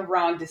making the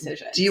wrong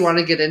decisions. Do you want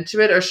to get into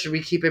it, or should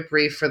we keep it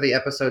brief for the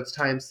episode's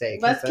time's sake?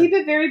 Let's keep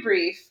it very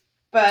brief,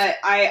 but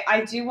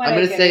I do want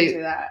to get into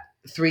that.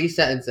 3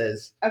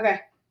 sentences.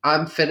 Okay.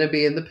 I'm finna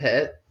be in the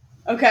pit.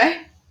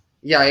 Okay.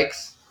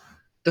 Yikes.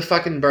 The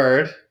fucking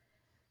bird.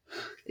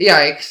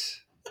 Yikes.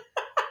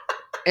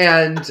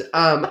 And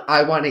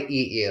I want to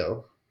eat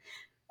you.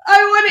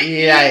 I want to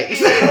eat you.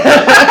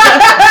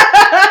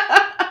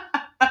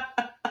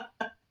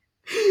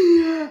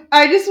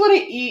 I just want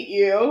to eat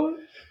you.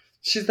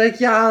 She's like,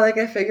 yeah, like,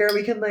 I figure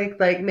we can, like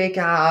make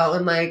out,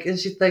 and, like, and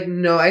she's like,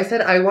 no, I said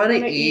I want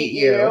to eat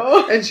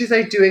you. And she's,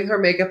 like, doing her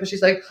makeup, and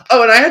she's like,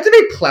 oh, and I have to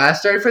be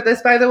plastered for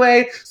this, by the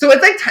way. So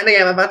it's, like, 10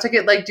 a.m. I'm about to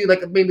do,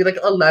 like, maybe, like,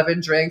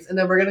 11 drinks, and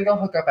then we're gonna go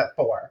hook up at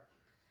 4.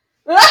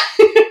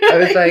 I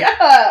was like,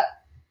 yeah.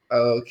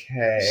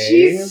 Okay.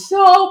 She's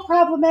so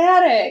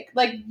problematic.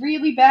 Like,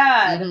 really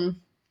bad. Mm-hmm.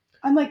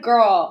 I'm like,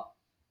 girl,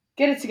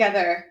 get it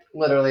together.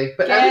 Literally.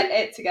 But get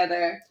it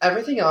together.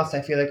 Everything else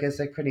I feel like is,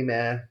 like, pretty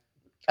meh.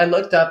 I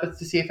looked up to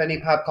see if any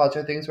pop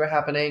culture things were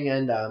happening,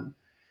 and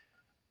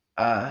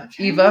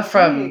Eva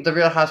from The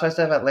Real Housewives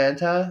of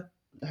Atlanta,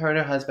 her and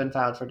her husband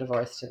filed for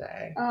divorce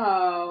today.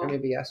 Oh. Or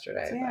maybe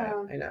yesterday.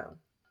 Damn. But I know.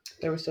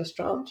 They were so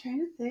strong. I'm trying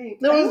to think.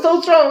 They were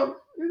so strong.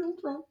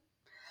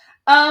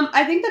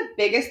 I think the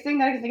biggest thing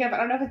that I can think of, I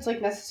don't know if it's,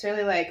 like,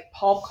 necessarily, like,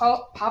 pop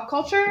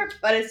culture,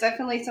 but it's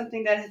definitely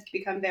something that has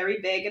become very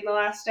big in the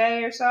last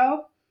day or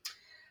so.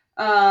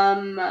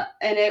 And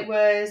it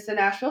was the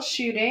Nashville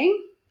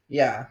shooting.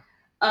 Yeah.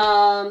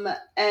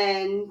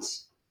 And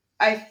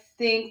I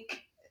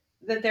think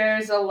that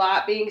there's a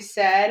lot being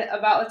said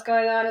about what's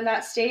going on in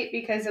that state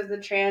because of the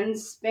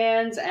trans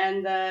bans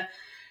and the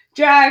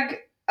drag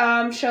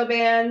show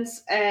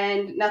bans,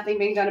 and nothing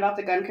being done about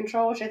the gun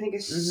control, which I think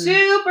is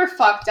super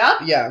fucked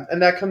up. Yeah,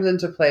 and that comes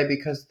into play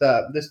because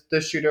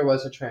the shooter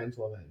was a trans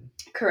woman.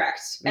 Correct.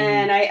 Mm-hmm.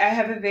 And I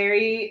have a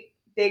very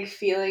big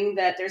feeling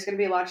that there's going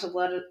to be a lot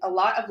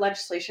of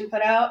legislation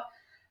put out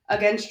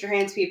against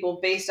trans people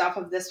based off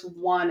of this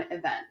one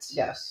event.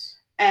 Yes.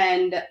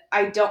 And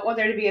I don't want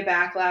there to be a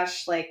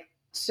backlash, like,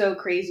 so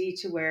crazy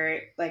to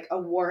where, like, a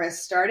war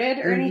has started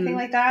or anything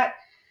like that.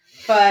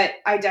 But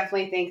I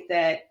definitely think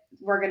that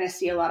we're going to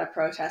see a lot of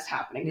protests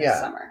happening this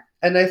summer.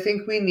 And I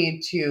think we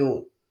need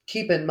to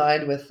keep in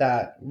mind with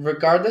that,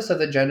 regardless of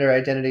the gender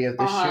identity of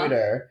the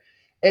shooter,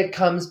 it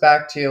comes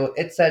back to,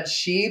 it said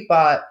she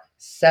bought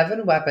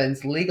 7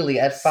 weapons legally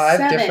at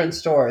 5 different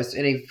stores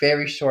in a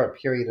very short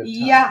period of time.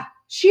 Yeah.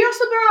 She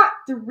also brought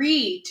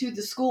 3 to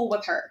the school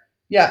with her.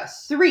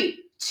 Yes. 3.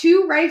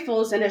 2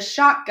 rifles and a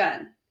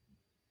shotgun.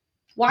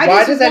 Why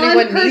does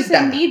anyone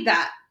need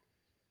that?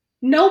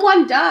 No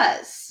one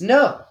does.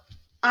 No.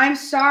 I'm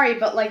sorry,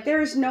 but, like,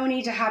 there's no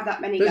need to have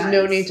that many guns. There's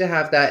no need to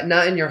have that.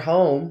 Not in your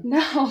home.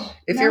 No.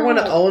 If you want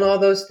to own all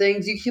those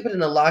things, you keep it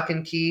in a lock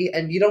and key,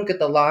 and you don't get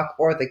the lock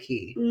or the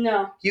key.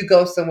 No. You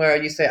go somewhere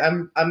and you say,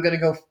 I'm gonna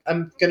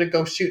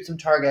go shoot some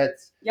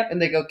targets. Yep.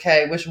 And they go,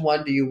 okay, which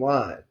one do you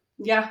want?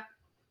 Yeah.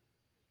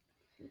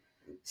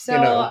 So,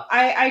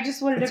 I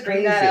just wanted to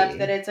bring that up,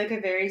 that it's, like,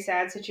 a very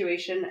sad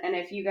situation, and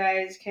if you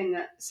guys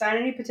can sign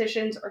any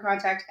petitions or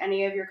contact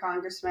any of your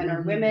congressmen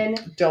or women,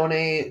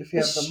 donate if you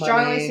have the money.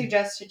 Strongly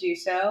suggest to do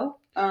so.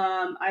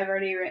 I've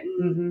already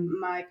written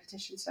my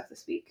petition stuff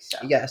this week. So.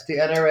 Yes, the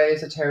NRA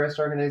is a terrorist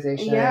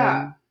organization.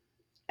 Yeah,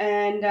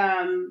 and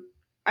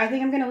I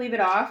think I'm going to leave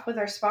it off with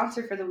our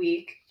sponsor for the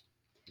week.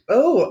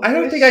 Oh, I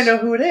don't think I know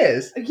who it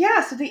is.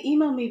 Yeah, so they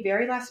emailed me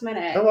very last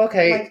minute. Oh,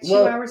 okay. Like 2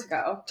 hours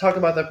ago. Talk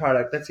about their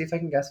product. Let's see if I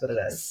can guess what it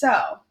is.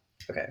 So,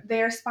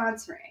 they're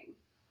sponsoring.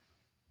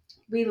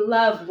 We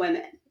love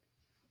women.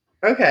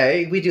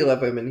 Okay, we do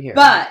love women here.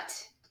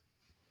 But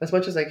as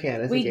much as I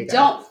can. We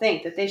don't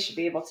think that they should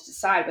be able to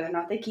decide whether or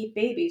not they keep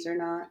babies or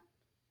not.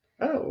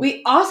 Oh.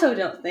 We also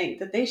don't think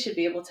that they should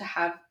be able to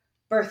have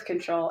birth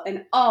control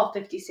in all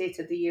 50 states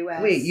of the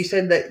U.S. Wait, you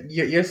said that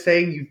you're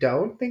saying you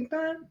don't think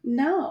that?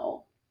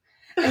 No.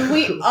 And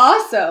we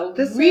also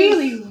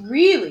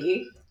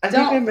really I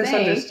think I'm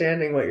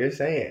misunderstanding what you're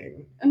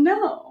saying.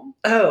 No.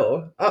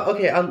 Oh,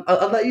 okay.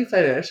 I'll let you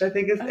finish. I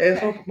think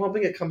I'm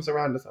hoping it comes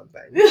around to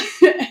something.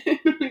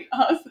 We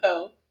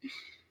also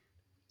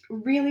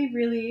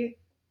really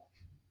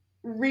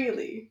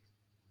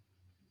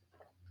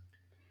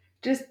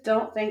just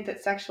don't think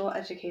that sexual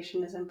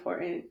education is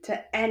important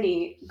to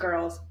any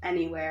girls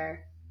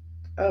anywhere.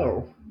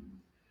 Oh.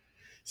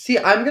 See,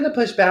 I'm going to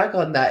push back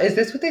on that. Is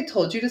this what they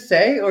told you to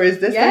say? Or is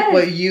this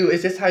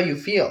is this how you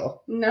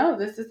feel? No,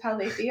 this is how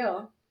they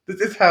feel. This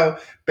is how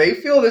they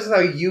feel? This is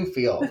how you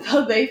feel? That's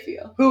how they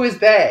feel. Who is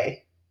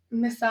they?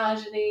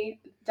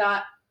 Misogyny.rs.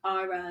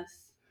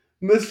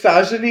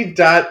 Misogyny.rs.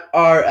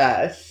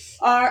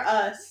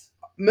 R-us.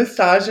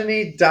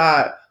 Misogyny.rs.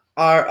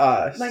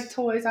 Like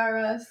Toys R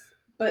Us,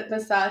 but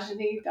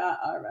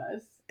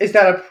misogyny.rs. Is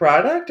that a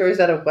product or is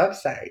that a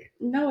website?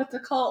 No, it's a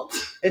cult.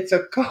 It's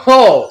a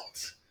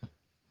cult.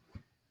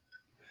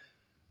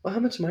 Well, how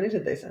much money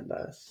did they send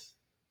us?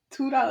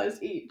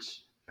 $2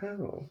 each.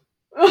 Oh.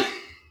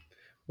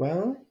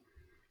 Well,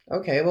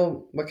 okay.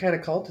 Well, what kind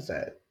of cult is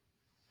it?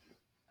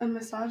 A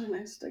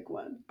misogynistic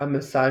one. A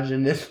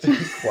misogynistic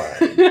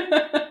one.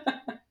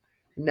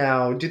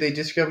 Now, would they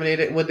discriminate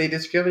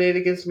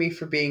against me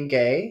for being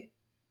gay?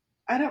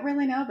 I don't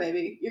really know,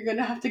 baby. You're going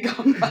to have to go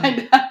and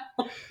find out.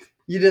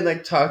 You didn't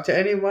like talk to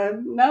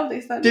anyone? No,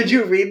 they sent Did me.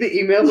 you read the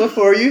email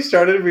before you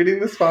started reading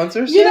the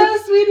sponsorship? Yeah,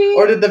 sweetie.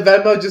 Or did the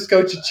Venmo just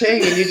go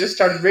cha-ching and you just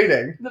started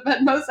reading? The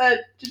Venmo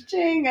said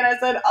cha-ching, and I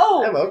said,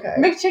 "Oh, I'm okay.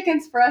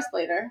 McChickens for us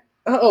later."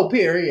 Oh,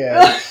 period.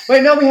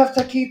 Wait, no, we have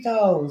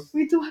taquitos.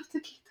 We do have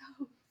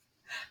taquitos.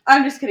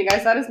 I'm just kidding,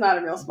 guys. That is not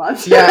a real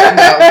sponsor. Yeah,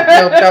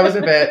 no, that was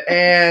a bit.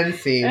 And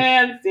scene.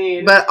 And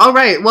scene. But all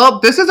right, well,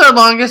 this is our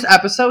longest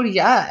episode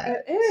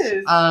yet. It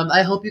is.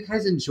 I hope you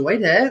guys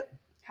enjoyed it.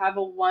 Have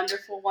a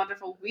wonderful,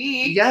 wonderful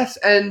week. Yes,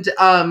 and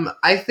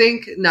I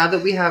think now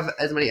that we have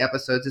as many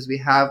episodes as we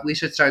have, we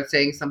should start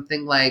saying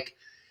something like,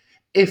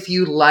 if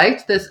you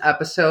liked this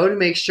episode,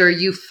 make sure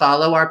you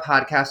follow our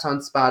podcast on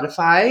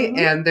Spotify. Mm-hmm.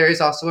 And there is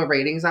also a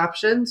ratings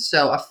option.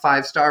 So a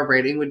 5-star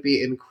rating would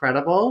be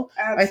incredible.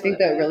 Absolutely. I think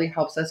that really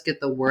helps us get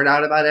the word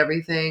out about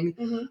everything.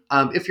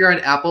 Mm-hmm. If you're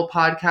on Apple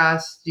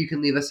Podcasts, you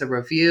can leave us a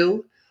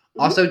review.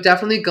 Mm-hmm. Also,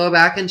 definitely go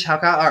back and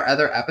check out our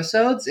other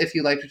episodes if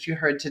you liked what you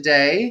heard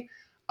today.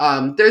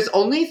 There's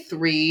only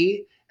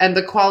 3, and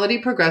the quality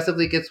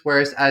progressively gets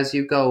worse as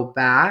you go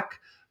back.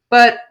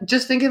 But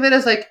just think of it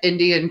as like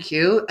indie and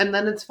cute, and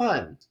then it's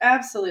fun.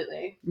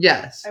 Absolutely.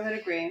 Yes. I would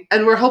agree.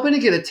 And we're hoping to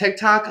get a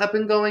TikTok up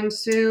and going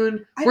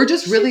soon. We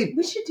should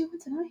do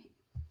it tonight.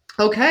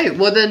 Okay.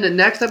 Well, then the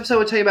next episode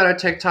we'll tell you about our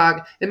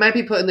TikTok. It might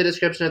be put in the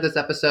description of this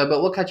episode,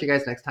 but we'll catch you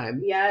guys next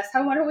time. Yes.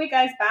 Have a wonderful week,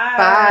 guys. Bye.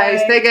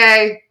 Bye. Stay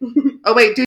gay. Oh, wait.